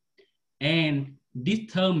 And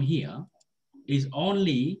this term here is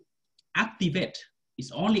only activate.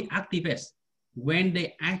 It's only activates when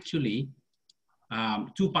they actually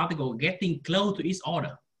two particles getting close to each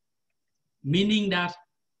other, meaning that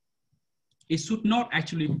it should not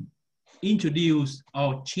actually introduce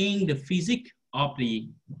or change the physics of the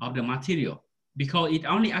material, because it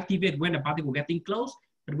only activates when the particle getting close,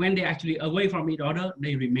 but when they actually away from each other,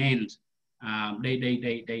 they remain, they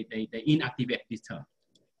inactivate this term.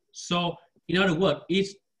 So in other words,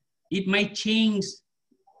 it might change.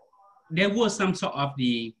 There was some sort of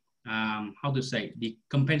the, how to say, the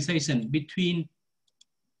compensation between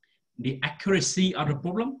the accuracy of the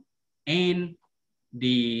problem and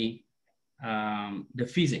the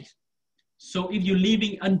physics. So if you're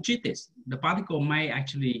leaving untreated, the particle may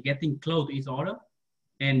actually getting close to each other,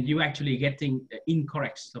 and you actually getting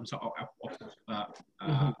incorrect some sort of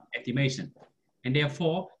estimation. And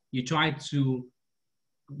therefore, you try to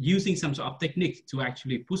using some sort of technique to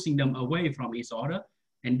actually pushing them away from each other.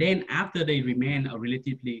 And then after they remain a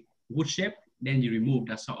relatively good shape, then you remove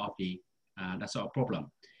that sort of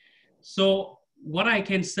problem. So what I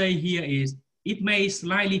can say here is it may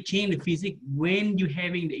slightly change the physics when you're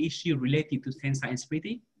having the issue related to tensile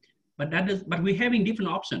instability, but we're having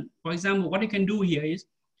different options. For example, what you can do here is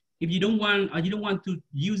if you don't want to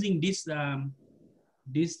using this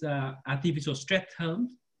artificial stress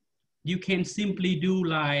terms, you can simply do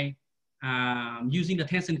like using the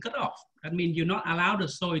tension cutoff. That means you're not allowed the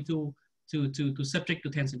soil to subject to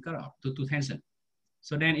tension cutoff, to tension.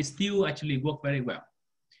 So then it still actually work very well.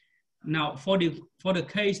 Now for the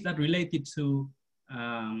case that related to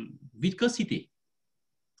viscosity.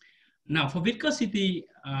 Now for viscosity,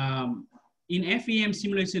 in FEM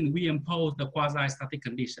simulation, we impose the quasi-static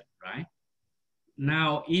condition, right?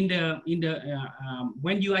 Now in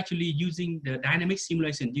when you actually using the dynamic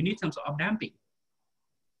simulation, you need some sort of damping.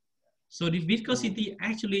 So the viscosity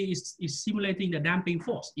actually is simulating the damping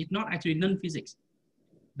force. It's not actually non-physics.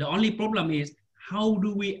 The only problem is how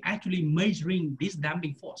do we actually measuring this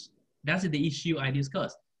damping force? That's the issue I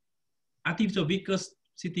discussed. Artificial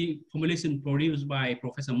viscosity formulation produced by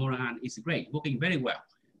Professor Morahan is great, working very well.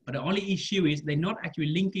 But the only issue is they're not actually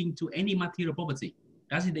linking to any material property.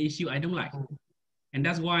 That's the issue I don't like. And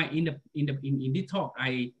that's why in this talk,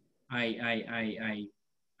 I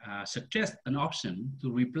suggest an option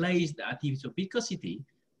to replace the artificial viscosity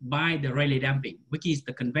by the Rayleigh damping, which is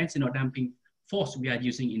the conventional damping force we are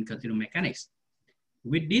using in continuum mechanics.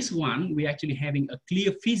 With this one, we're actually having a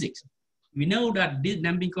clear physics. We know that this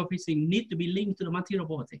damping coefficient need to be linked to the material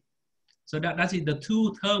property. So that is the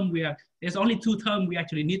two terms there's only two terms we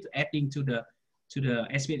actually need to add into the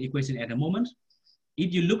SPH equation at the moment.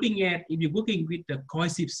 If you're working with the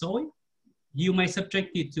cohesive soil, you might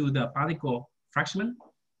subject it to the particle fraction.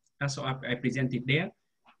 That's what I presented there.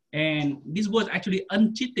 And this was actually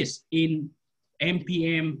untreated in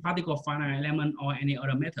MPM, particle finite element, or any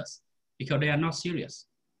other methods because they are not serious,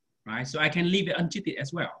 right? So I can leave it untreated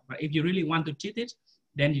as well. But if you really want to treat it,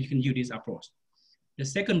 then you can use this approach. The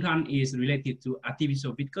second one is related to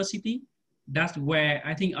artificial viscosity. That's where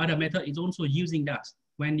I think other method is also using that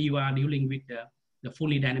when you are dealing with the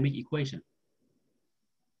fully dynamic equation.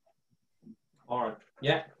 All right.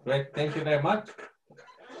 Yeah, great. Thank you very much.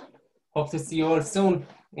 Hope to see you all soon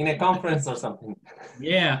in a conference or something.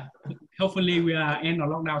 Yeah, hopefully we are end of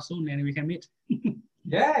lockdown soon and we can meet.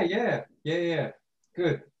 Yeah.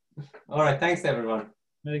 Good. All right. Thanks, everyone.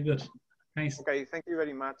 Very good. Thanks. Okay. Thank you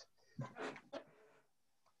very much.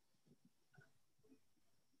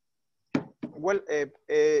 Well,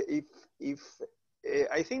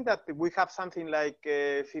 I think that we have something like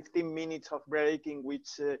 15 minutes of break in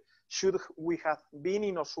which should we have been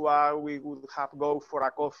in Osua, we would have go for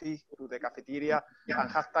a coffee to the cafeteria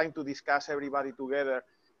and have time to discuss everybody together,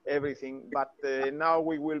 everything. But now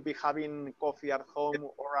we will be having coffee at home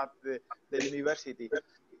or at the university.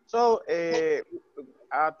 So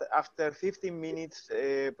after 15 minutes,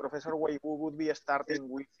 Professor Weiwu would be starting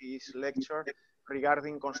with his lecture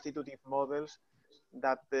regarding constitutive models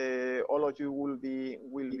that all of you will be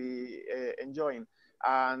enjoying.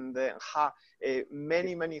 And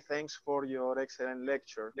many thanks for your excellent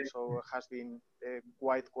lecture. So it has been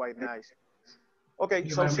quite nice. Okay,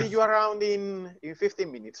 so see you around in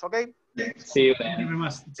 15 minutes, okay? See you then. Thank you very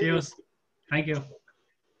much. Cheers. Thank you.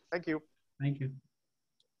 Thank you. Thank you.